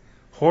was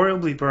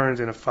horribly burned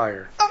in a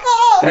fire.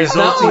 That's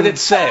not what it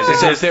says. It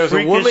says there was a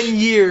Freakish- woman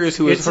years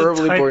who was It's a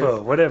horribly typo,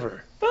 burned.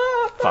 whatever.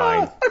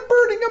 Fine. I'm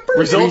burning.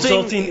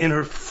 Resulting in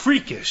her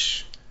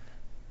freakish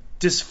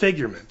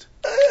disfigurement.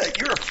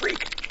 You're a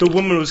freak. The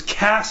woman was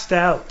cast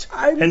out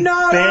I'm and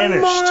not banished,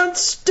 a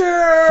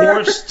monster.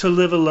 forced to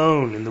live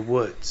alone in the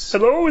woods.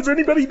 Hello, is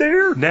anybody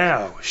there?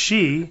 Now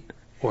she,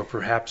 or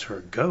perhaps her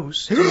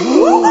ghost,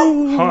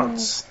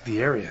 haunts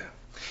the area.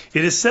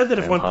 It is said that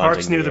if I'm one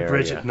parks haunting near the the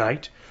bridge area. at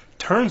night,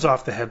 turns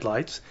off the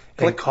headlights,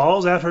 and Click.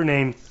 calls out her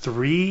name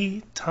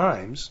 3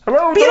 times,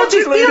 Hello,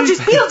 Beetlejuice,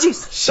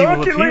 Beetlejuice. she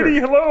will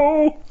appear.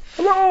 hello.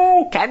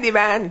 Hello.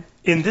 Candyman.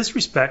 In this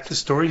respect, the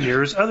story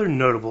mirrors other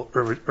notable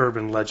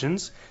urban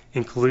legends,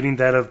 including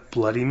that of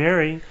Bloody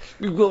Mary,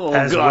 Oh,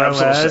 as God, well I'm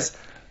so as sick.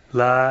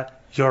 La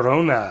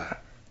Llorona.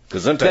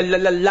 La la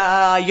la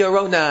la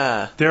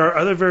Llorona. There are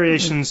other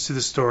variations to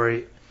the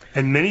story,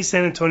 and many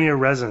San Antonio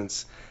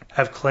residents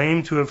have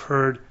claimed to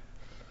have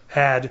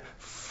had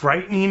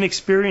frightening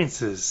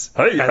experiences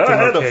at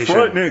the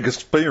location.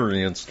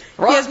 experience.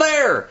 Yes,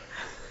 there.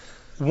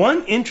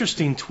 One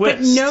interesting twist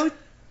But no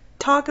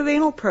talk of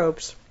anal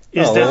probes.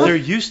 is Oh. that there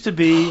used to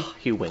be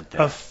He went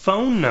there. a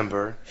phone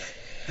number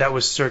that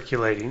was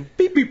circulating,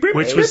 Beep, beep, beep,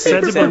 which beep, was beep, said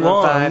to beep, beep.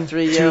 belong to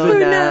the,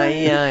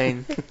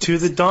 75309. to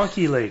the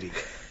donkey lady.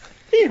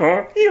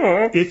 Hee-haw,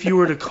 hee-haw. If you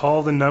were to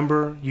call the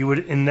number, you would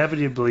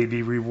inevitably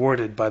be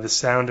rewarded by the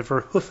sound of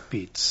her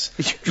hoofbeats.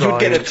 You'd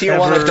get a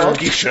Tijuana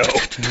donkey show.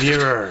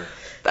 Nearer.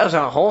 Those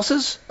aren't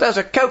horses. Those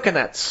are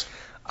coconuts.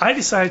 I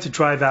decided to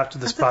drive out to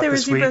the I thought spot they were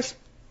this week zebras.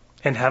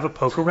 and have a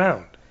poke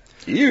around.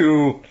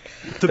 You.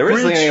 The There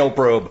is the bridge, anal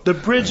probe. the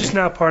bridge is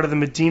now part of the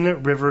Medina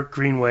River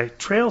Greenway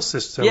trail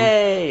system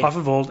Yay. off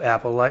of Old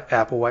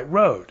Applewhite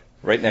Road.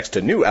 Right next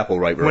to New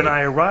Applewhite Road. When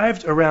I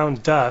arrived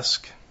around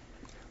dusk,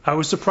 I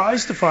was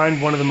surprised to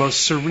find one of the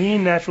most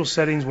serene natural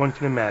settings one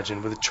can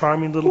imagine, with a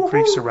charming little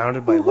creek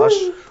surrounded by lush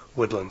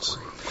woodlands.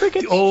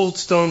 The old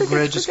stone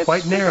bridge is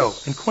quite narrow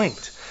and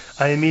quaint.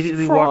 I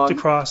immediately walked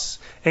across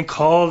and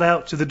called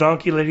out to the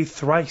donkey lady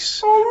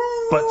thrice,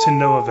 but to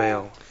no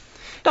avail.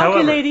 Donkey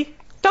However, lady.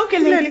 Donkey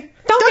lady.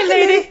 Donkey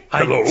lady.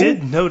 I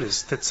did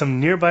notice that some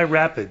nearby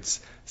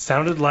rapids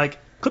sounded like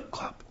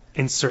clip-clop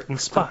in certain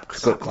spots.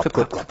 Clip, clop,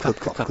 clip, clop, clip,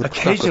 clop, clip, clop.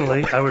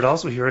 Occasionally, I would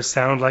also hear a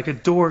sound like a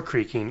door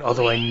creaking,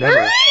 although I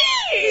never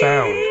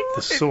found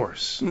the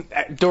source.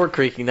 Door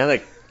creaking, not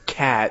a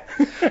cat.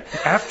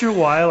 After a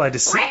while, I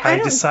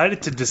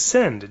decided to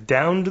descend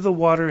down to the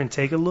water and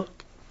take a look.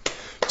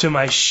 To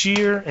my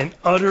sheer and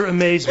utter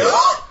amazement,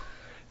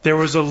 there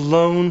was a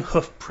lone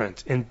hoof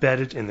print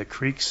embedded in the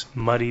creek's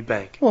muddy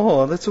bank.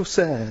 Oh, that's so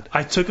sad.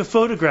 I took a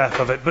photograph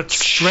of it, but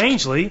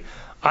strangely,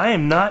 I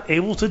am not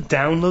able to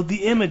download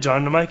the image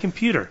onto my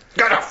computer.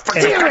 Damn, I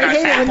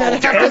hate it when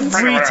that happens.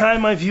 Every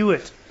time I view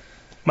it,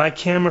 my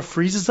camera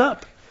freezes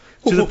up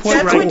to the point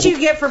That's where what you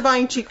get for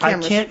buying cheap I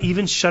cameras. can't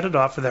even shut it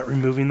off without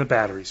removing the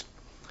batteries.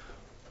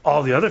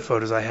 All the other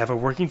photos I have are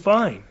working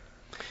fine.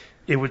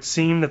 It would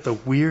seem that the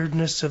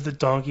weirdness of the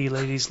donkey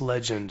lady's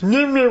legend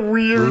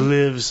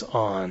lives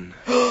on.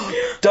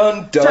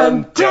 Dun,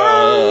 dun,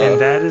 dun.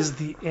 And that is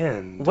the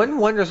end. One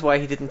wonders why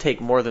he didn't take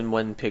more than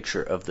one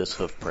picture of this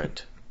hoof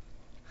print.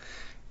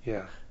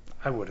 Yeah,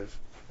 I would have.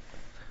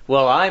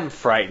 Well, I'm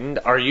frightened.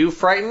 Are you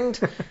frightened?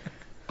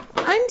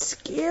 I'm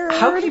scared.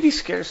 How could you be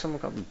scared of someone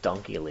called the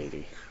Donkey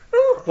Lady?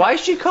 Why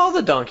is she called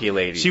the Donkey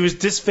Lady? She was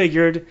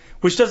disfigured,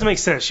 which doesn't make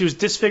sense. She was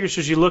disfigured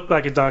so she looked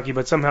like a donkey,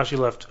 but somehow she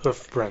left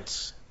hoof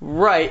prints.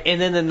 Right,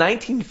 and in the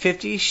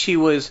 1950s, she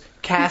was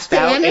cast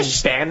out and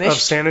Banished? banished.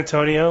 Of San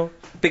Antonio.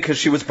 Because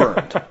she was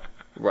burned.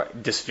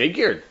 Right,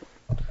 disfigured.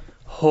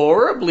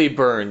 Horribly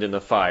burned in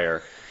the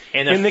fire.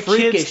 And And the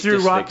freakish kids threw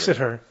rocks at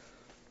disfigurement.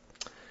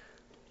 her.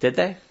 Did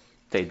they?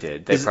 They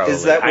did. They Is probably.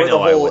 that I where the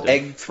know I whole would've.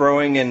 egg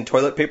throwing and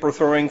toilet paper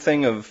throwing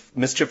thing of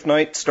Mischief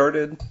Night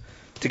started?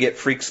 To get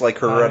freaks like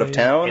her out of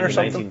town in or the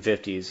something?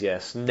 1950s?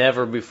 Yes,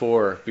 never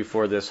before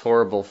this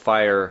horrible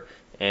fire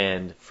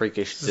and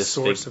freakish The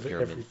source of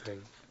disfigurement.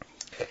 everything.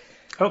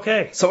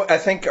 Okay. So I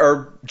think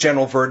our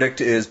general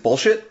verdict is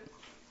bullshit.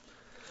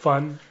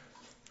 Fun.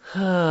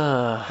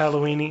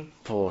 Halloweeny.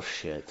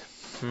 Bullshit.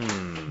 Are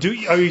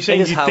you saying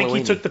It is you think he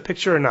Halloween-y. took the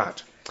picture or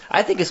not?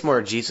 I think it's more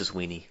a Jesus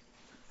weenie.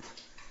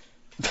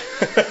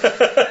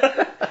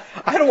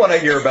 I don't want to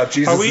hear about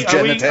Jesus'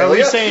 genitalia. Are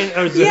we saying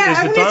is Yeah, is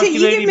I'm the going to say donkey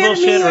you lady get mad at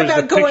bullshit me or is the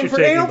about going picture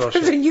for anal taking probes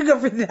bullshit? and you go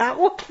for that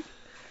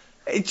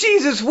one.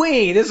 Jesus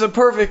ween is a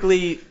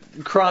perfectly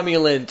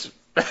cromulent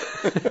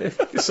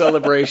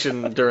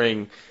celebration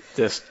during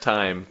this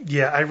time.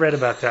 Yeah, I read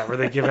about that, where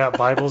they give out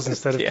Bibles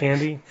instead of Yeah.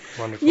 candy.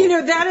 Wonderful. You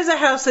know, that is a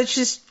house that's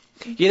just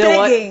You know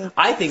begging what?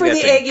 I think for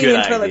that's the a egging good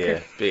and toilet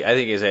idea. paper. I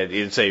think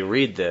you'd say,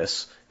 read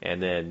this,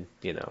 and then,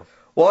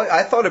 Well,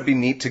 I thought it'd be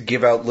neat to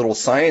give out little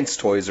science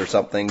toys or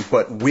something,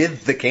 but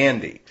with the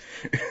candy.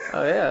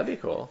 Oh, yeah, that'd be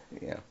cool.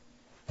 Yeah.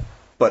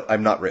 But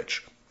I'm not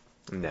rich.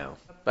 No.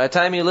 By the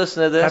time you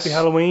listen to this, Happy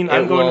Halloween.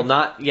 It will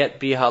not yet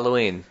be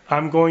Halloween.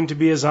 I'm going to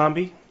be a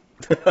zombie.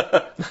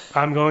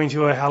 I'm going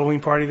to a Halloween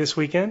party this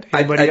weekend. I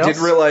Anybody else?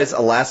 did realize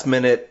a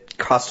last-minute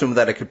costume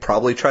that I could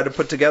probably try to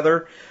put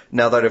together.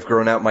 Now that I've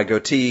grown out my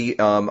goatee,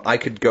 I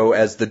could go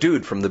as the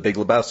dude from The Big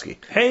Lebowski.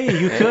 Hey,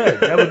 you could.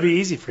 That would be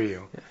easy for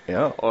you.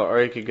 Yeah.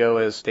 Or you could go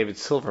as David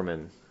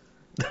Silverman.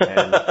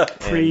 And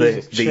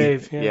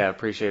Pre-shave. yeah,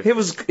 pre-shave. It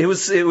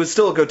was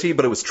still a goatee,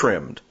 but it was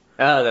trimmed.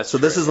 Oh, that's So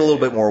this is a little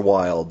bit more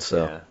wild.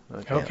 So Yeah.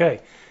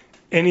 Okay.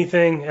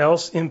 Anything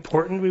else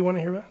important we want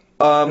to hear about?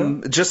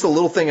 Just a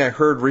little thing I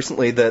heard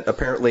recently that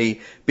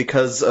apparently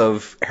because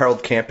of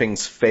Harold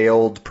Camping's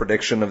failed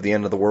prediction of the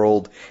end of the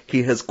world,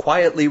 he has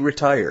quietly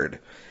retired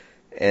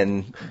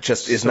and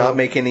just is not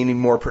making any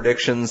more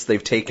predictions.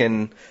 They've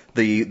taken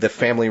the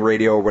family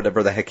radio or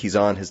whatever the heck he's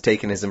on has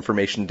taken his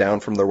information down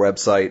from their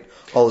website.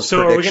 All his So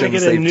are we going to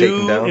predictions get a they've taken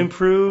new, down.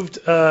 improved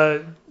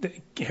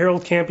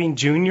Harold Camping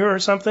Jr. or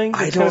something?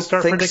 I that's gonna don't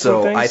start think predicting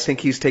so. Things? I think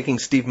he's taking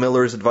Steve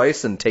Miller's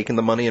advice and taking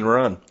the money and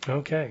run.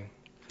 Okay.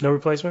 No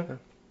replacement?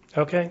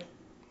 Okay.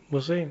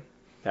 We'll see.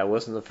 That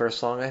wasn't the first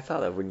song I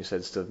thought of when you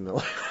said Steve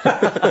Miller.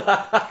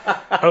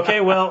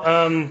 Okay, well,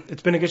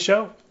 it's been a good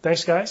show.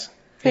 Thanks, guys.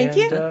 Thank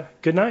you.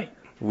 Good night.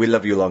 We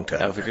love you long time.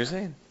 That's what you're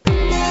saying.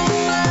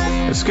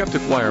 The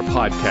Skeptic Wire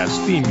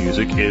podcast theme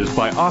music is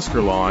by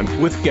Oscar Lawn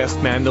with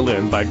guest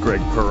mandolin by Greg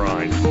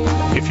Perrine.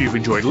 If you've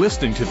enjoyed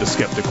listening to The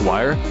Skeptic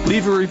Wire,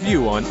 leave a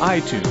review on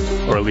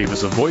iTunes or leave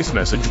us a voice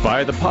message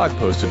via the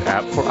Podposted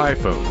app for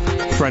iPhone.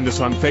 Friend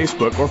us on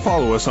Facebook or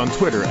follow us on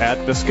Twitter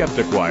at The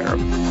Skeptic Wire.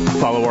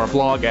 Follow our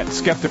blog at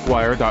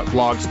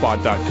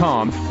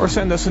skepticwire.blogspot.com or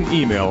send us an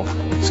email,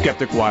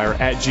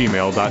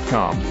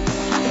 skepticwire@gmail.com.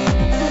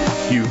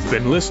 You've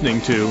been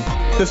listening to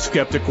The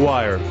Skeptic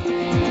Wire.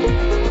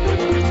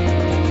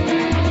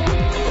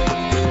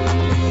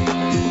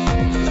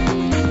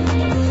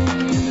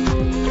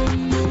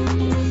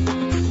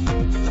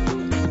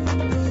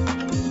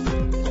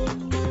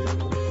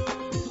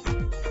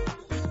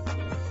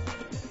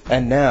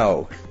 And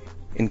now,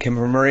 in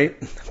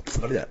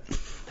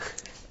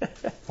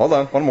Hold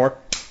on, one more.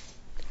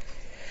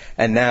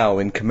 And now,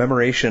 in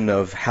commemoration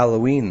of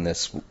Halloween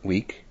this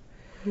week,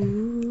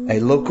 a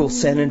local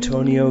San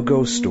Antonio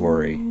ghost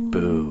story.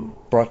 Boo.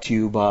 Brought to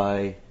you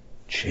by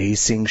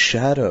Chasing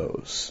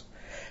Shadows.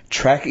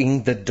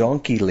 Tracking the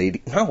donkey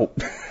lady. No.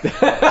 Damn it,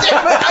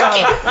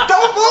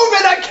 don't move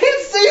it! I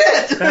can't see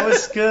it! That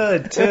was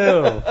good,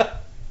 too.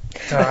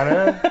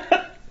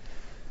 Donna?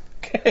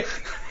 Okay.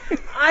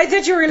 I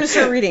thought you were going to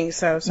start reading,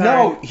 so sorry.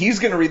 No, he's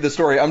going to read the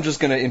story. I'm just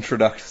going to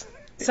introduce.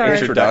 Sorry.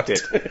 Introduct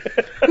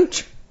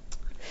it.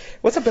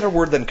 What's a better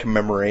word than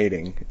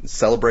commemorating?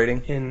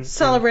 Celebrating?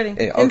 Celebrating.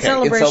 Yeah, okay. In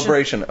celebration. In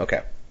celebration.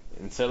 Okay.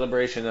 In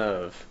celebration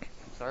of...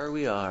 Sorry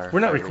we are. We're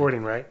not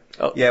recording, right?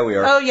 Oh, Yeah, we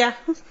are. Oh, yeah.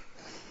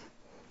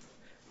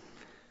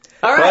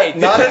 all right. But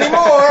not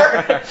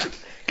anymore.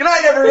 Good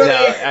night, everybody.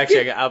 No,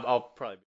 actually, I'll probably...